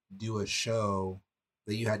peers do a show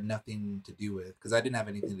that you had nothing to do with. Because I didn't have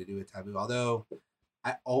anything to do with Taboo. Although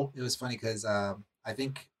it was funny because I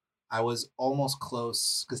think I was almost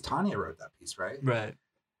close because Tanya wrote that piece, right? Right.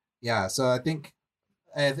 Yeah, so I think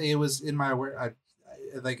it was in my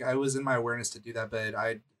I was in my awareness to do that, but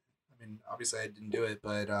I mean, obviously I didn't do it,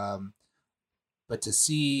 but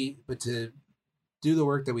to do the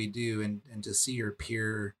work that we do and to see your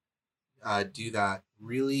peer do that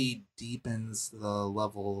really deepens the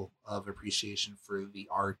level of appreciation for the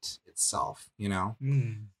art itself, you know?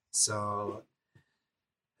 So,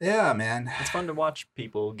 yeah, man. It's fun to watch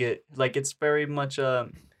people get, like, it's very much,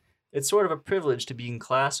 it's sort of a privilege to be in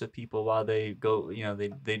class with people while they go, you know,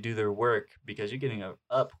 they do their work, because you're getting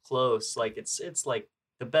up close. Like, it's like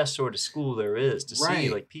the best sort of school there is to see,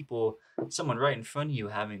 like, people, someone right in front of you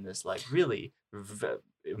having this, like, really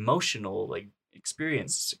emotional, like,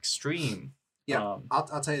 experience. It's extreme. Yeah,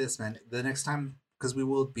 I'll tell you this, man. The next time, because we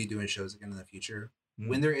will be doing shows again in the future,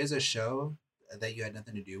 when there is a show that you had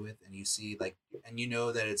nothing to do with, and you see, like, and you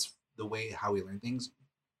know that it's the way how we learn things,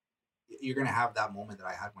 you're gonna have that moment that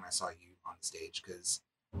I had when I saw you on the stage, because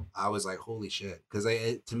I was like, holy shit, because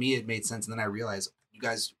to me it made sense, and then I realized you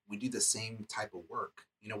guys, we do the same type of work,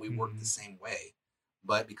 you know, we work the same way,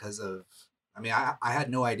 but because of, I mean, I had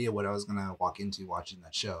no idea what I was gonna walk into watching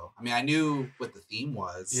that show. I mean, I knew what the theme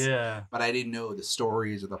was, but I didn't know the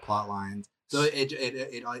stories or the plot lines, so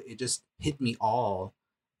it just hit me all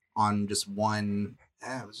on just one.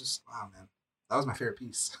 Yeah, it was just, wow, man. That was my favorite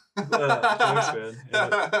piece. Thanks, man.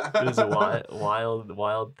 It was a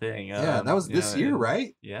wild thing. Yeah, that was this year,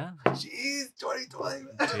 right? Yeah. Jeez, 2020.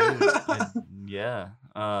 Dude, yeah.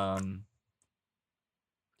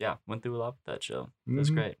 Yeah, went through a lot with that show. It was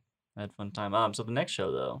great. I had a fun time. So the next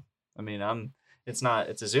show, though, I mean, it's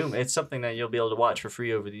a Zoom. It's something that you'll be able to watch for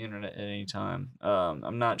free over the internet at any time.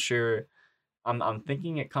 I'm not sure. I'm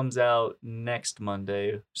thinking it comes out next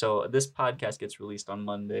Monday. So this podcast gets released on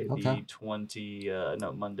Monday, the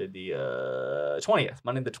 20th. Monday the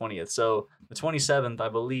 20th. So the 27th, I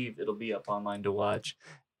believe it'll be up online to watch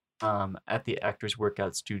at the Actors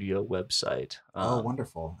Workout Studio website. Oh,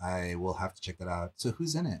 wonderful. I will have to check that out. So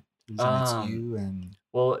who's in it? Who's in it? It's you and...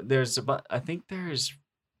 Well, I think there's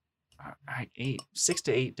 6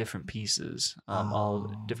 to 8 different pieces,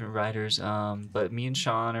 all different writers. But me and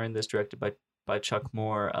Sean are in this, directed by Chuck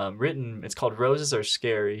Moore. It's called Roses Are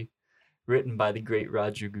Scary, written by the great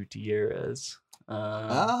Roger Gutierrez. So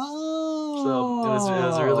it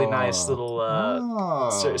was a really nice little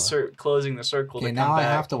closing the circle. Okay, to now come I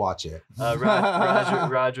back. have to watch it.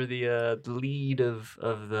 Roger, the lead of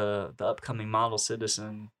the upcoming Model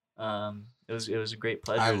Citizen. It was a great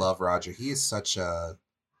pleasure. I love Roger. He is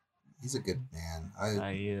he's a good man.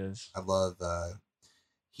 He is. I love.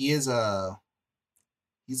 He's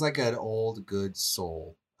like an old good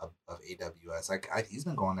soul of AWS. Like he's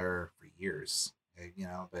been going there for years, you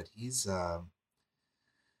know. But he's. I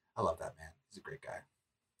love that man. He's a great guy.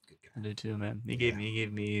 Good guy. I do too, man. He gave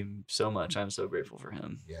me so much. I'm so grateful for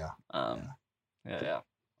him. Yeah. Yeah.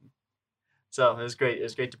 So it was great. It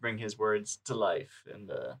was great to bring his words to life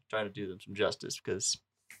and try to do them some justice, because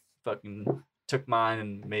fucking took mine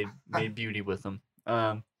and made beauty with them.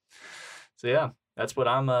 So yeah, that's what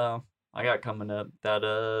I got coming up. That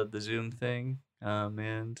the Zoom thing,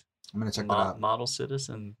 and I'm gonna check that out. Model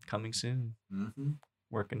Citizen coming soon.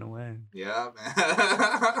 Working away. Yeah, man.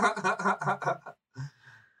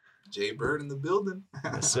 Jay Bird in the building.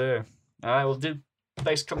 Yes, sir. All right, well, dude,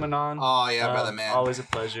 thanks for coming on. Oh yeah, brother, man. Always a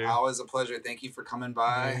pleasure. Always a pleasure. Thank you for coming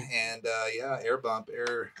by. And air bump,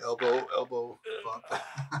 elbow bump.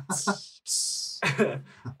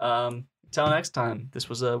 Till next time. This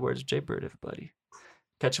was Words of Jay Bird, everybody.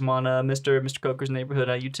 Catch him on Mr. Kocher's Neighborhood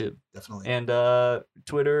on YouTube. Definitely. And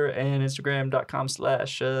Twitter and Instagram.com/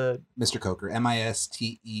 Mr. Kocher, MISTERKOCHER.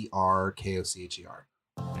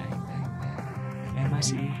 Bang, bang, bang.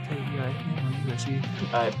 MICKER.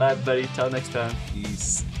 All right, bye, everybody. Till next time.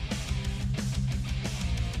 Peace.